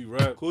 Cool G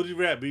Rap. Cool G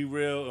Rap, Be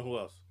Real, and who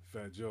else?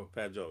 Fat Joe.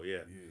 Fat Joe, yeah.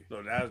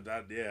 No,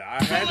 that yeah.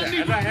 I had that.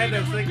 And I had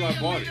that single. I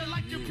bought it.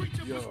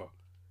 Yeah. Yo.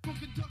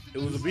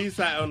 It was a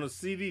B-side on the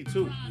CD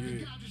too.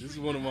 Yeah. This is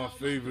one of my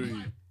favorite.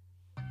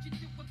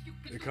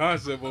 The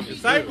concept of it.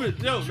 Cypress,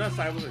 not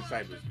Cypress, like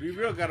Cypress. Be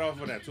Real got off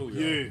on that too. Yo.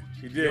 Yeah.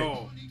 He did.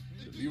 Yo.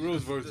 Be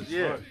Real's verse is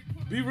fire.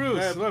 Be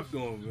real slept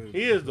on, man.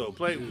 He is though.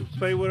 Play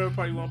whatever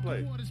part you want to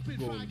play.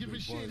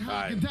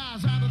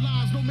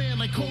 Idolize no man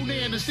like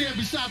Conan and stand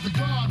beside the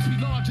gods. Be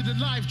larger than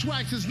life,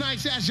 twice as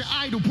nice as your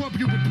idol. Pump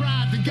you with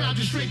pride, then guide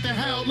you straight to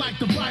hell like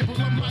the Bible.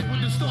 I'm like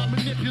when the start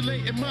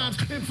manipulating minds,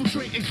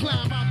 infiltrate and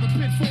climb out the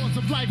pitfalls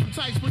of life.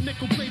 Entice with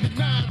nickel-plated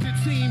knives. It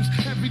seems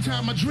every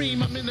time I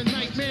dream, I'm in a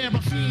nightmare. I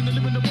fiend to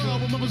live in the world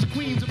where mothers and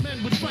queens and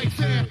men would fight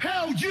fair.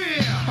 Hell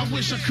yeah! I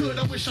wish I could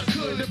never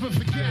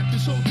forget.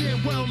 This whole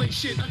damn world ain't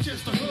shit. I'm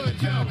just a hood,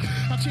 yo.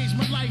 I changed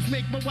my life,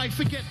 make my wife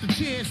forget the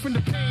tears from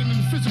the pain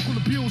and physical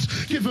abuse.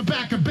 Give her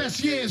back her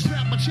best years.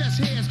 Wrap my chest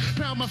hairs,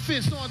 pound my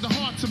fist on the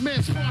hearts of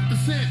men. Spark the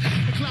scent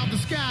and cloud the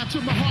sky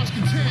to my heart's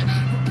content.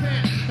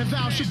 Repent and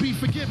thou should be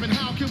forgiven.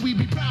 How can we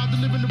be proud to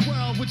live in a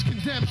world which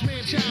condemns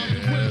man, child,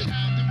 and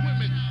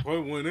women?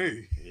 Point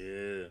 1A.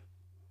 Yeah.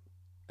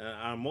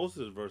 And most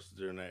of his verses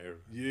during that era.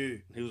 Yeah.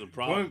 He was a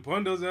problem.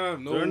 Pun doesn't have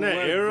no during that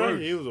era,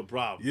 verse. he was a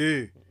problem. Yeah.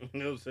 You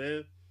know what I'm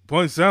saying?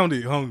 Pun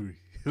sounded hungry.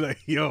 Like,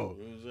 yo. You know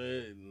what I'm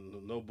saying?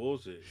 No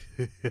bullshit.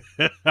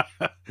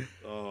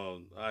 All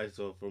right,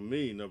 so for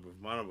me,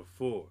 my number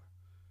 4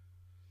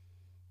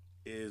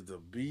 is the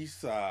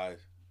B-side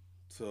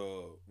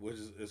to, which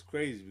is it's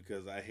crazy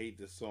because I hate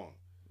this song.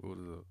 What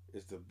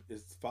is it?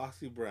 It's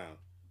Foxy Brown,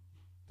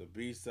 the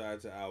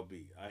B-side to Al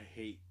B. I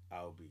hate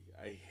Al B.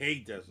 I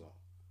hate that song.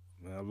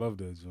 Man, I love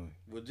that joint.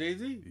 With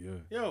Jay-Z? Yeah.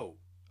 Yo,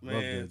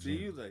 man, see,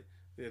 you like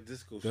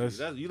disco That's-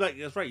 shit.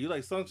 That's right. You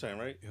like Sunshine,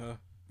 right? Huh?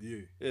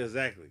 Yeah.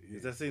 Exactly.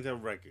 It's that same type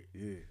of record.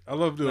 Yeah. I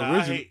love the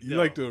original. You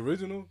like the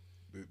original?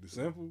 The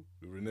sample?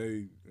 The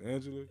Renee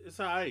Angela? It's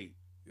alright.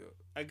 Yeah.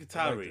 I can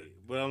tolerate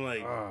it. But I'm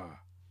like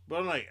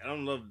I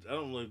don't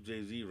love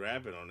Jay-Z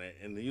rapping on that.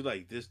 And you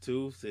like this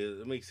too, so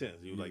it makes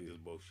sense. You like this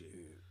bullshit.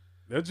 Yeah.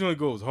 That joint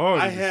goes hard.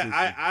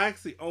 I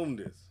actually own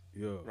this.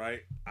 Yeah.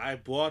 Right? I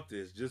bought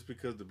this just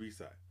because the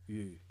B-side.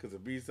 Yeah. Because the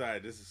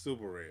B-side, this is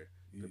super rare.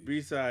 Yeah. The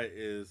B-side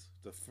is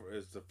the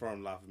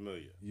Firm La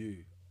Familia.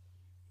 Yeah.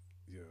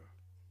 Yeah.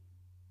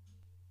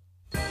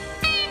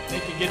 They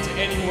can get to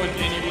anyone,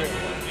 anywhere.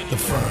 The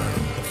Firm,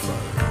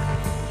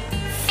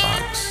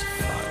 Fox,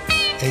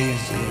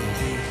 AZ,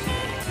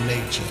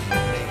 Nature,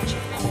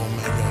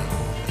 Cormega,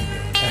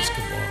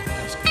 Escobar.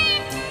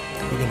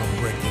 We're gonna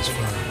break this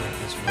firm.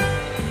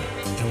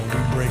 And when we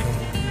break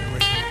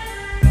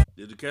them,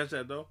 Did you catch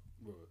that though?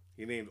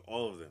 He named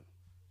all of them.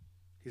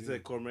 He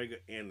said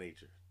Cormega and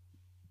Nature.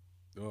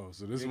 Oh,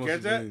 so this You must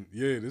have catch that?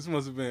 been this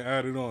must have been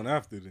added on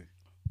after then.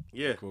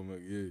 Yeah.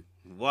 Cormega, yeah.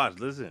 Watch,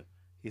 listen.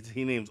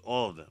 He names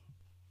all of them.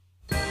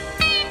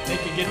 They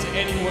can get to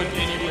anyone,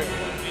 anywhere.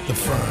 the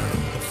Firm,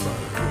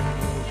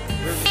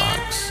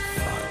 Fox,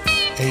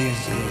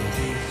 AZ,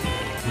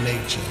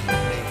 Nature,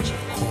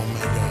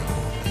 Cormega,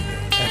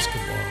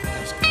 Escobar.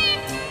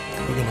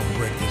 We're gonna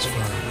break this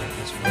firm.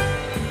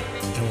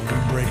 And when we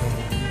break them,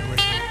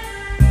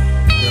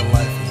 their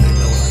life as they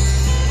know it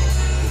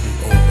will be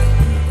over.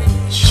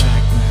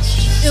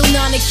 Il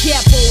Nana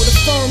Capo, the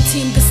Firm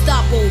Team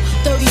Gestapo.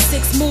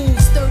 36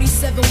 moves,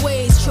 37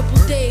 ways,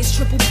 triple days,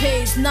 triple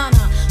pays.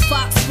 Nana,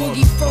 Fox,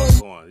 Boogie, Firm.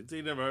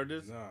 You never heard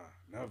this? Nah,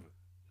 never.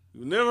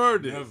 You never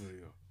heard this? Never,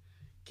 yo.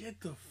 Get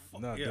the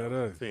fuck Nah,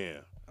 out.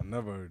 Damn. I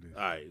never heard this.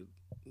 All right.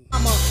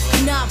 I'm a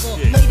Nava,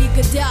 Lady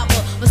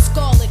Godiva, a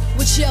Scarlet,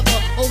 whichever,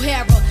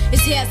 O'Hara.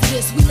 It's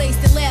hazardous, we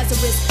laced at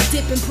Lazarus,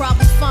 dipping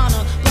probably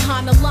fauna,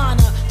 behind the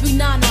lana, 3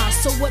 nanas.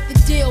 So what the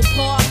deal,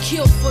 pa?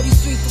 Killed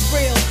 43 for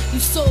real. You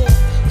sold,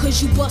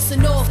 cause you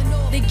bustin' off.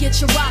 They get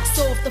your rocks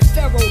off the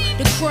Pharaoh.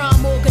 The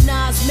crime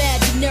organized,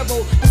 mad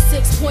dinero. The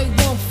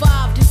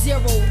 6.15 to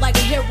 0, like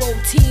a hero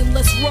team.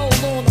 Let's roll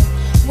on them.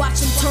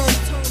 Watch them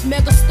turn,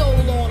 mega stole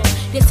on them.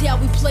 That's how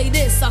we play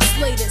this, I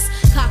slay this.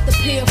 Cock the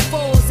pair of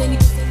 4s and he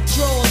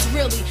draws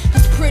really.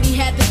 Cause Pretty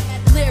had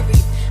the Larry.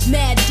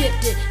 Mad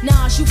dipped it,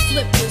 Nas you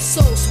flipped it.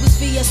 Sauce was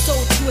VSO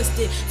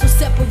twisted. So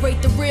separate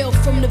the real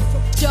from the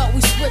dirt. We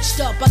switched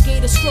up, I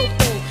gave a stroke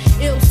though.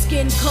 Ill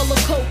skin, color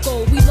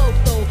cocoa, we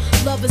loco.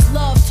 Love is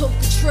love, took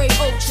the tray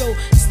ocho.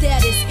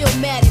 Status,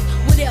 illmatic,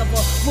 whatever.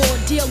 Raw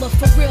dealer,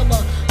 for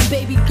realer.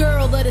 Baby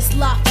girl, let us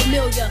lock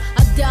familiar.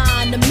 I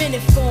die in a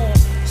minute form.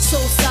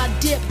 Sauce I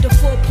dip the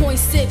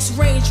 4.6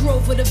 Range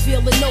Rover to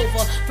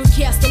Villanova. From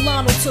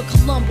Castellano to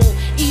Colombo.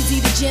 Easy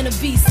to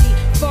Genovese.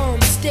 Firm,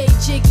 stay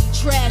jiggy,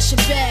 trash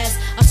and bass.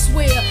 I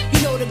swear,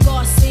 you know the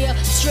Garcia.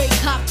 Straight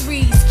cop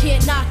 3s,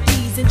 can't knock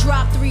these. And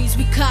drop 3s,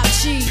 we cop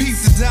cheese.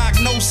 Piece the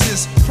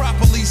diagnosis,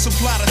 properly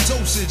supply the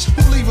dosage.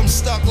 Who leave them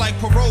stuck like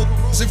parole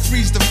and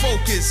freeze the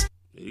focus.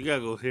 You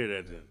gotta go hear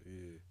that then.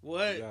 Yeah.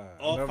 What?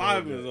 All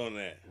 5 is on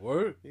that.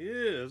 Word?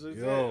 Yeah, that's what I'm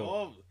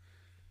saying.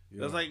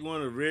 That's like one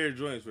of the rare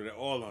joints where they're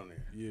all on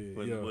there. Yeah,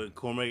 with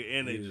Cormega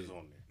and Nature's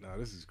on there. Nah,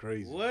 this is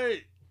crazy.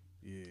 What?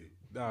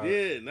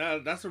 Yeah. Nah,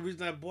 that's the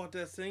reason I bought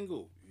that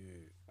single.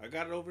 Yeah. I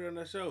got it over there on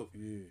that show.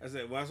 Yeah. I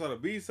said, when I saw the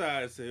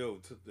B-side, I said,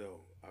 yo,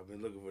 I've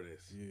been looking for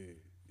this. Yeah.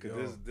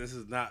 Because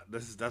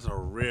that's a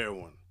rare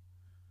one.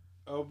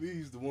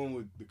 LB's the one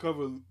with the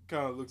cover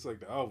kind of looks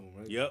like the album,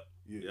 right? Yep.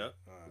 Yeah. Yep.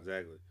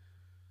 Exactly.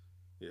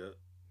 Yep.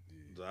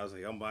 So I was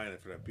like, I'm buying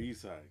it for that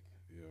B-side.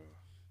 Yeah.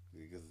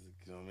 Because,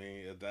 you know what I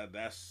mean?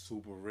 That's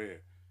super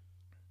rare.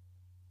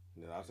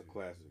 Yeah, that's a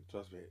classic.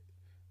 Trust me.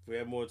 If we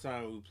had more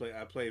time,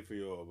 I played for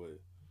y'all, but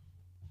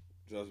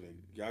trust me,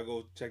 y'all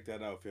go check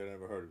that out if you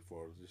never heard it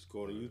before. Just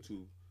go to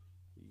YouTube.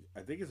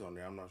 I think it's on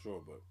there. I'm not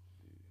sure, but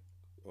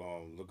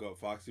look up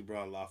Foxy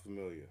Brown La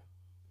Familia.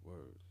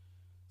 Word.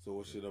 So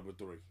what's your number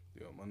 3?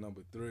 Yo, my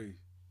number 3,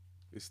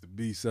 it's the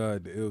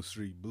B-side, the Ill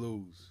Street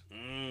Blues.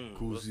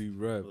 Cool G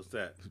Rap. What's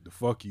that? The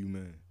Fuck You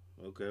Man.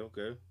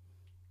 Okay.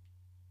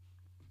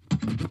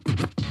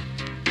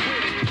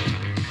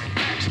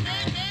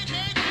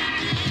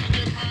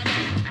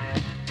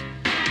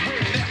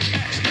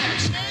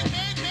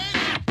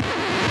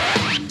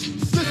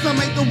 Since I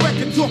made the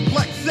record talk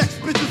like sex,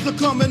 bitches are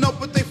coming up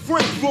with their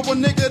friends for a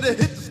nigga to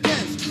hit the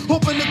stands.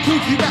 Hoping the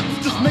Gucci rap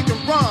is just making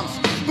rhymes.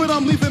 But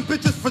I'm leaving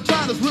bitches'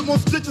 vaginas with more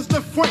stitches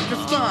than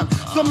Frankenstein.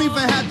 Some even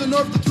had the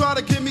nerve to try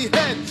to give me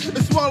head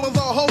and swallow the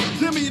whole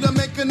Jimmy to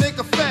make a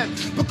nigga fat.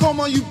 But come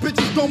on, you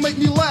bitches, don't make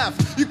me laugh.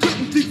 You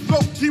couldn't deep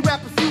throat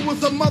G-rap if you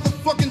was a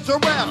motherfucking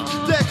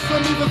giraffe. Dex,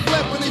 some even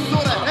fled when they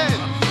saw the head.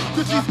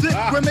 Cause these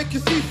dick will make you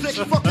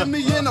seasick, fucking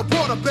me in a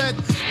waterbed.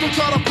 Don't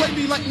try to play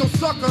me like no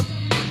sucker.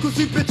 Cause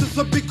these bitches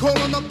will be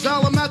calling up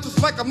dollar matches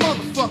like a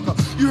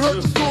motherfucker. You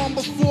heard the song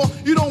before,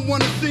 you don't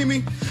wanna see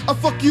me. I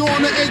fuck you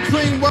on the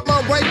A-train while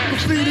I write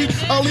graffiti.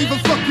 I'll even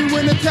fuck you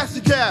in a taxi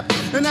cab.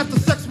 And after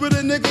sex with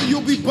a nigga,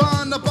 you'll be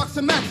buying a box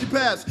of maxi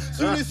pads.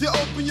 Soon as you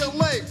open your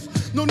legs,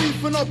 no need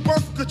for no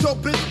birth control,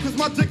 bitch, cause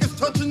my dick is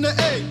touching the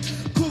egg.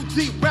 Cool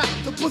G rap,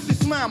 the pussy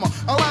slammer.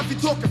 I'll have you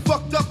talking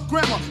fucked up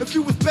grammar. If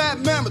you was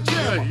bad mamma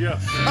jammer.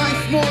 I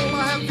ain't small,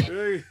 I have.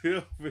 Hey,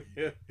 yeah,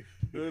 man.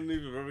 I don't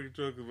need remember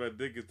control because my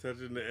dick is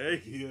touching the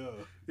egg.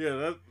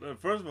 Yeah.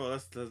 First of all,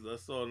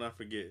 that's all not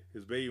forget.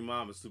 His baby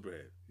mom is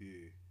Superhead.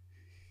 Yeah.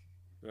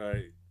 All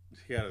right.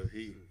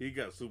 He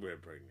got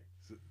Superhead pregnant.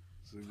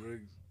 So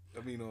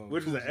I mean,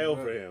 which is an L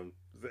for him.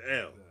 It's an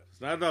L. Yeah. It's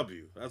not a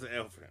W. That's an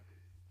L for him.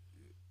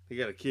 He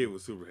got a kid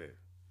with Superhead,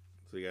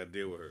 so he got to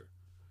deal with her.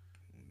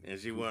 And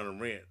she went on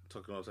a rant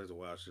talking all types of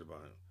wild shit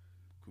about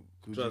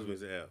him. Trust me,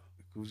 it's an L.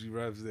 Cool G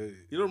Rap's that.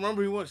 You don't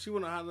remember she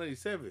went on Hot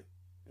 97.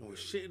 And was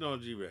shitting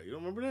on G-Rap. You don't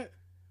remember that?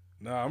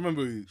 Nah, I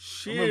remember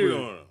shitting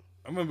on him.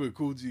 I remember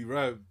Cool G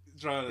Rap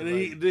trying to.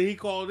 And then he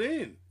called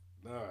in.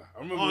 Nah, I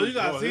remember. Oh, you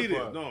gotta see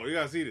this. No, you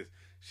gotta see this.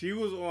 She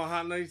was on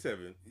Hot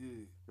 97,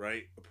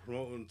 right?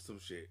 Promoting some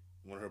shit.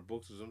 One of her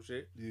books or some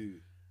shit. Yeah.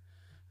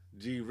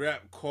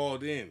 G-Rap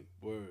called in.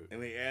 Word.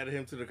 And they added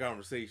him to the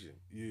conversation.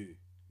 Yeah.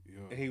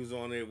 And he was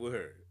on there with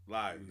her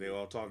live. They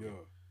all talking.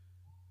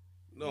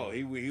 No,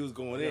 he was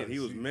going in. He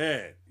was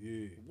mad.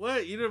 Yeah.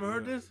 What? You never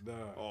heard this? Nah.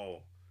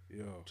 Oh.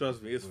 Yo,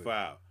 trust me, it's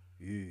foul.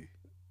 Yeah.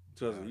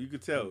 Trust me, you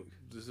could tell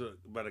just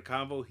by the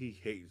combo, he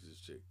hates this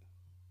chick.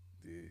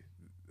 Yeah.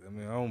 I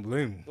mean, I don't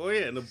blame him. Oh,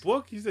 yeah. In the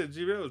book, he said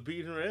G-Rap was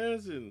beating her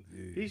ass, and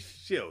she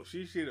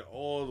shitted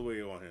all the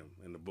way on him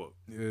in the book.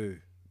 Yeah.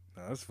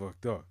 Nah, that's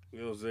fucked up. You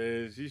know what I'm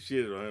saying? She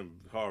shitted on him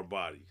hard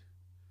body.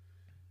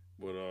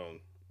 But,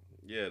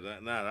 yeah,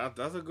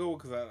 that's a good one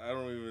because I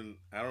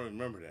don't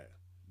remember that.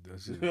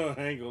 That's it.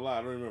 I ain't gonna lie,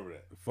 I don't remember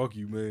that. Fuck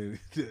you, man.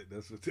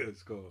 That's what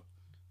that's called.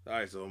 All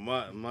right, so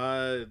my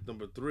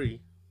number 3.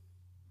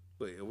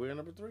 Wait, are we at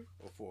number 3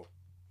 or 4?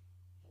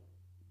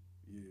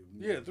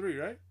 Yeah, 3,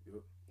 right?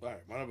 Yep. All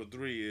right, my number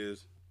 3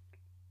 is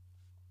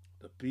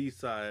the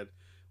B-side,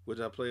 which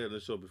I played on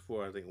the show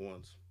before, I think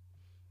once.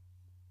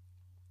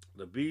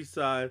 The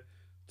B-side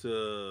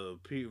to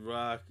Pete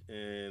Rock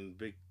and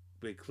Big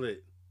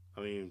Clit.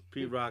 I mean,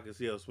 Pete Rock and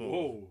CL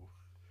Smooth.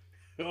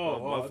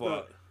 Whoa. My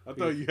fault. I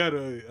thought you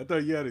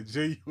had a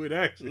genuine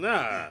action.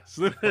 Nah.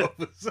 Slip up.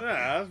 Nah,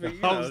 I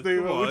was thinking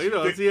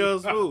about CL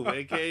Smooth,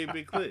 aka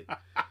Big Clit.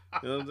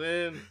 You know what I'm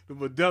saying? The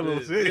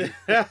Modelo's in.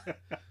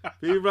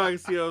 Pete Rock and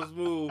CL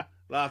Smooth,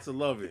 lots of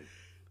loving.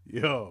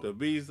 Yo. The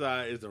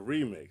B-side is the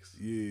remix.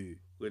 Yeah.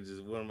 Which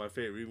is one of my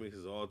favorite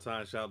remixes of all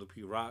time. Shout out to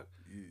Pete Rock.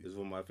 Yeah. It's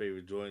one of my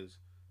favorite joints.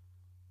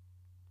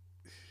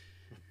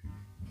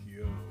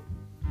 Yo.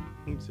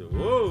 He said,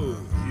 whoa.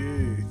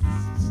 Yeah.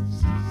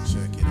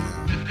 Check it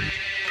out.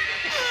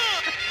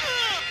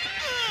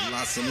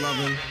 Lots of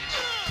loving.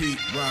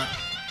 Pete Rock.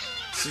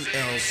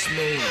 CL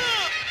Smooth.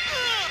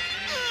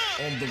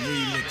 On the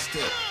remix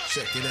tip.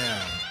 Check it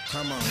out.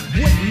 Come on.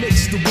 What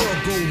makes the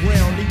world go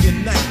round in your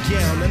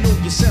nightgown? I know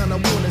you sound I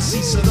wanna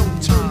see, so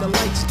don't turn the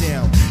lights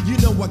down. You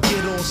know I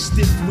get all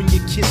stiff when you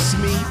kiss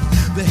me.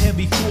 The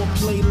heavy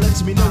foreplay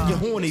lets me know you're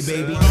horny,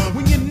 baby.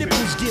 When your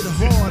nipples get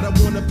hard, I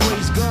wanna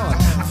praise God.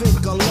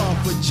 Thank Allah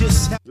for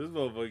just this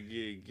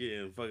motherfucker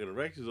getting fucking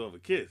erections off a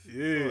kiss.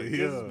 Yeah,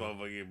 This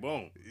motherfucker get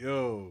bone.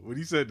 Yo, when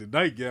he said the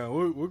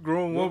nightgown, what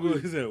grown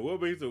woman? He said,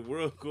 what makes the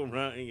world go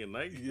round in your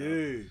nightgown?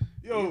 Yeah.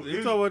 Yo,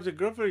 you talking about your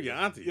girlfriend or your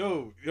auntie?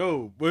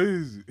 Yo, but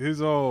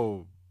his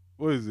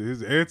what is it?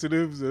 His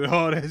antonyms and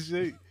all that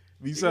shit.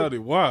 He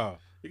sounded wild.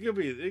 It could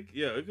be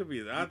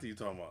his auntie you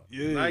talking about.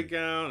 Yeah.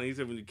 Nightgown, and he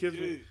said when you kiss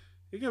me,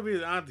 He could be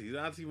his auntie. His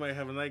auntie might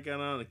have a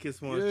nightgown on and kiss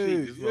him on Yeah,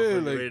 his cheek. This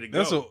motherfucker ready to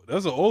go.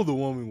 That's an older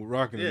woman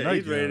rocking a nightgown. Yeah,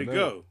 he's ready to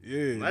go.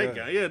 Yeah,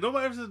 nightgown. Yeah,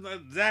 nobody ever says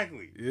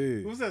exactly.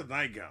 Yeah. Who says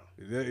nightgown?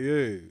 Yeah,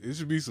 it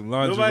should be some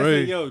lingerie.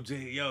 Nobody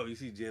say, yo, you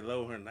see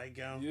J-Lo her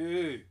nightgown?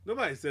 Yeah.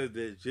 Nobody says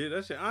that shit.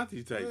 That's your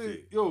auntie type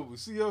shit. Yo, but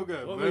CL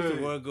got What mad. makes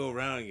you want to go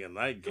around in your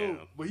nightgown?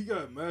 Yo, but he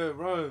got mad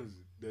rhymes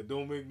that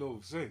don't make no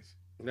sense.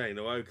 Nah, you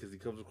know why? Because he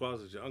comes across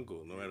as your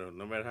uncle. No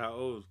matter how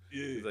old,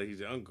 he's like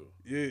he's your uncle.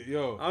 Yeah,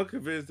 yo. I'm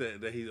convinced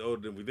that he's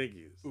older than we think he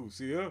is. Ooh,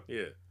 CL?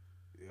 Yeah.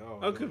 Yo,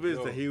 I'm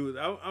convinced that he was.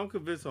 I'm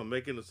convinced on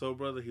Making the Soul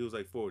Brother, he was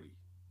like 40.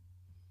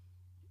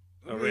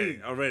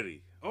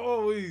 Already.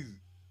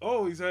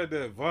 Always had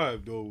that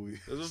vibe though.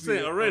 That's what I'm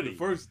saying. Already.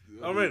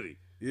 Already.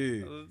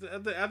 Yeah.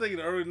 I think in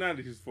the early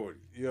 90s he was 40.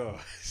 Yeah.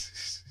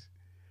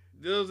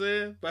 You know what I'm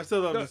saying? But I still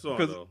love this song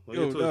though.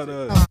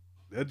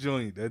 That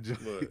joint.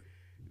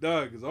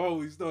 Nah, because I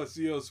always thought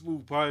CL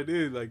Smooth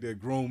pioneered like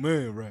that grown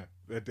man rap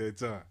at that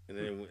time. And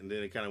then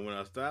it kind of went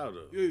out of style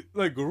though. Yeah,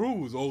 like Guru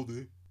was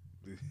older.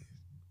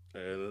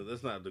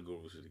 Let's not do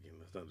Guru shit again.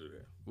 Let's not do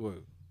that.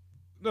 What?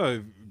 No,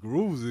 if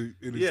Guru was in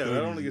his I don't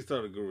 30s. want to get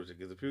started with Guru shit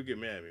because if people get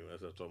mad at me when I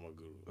start talking about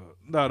Guru.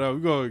 No, we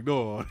gonna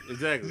ignore all that.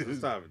 Exactly. Let's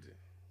stop it then.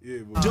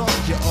 Yeah, but Dog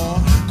you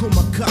are, call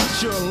my cock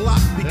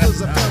Sherlock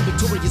because I found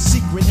Victoria's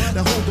Secret.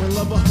 Now hold on,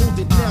 lover, hold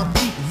it now,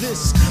 peep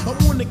this. I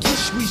want a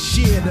kiss we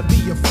share to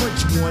be a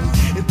French one,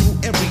 and through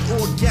every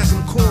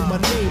orgasm call my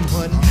name,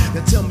 hun.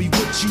 Now tell me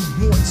what you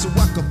want so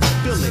I can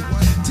fulfill it.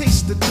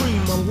 Taste the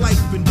cream of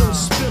life and don't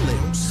spill it.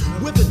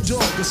 With a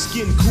darker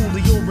skin,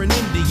 coolie or an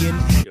Indian.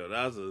 Yo,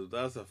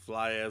 that's a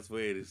fly ass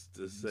way to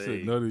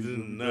say nut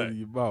in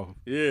your mouth.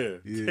 Yeah.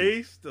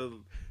 Taste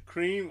the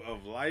cream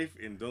of life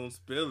and don't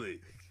spill it.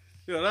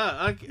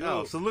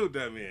 Yo, salute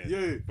that man.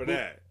 Yeah, for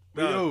that.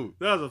 Yo,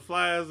 that was a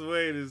fly ass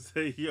way to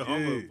say, yo,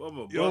 I'm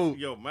gonna bust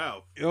your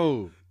mouth.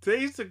 Yo,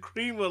 taste the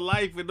cream of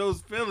life and don't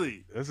spill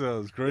it. That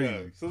sounds crazy.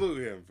 Yeah,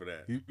 salute him for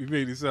that. He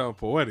made it sound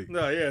poetic.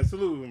 No, yeah,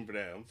 salute him for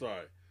that. I'm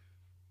sorry.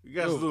 You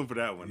got to salute him for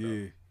that one,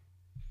 though.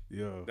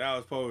 Yo. That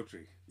was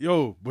poetry.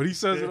 Yo, but he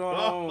says it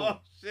on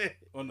shit.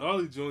 On the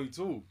other joint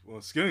too,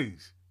 on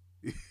Skins.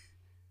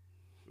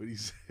 What he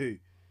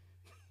say?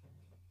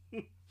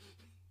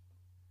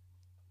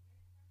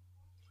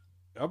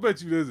 I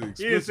bet you there's an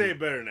explicit. He didn't say it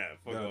better than that.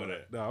 Fuck all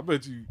that. Nah, I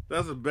bet you.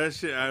 That's the best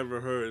shit I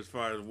ever heard as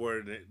far as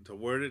word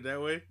it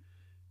that way.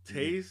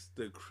 Taste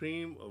the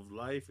cream of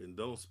life and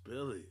don't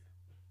spill it.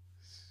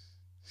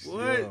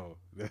 What? Yo.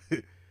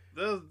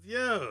 That's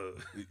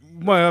We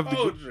might have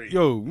poetry.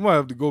 We might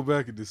have to go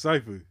back and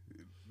decipher.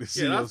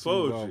 That's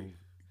poetry.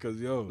 Because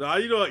nah,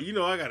 you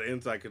know, I got an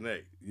inside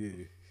connect.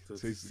 Yeah. To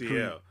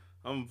CL.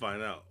 I'm gonna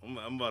find out. I'm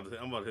about to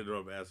hit her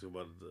up and ask her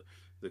about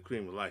the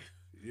cream of life.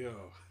 Yo.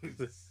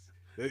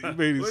 You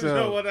made it sound. You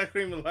know what that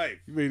cream of life?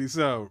 You made it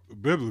sound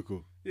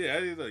biblical. Yeah,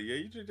 I just like,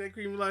 you drink that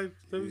cream of life?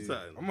 Tell me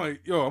something.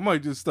 I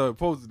might just start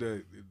posting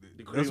that.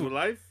 The cream of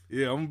life?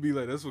 Yeah, I'm gonna be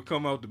like, that's what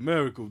come out the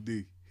miracle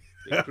D.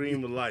 The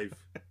cream of life.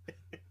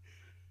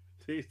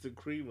 Taste the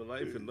cream of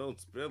life and don't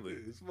spill it.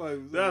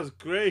 That's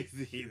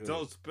crazy. Yeah.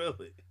 Don't spill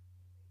it.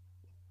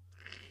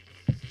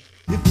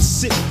 If the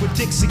sick with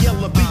Dixie,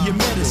 I'll be your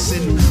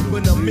medicine.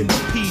 When I'm in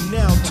the P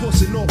now,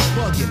 tossing off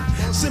bugging.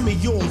 Send me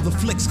all the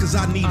flicks, cause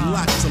I need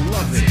lots of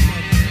loving.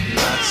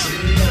 Lots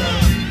of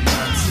love,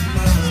 lots of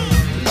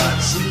love,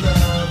 lots of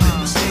love,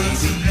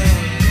 baby.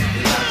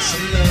 Lots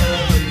of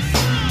love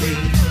from me.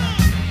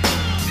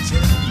 Lots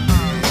of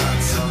love,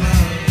 lots of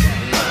love,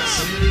 lots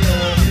of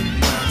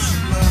love,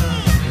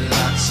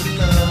 lots of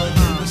love,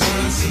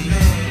 baby.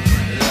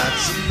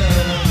 Lots of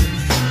love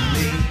from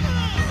me.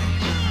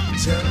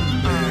 Tell me.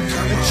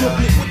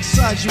 Chocolate, what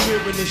size you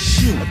wearing this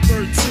shoe? I'm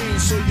 13,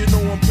 so you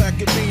know I'm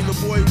packing mean. The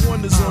boy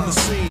Wonder's on the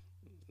scene.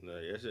 No,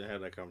 y'all shouldn't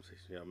have that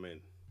conversation, y'all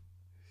men.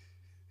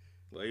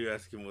 Why you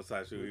asking what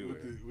size shoe you wear?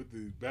 With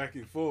the back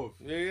and forth.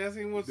 Yeah, you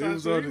asking what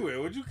size shoe you wear?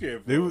 What you care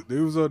for? They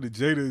was on the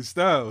Jada and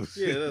Styles.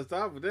 Yeah, let's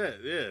stop with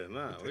that. Yeah,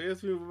 nah. We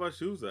ask me about my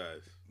shoe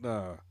size.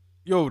 Nah.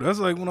 Yo, that's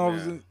like when I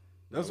was in.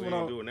 That's no, when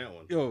I was doing that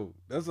one. Yo,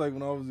 that's like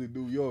when I was in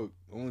New York.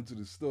 I went to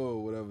the store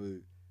or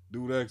whatever.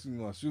 Dude asked me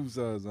my shoe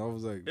size, and I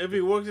was like, if he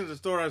works in the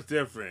store, that's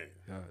different.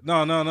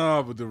 No,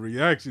 but the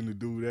reaction to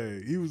do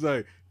that, he was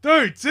like,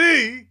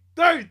 13?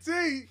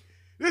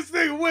 This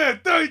nigga wear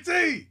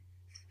 13.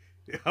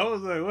 I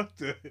was like, what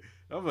the?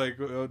 I'm like,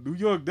 New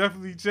York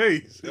definitely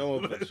changed. That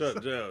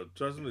motherfucker,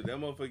 trust me, that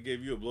motherfucker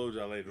gave you a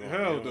blowjob later on.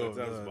 Hell no.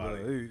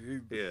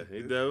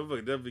 He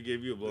definitely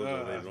gave you a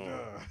blowjob later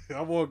on.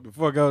 I walked the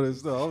fuck out of that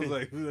stuff. I was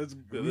like, let's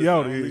be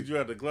out of here. Meet you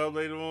at the club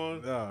later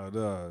on? Nah.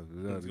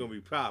 It's going to be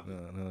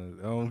popping.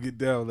 I don't get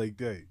down like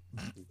that.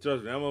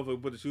 Trust me, that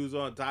motherfucker put the shoes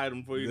on, tied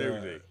them for you and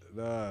everything.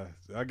 Nah,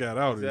 I got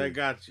out of there. I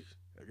got you.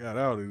 I got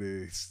out of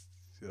there.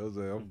 I was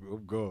like,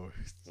 I'm gone.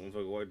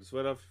 Motherfucker wipe the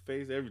sweat off your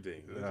face,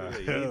 everything.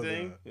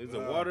 Anything? Is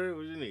it water?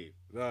 What you need?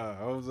 Nah,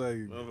 I was like,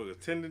 motherfucker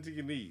tending to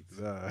your needs.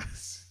 Nah,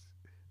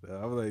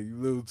 I was like, you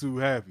a little too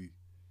happy.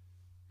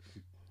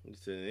 He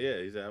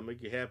said, I'll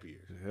make you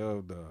happier.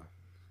 Hell nah.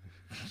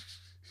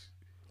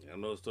 I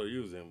know the store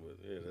you was in, but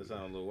yeah, that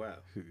sounds a little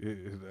wild.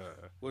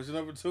 Nah. What's your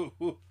number 2?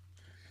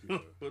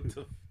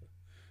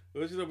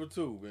 What's your number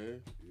 2,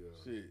 man? Yeah.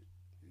 Shit.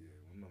 Yeah,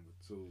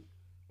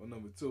 my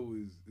number two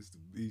is it's the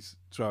Beast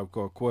Tribe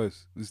Called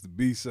Quest. It's the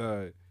B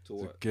side. To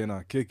what? Can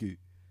I Kick It?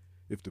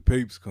 If the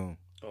Papes Come.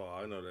 Oh,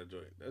 I know that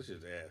joint. That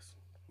shit's ass.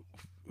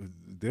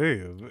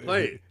 Damn.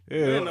 Play it.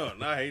 Yeah. No,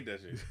 I hate that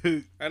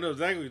shit. I know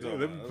exactly what you're talking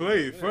Let me about.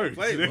 play it first.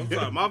 Play it. I'm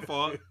sorry, my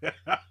fault.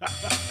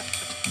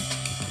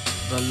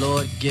 The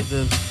Lord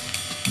giveth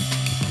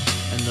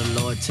and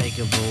the Lord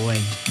taketh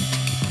away.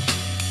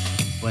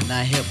 But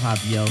not hip hop,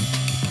 yo.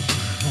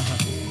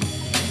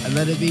 And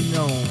let it be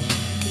known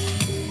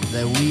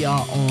that we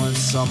are on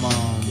some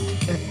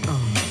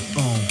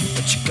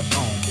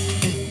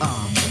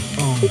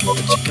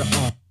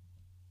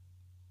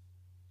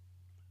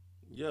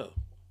Yeah.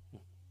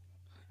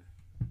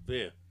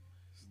 Fair.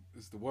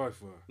 It's the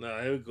Wi-Fi.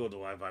 Nah, here we go, the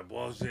Wi-Fi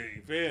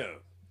bullshit. Fair.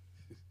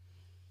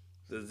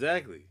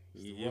 Exactly.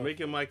 You're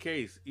making my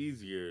case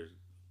easier.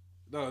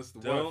 No, it's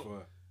the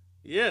Wi-Fi.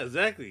 Yeah,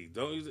 exactly.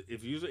 Don't use it.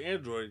 If you use an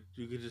Android,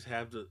 you can just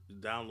have to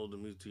download the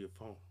music to your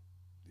phone.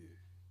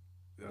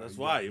 Yeah. That's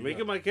why. You're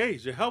making my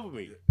case. You're helping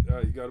me. Yeah,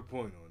 you got a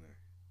point on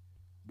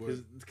there.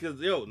 Because,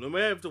 yo, no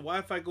matter if the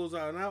Wi-Fi goes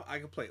out and out, I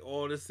can play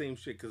all this same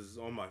shit because it's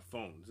on my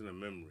phone. It's in the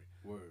memory.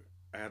 Word.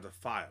 I have the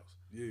files.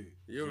 Yeah.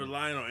 You're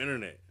relying on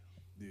internet.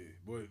 Yeah,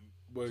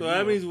 but so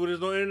that means when there's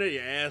no internet,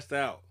 you're assed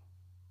out.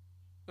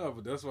 No,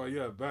 but that's why you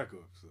have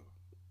backup. So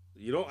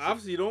you don't.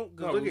 Obviously, you don't.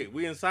 Cause look at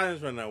we in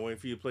silence right now, waiting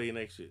for you to play your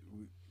next shit.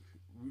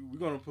 We're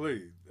gonna play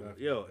it.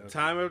 Yo,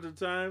 time after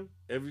time,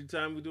 every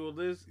time we do a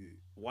list,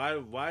 why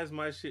is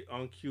my shit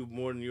on cue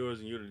more than yours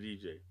and you're the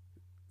DJ?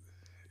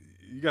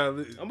 You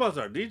gotta. I'm about to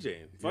start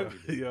DJing. Fuck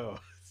it. Yo.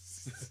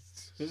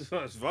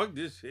 Fuck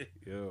this shit.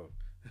 Yo,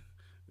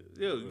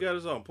 you got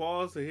us on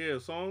pause to hear a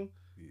song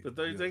for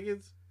 30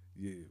 seconds?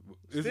 Yeah.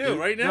 Still,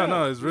 right now.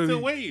 No, it's really.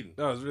 Still waiting.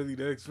 No, it's really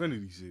the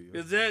Xfinity shit.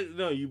 Is that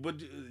no?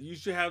 But you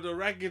should have the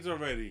records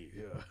already.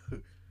 Yeah.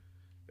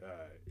 All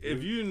right.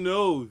 If you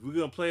know we're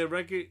gonna play a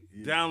record,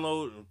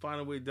 download and find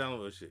a way to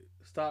download that shit.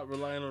 Stop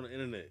relying on the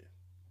internet.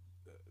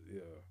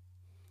 Yeah.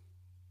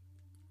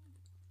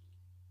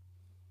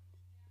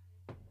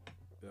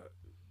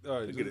 All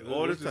right, look at it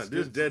all this time.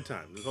 This dead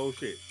time. This whole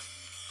shit.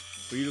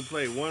 For you to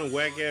play one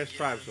whack ass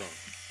tribe song.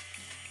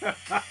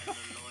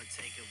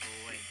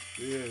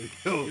 Yeah,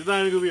 yo. It's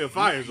not even gonna be a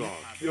fire song.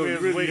 Yo, you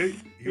really hate.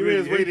 You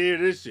may wait to hear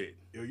this shit.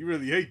 Yo, you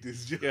really hate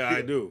this. Yeah,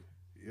 I do.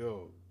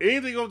 Yo,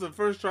 anything off the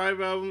first Tribe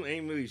album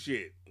ain't really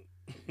shit.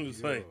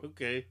 It's like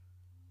okay.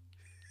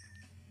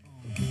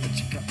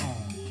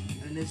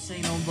 And this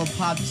ain't on the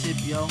pop tip,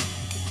 yo.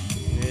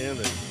 Yeah,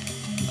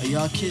 are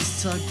y'all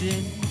kids tucked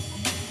in?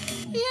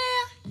 Yeah.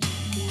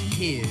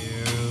 Here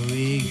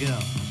we go.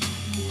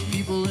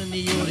 People in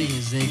the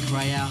audience, they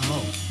cry out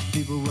ho.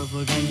 People with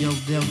a gun, yo,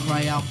 they'll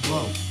cry out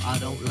blow. I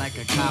don't like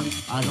a cop,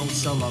 I don't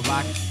sell a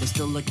rock, but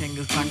still a king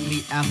will clock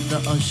me after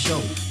a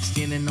show.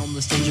 Standing on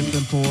the stage, I've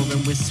been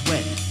pouring with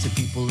sweat. To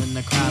people in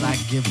the crowd, I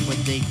give what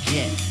they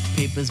get.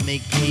 Papers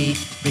make paid,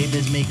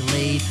 babies make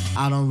laid.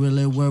 I don't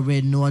really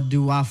worry, nor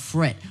do I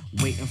fret.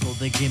 Waiting for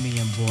the gimme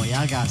and boy,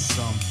 I got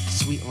some.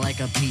 Sweet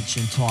like a peach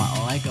and tart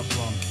like a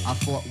plum. I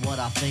thought what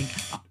I think.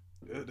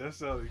 That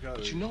sounds kind of.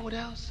 But you know what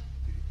else?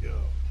 Yo.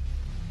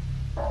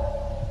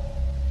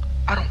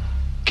 I don't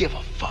give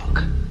a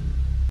fuck.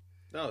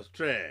 That was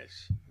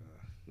trash.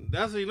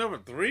 That's your number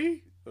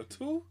 3 or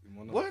 2?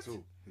 What?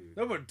 2. Yeah.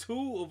 Number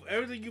 2 of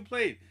everything you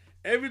played.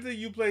 Everything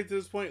you played to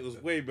this point was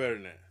way better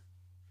than that.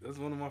 That's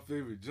one of my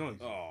favorite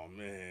joints. Oh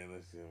man,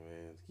 listen,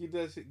 man. Keep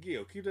that shit,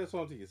 Gil. Keep that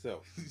song to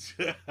yourself.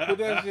 Put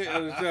that shit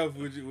on yourself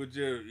with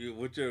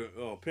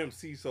your Pimp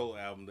C Soul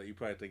album that you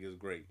probably think is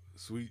great.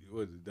 Sweet,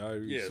 what is it?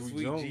 Diary? Yeah,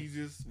 Sweet Jones?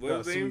 Jesus.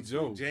 What's his name? Sweet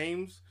Jones.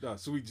 James. Nah,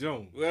 Sweet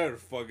Jones. Whatever the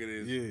fuck it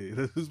is.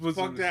 Yeah, let's put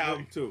fuck that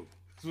album too.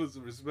 Let's put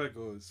some respect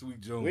on Sweet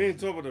Jones. We ain't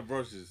talking about the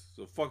verses,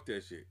 so fuck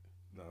that shit.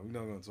 Nah, we're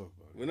not gonna talk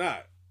about it. We're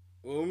not.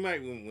 Well, we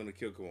might when the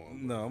kill come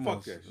on. No,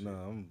 fuck that shit. Nah,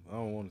 I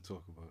don't want to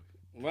talk about it.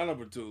 My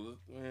number 2,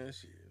 man,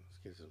 shit.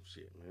 Let's get some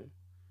shit, man.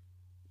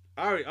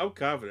 Alright, I'm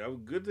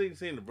confident. Good thing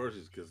saying the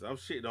verses because I'm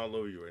shitting all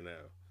over you right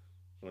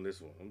now on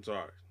this one. I'm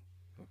sorry.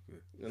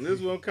 Okay. And this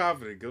one I'm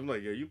confident because I'm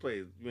like, yo, you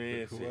play,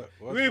 man, shit.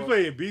 You ain't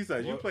playing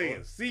B-sides, you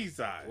playing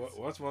C-sides.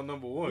 Watch my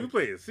number 1. You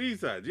playing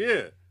C-sides,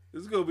 yeah.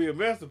 This is going to be a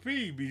Master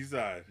P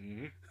B-side.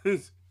 Mm-hmm.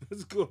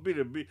 It's going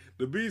to be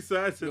the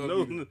B-sides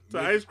to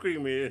Ice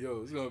Cream Man.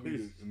 Yo, it's going to be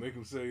the Make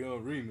Him Say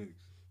remix.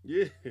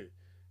 Yeah.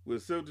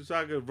 With Silk the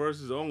Shocker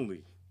verses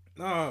only.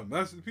 Nah,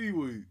 Master P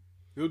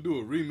he'll do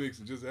a remix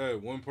and just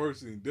add one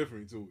person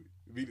different to it.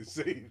 It'd be the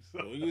same.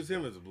 Don't use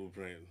him as a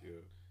blueprint.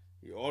 Yeah.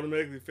 You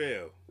automatically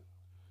fail.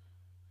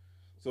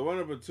 So my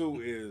number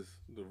 2 is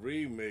the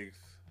remix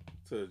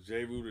to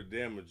J. Rue the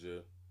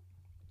Damager,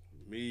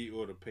 Me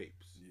or the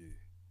Papes. Yeah.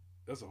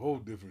 That's a whole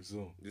different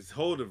song. It's a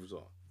whole different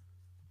song.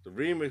 The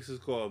remix is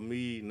called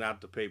Me, Not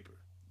the Paper.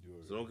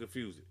 So don't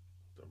confuse it.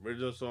 The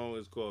original song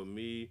is called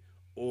Me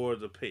or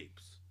the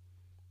Papes.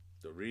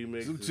 The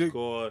remix is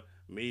called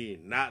Me,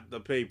 Not the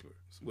Paper,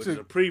 which is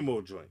a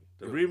primo joint.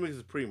 The remix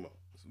is primo.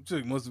 Some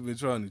chick must have been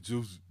trying to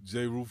juice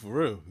J. Rue for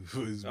real.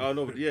 Oh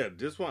no, but yeah,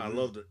 this one I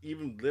love.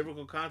 Even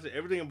lyrical content,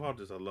 everything about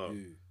this I love.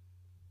 Yeah.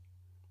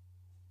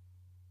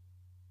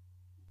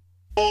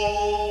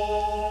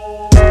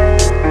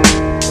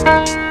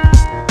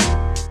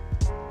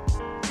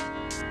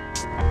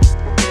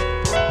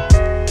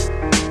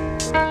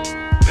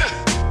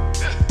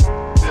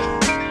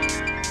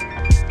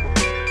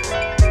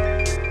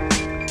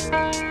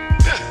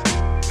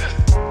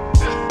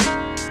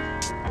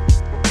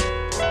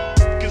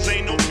 Cause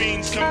ain't no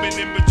fiends coming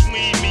in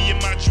between me and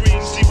my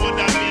dreams. See what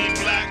I mean,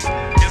 black?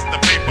 It's the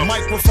paper.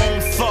 Microphone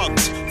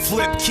thugs,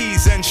 flip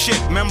keys and shit.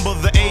 Remember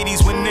the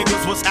 80s when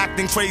niggas was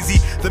acting crazy?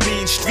 The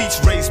mean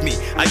streets raised me.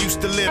 I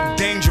used to live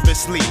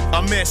dangerously.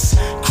 I miss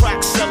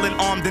crack selling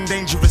armed and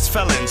dangerous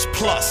felons.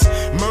 Plus,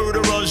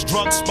 murderers,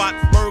 drug spot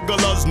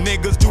burglars,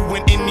 niggas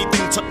doing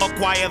anything to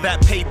acquire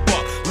that paper.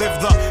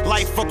 Live the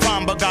life of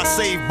crime, but got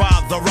saved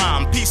by the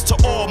rhyme. Peace to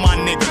all my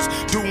niggas,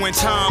 doing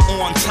time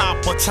on top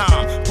of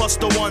time. Plus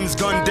the ones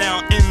gunned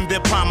down in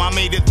their prime. I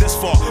made it this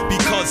far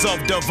because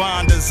of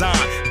divine design.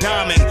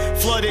 Diamond,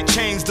 flooded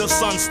chains, the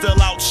sun still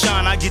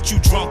outshine. I get you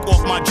drunk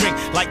off my drink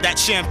like that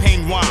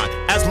champagne wine.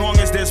 As long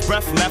as there's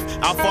breath left,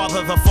 I'll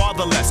father the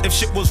fatherless. If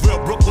shit was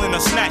real, Brooklyn will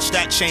snatch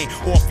that chain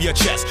off your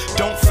chest.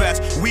 Don't fess,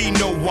 we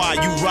know why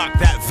you rock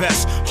that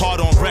vest. Hard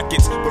on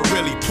records, but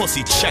really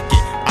pussy, check it.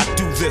 I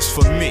do this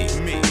for me,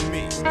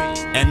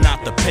 and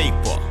not the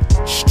paper.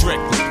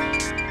 Strictly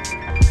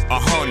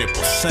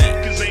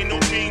 100%. Cause ain't no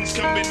fiends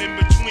coming in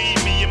between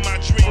me and my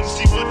dreams.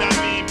 See what I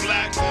mean,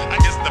 black? I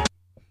guess the.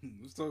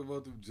 Let's talk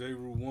about them J.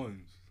 Rue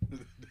ones.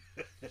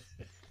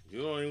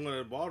 You don't even want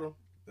to bought them.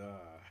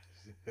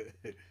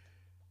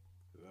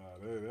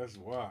 That's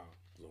wild.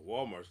 The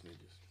Walmart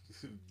sneakers.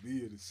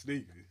 Me and the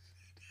sneakers.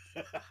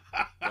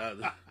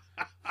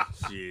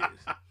 Shit.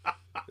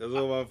 That's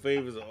one of my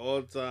favorites of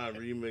all time.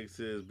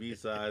 Remixes,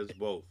 B-sides,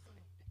 both.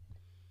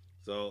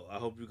 So I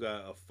hope you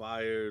got a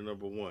fire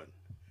number one.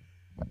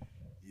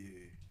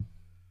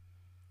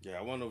 Yeah,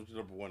 I want to know what your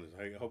number one is.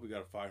 I hope you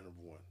got a fire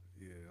number one.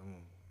 Yeah,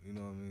 you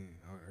know what I mean?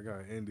 I got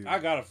to end it. I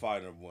got a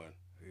fire number one.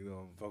 You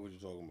know, fuck what you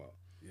talking about.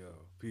 Yo,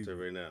 Say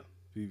right now.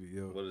 PV,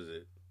 yo. What is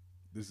it?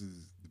 This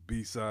is the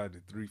B-side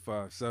to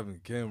 357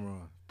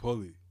 Cameron.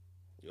 Pull it.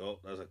 Yo,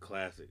 that's a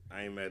classic.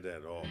 I ain't mad at that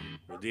at all.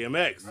 With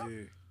DMX.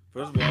 Yeah.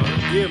 First of all,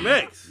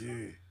 DMX.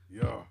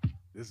 Yeah. Yo,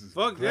 this is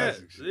fuck that.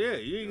 shit. Yeah,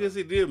 you ain't gonna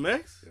see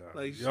DMX? Yeah.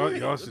 Like, y'all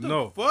shit. should What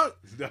know. the fuck?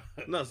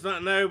 No, it's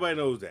not. Not everybody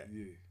knows that.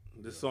 Yeah.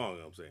 This song,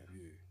 I'm saying.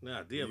 Yeah.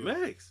 Nah,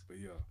 DMX. But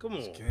yo, come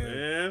on, Cam,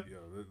 man. Yo,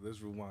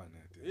 let's rewind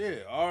that.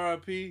 Yeah,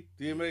 R.I.P.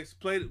 DMX.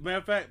 Matter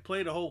of fact,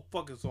 play the whole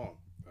fucking song.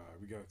 All right,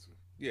 we got to.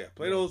 Yeah,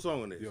 play the whole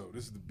song on this. Yo,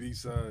 this is the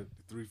B-side,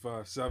 the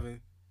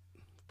 357.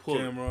 Pull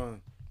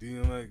Cameron,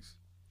 DMX,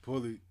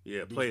 Pull It.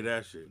 Yeah, play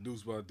that shit.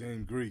 Produced by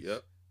Dame Grease.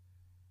 Yep.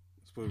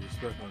 Let's put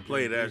respect on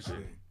Play Dame that Grease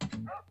shit.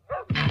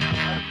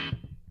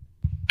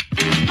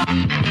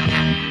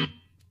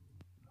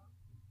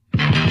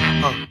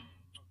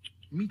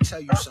 Let me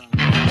tell you something.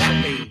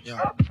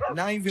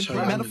 Not even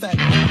matter of fact.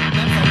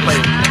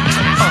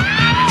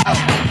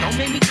 Don't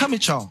make me come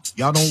at y'all.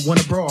 Y'all don't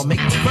want to brawl. Make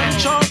me run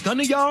at y'all. Done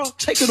to y'all.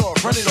 Take it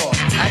off. Run it off.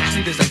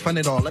 Actually, this ain't fun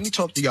at all. Let me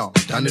talk to y'all.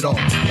 Done it all.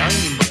 Y'all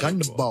ain't even begun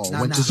the ball.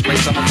 Went to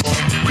space on the ball.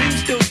 Cream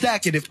still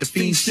stack it if the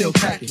fiend still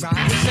crack it.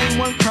 This ain't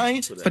one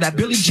crying for that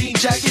Billie Jean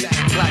jacket.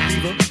 Black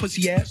fever,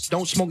 pussy ass.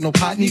 Don't smoke no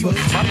pot neither.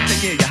 Mama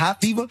take care of your high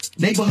fever.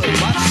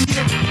 Neighborhood watch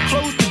fever.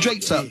 Close the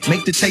drapes up.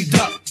 Make the tape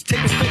up. Take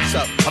his face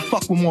up. I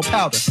fuck with more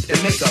powder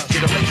and makeup.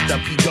 Get a laced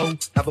up. He go.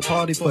 Have a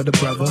party for the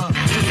brother.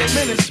 Just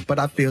 8 minutes, but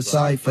I feel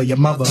sorry for your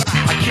mother.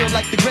 I killed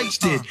like the greats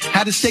did.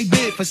 Had to stay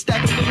big for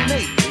stabbing little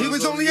Nate. He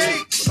was only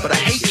 8, but I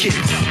hate kids.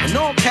 And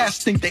all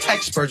cats think they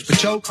experts,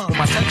 but yo, when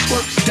my text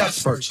works, death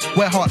spurts.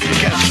 Wear hearts and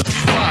cash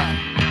shirts. Why?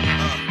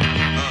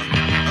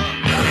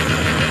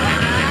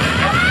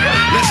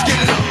 Let's get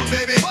it on,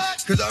 baby.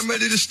 Cause I'm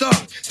ready to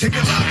start. Take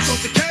the locks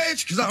off the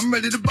cage, cause I'm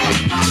ready to bop.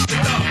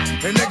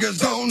 And niggas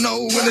gon'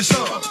 know when it's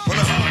on.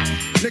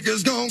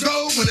 Niggas gon'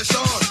 go when it's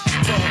on.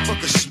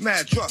 Motherfuckers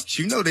mad drunks,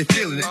 you know they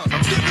feeling it.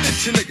 I'm giving it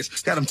to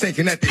niggas, got them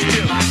thinking that they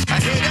feeling it. I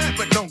hear that,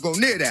 but don't go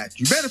near that.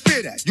 You better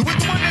fear that. You with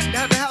the one that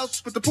had the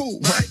house with the pool,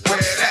 right? Where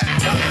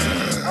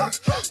that?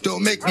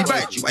 Don't make me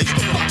bite you. I used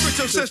to fuck with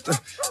your sister.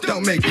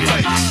 Don't make me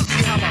bite you.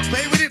 See how I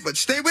play with it, but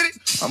stay with it?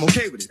 I'm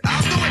okay with it.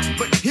 I'll do it,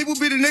 but he will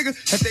be the nigga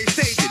that they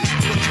say did it.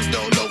 What you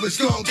don't know is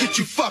gon' get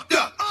you fucked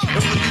up.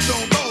 And when you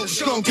don't roll,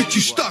 it's gon' get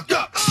you stuck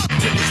up.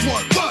 Niggas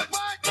want what?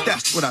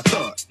 That's what I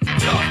thought.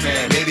 Dark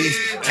man, baby,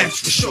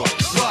 extra short.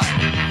 Why?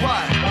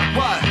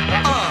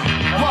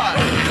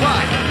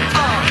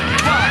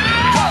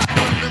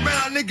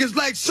 Around niggas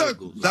like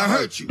circles. 'cause I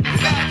hurt you.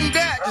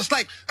 That just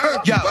like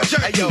hurt you. Yo,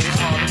 hey yo,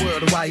 it's all the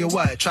world, why you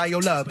what? Try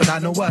your love, but I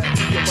know what?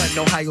 You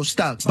wasn't Ohio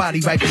stuck, body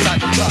right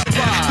beside the club.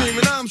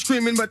 I'm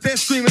screaming, but they're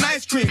screaming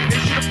ice cream. They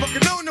should've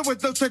fucking known there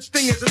was no such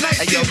thing as a nice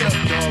Hey yo, look,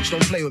 dogs,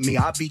 don't play with me.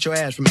 I'll beat your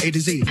ass from A to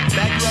Z.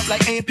 Back you up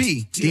like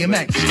A&P,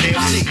 DMX,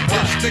 KFC.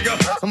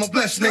 Nigga, I'm a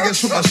blessed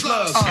niggas with my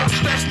slugs.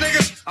 Stress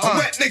niggas, I'm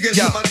wet niggas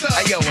yo, with my thugs.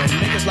 Hey yo, when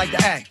niggas like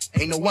to act,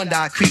 ain't no wonder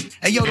I creep.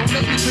 Hey yo, don't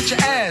make me put your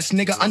ass,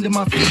 nigga, under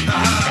my feet.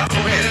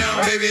 Lay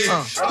down, baby.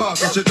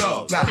 Bark at your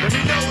dog. Let me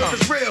know if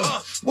it's real.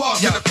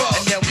 Walk in the fog.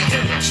 And then we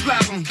hit 'em,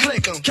 slap 'em,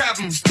 click 'em, cap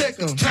 'em, stick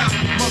 'em.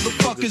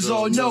 Motherfuckers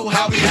all know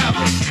how we have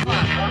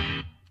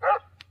 'em.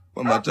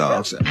 Where my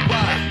dogs at?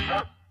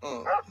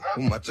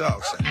 Where my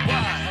dogs at?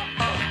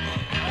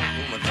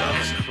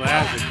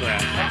 Classic.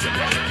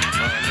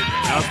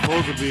 That was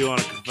supposed to be on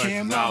a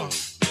Confessions album.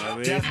 You know what I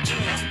mean?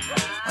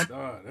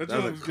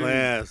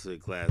 That's a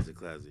classic.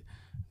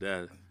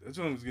 That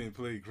joint was getting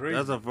played crazy.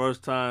 That's the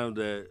first time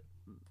that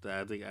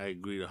I think I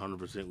agreed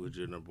 100% with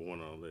your number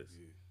one on the list.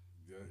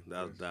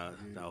 That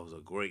was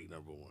a great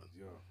number one.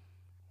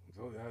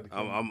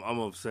 I'm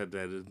upset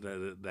that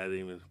didn't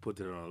even put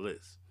it on the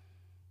list.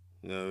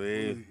 You know what I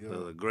mean? That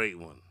was a great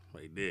one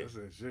right there. That's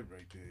that shit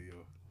right there,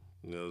 yo.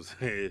 You know what I'm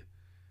saying?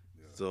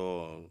 Yeah. So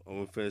I'm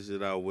gonna finish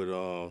it out with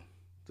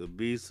the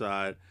B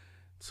side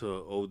to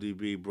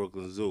ODB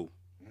Brooklyn Zoo,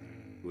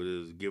 which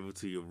is "Give It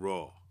to You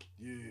Raw."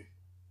 Yeah.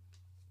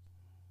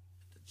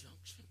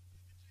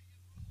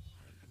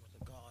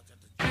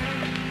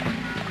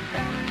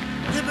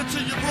 Give it to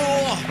you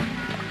raw.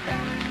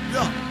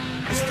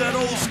 Yeah, it's that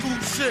old school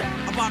shit,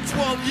 about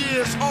 12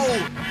 years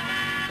old.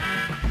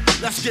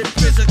 Let's get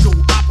physical,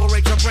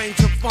 operate your brain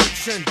to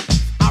function.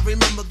 I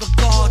remember the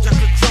guards at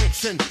the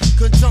junction.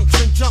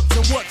 Conjunction,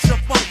 what's your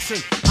function?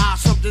 I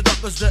summed it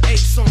up as the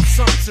ace on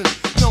something.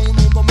 Known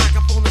on the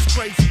microphone as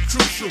crazy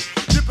crucial.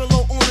 Dip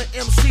below on the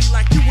MC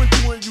like you and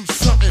doing you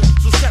something.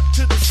 So step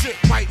to the shit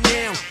right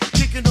now.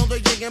 Kicking on the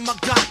yang in my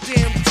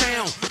goddamn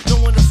town.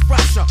 Knowing it's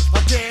fresher, a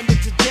damn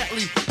it's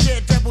deadly. Yeah,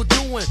 devil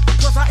doing,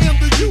 cause I am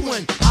the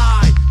UN.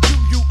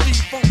 I-U-U-E,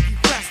 funky,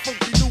 fast,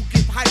 funky, new,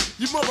 get hype.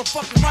 You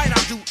motherfucking right, I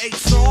do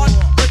A-Sword.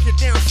 Break it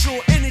down, sure,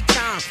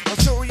 anytime. A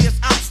serious,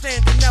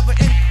 outstanding, never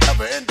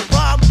end the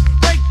rhyme.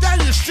 Break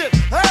down your shit,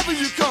 however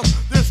you come.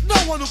 There's no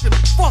one who can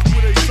fuck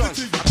with a son.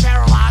 I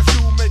paralyze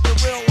you, make you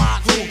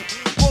realize who.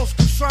 Most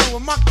concerned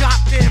with my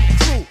goddamn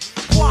crew.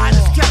 Quiet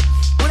as kept,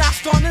 without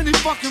starting any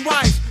fucking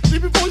riots. See,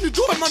 before you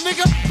do it, my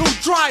nigga, don't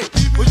try it.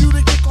 For you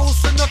to get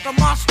close enough to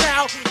my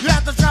style, you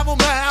have to travel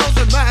miles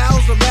and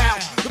miles and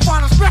miles to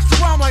find a special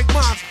rhyme like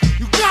mine.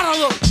 You gotta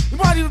look, you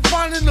might even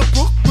find it in the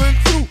Brooklyn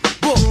Zoo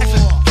book.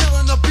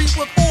 Killing the beat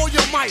with all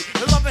your might.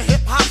 You love a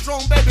hip hop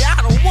strong, baby,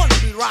 I don't wanna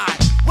be right.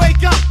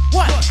 Wake up,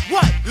 what?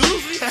 You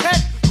losing your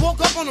head?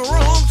 Woke up on the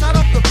wrong side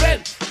of the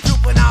bed.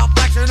 Juvenile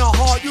flexing the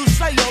hard, you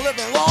say you're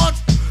living large.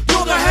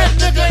 You're the head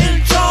nigga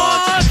in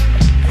charge.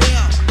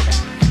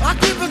 Yeah, I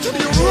give it to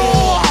you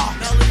raw.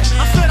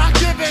 I said I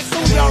give it to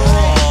you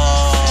raw.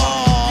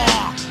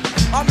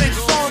 I make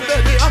song,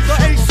 baby, I'm the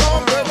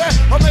A-song, baby.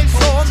 I make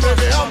song,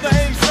 baby, I'm the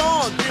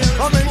A-song.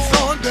 I make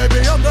song,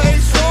 baby, I'm the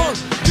A-song.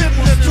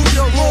 Giving it to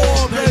you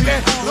raw, baby,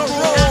 the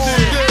raw,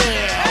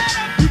 yeah.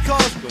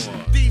 Because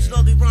these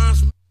lovely rhymes.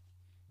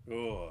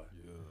 Oh,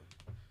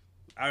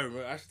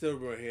 yeah. I still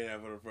remember hearing that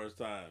for the first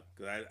time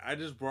because I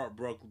just brought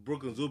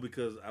Brooklyn Zoo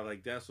because I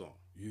like that song.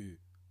 Yeah.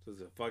 So I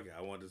said, fuck it,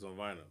 I want this on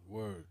vinyl.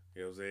 Word.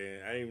 You know what I'm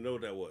saying? I didn't even know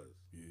what that was.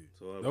 Yeah.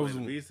 So I was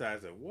the B-side. I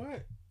said,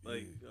 what?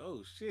 Like,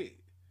 oh shit.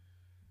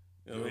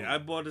 You know what I mean? I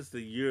bought this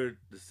the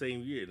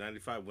same year,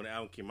 95, when the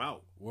album came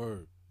out.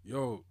 Word.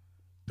 Yo,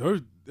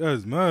 Dirt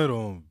that's mad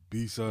on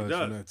B-sides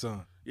from that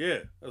time.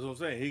 Yeah, that's what I'm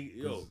saying.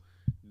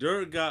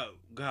 Dirt got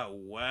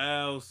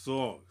wild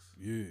songs.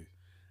 Yeah.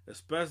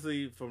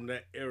 Especially from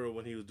that era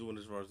when he was doing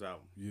his first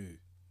album. Yeah.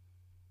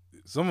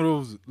 Some of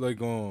those,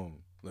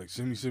 like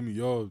Shimmy Shimmy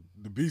Y'all,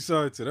 the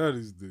B-side to that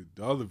is the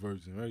other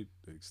version, right?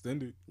 The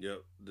extended.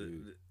 Yep.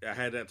 I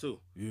had that too.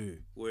 Yeah.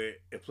 Where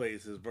it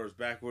plays his verse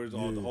backwards,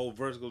 all the whole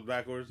verse goes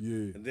backwards.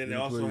 Yeah. And then they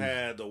also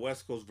had the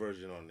West Coast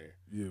version on there.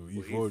 Yeah,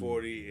 with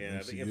E40 and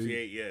I think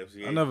MC8. Yeah,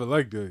 MC8. I never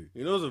liked that.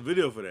 You know, there's a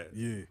video for that.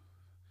 Yeah.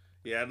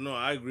 Yeah, I know.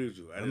 I agree with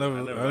you. I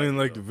didn't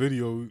like the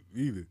video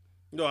either.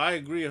 No, I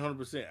agree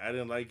 100%. I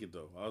didn't like it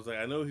though. I was like,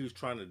 I know what he was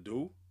trying to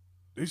do.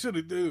 They should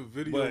have did a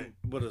video,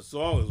 but the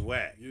song is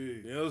whack. Yeah,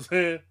 you know what I'm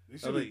saying?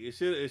 Like,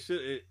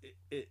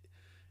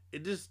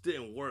 it just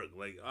didn't work.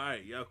 Like, all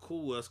right, y'all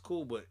cool, that's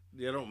cool, but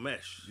they don't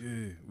mesh.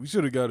 Yeah, we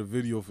should have got a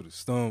video for the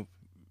Stomp,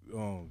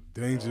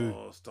 Danger.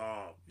 Oh,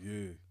 Stomp.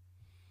 Yeah.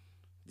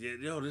 Yeah,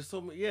 yo, there's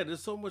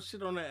so much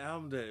shit on that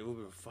album that it would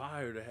have been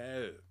fire to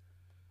have.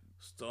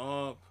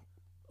 Stomp,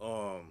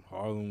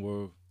 Harlem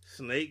World,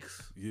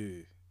 Snakes.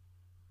 Yeah.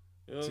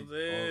 You know what I'm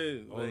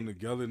saying? All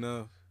together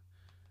now.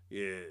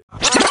 Yeah.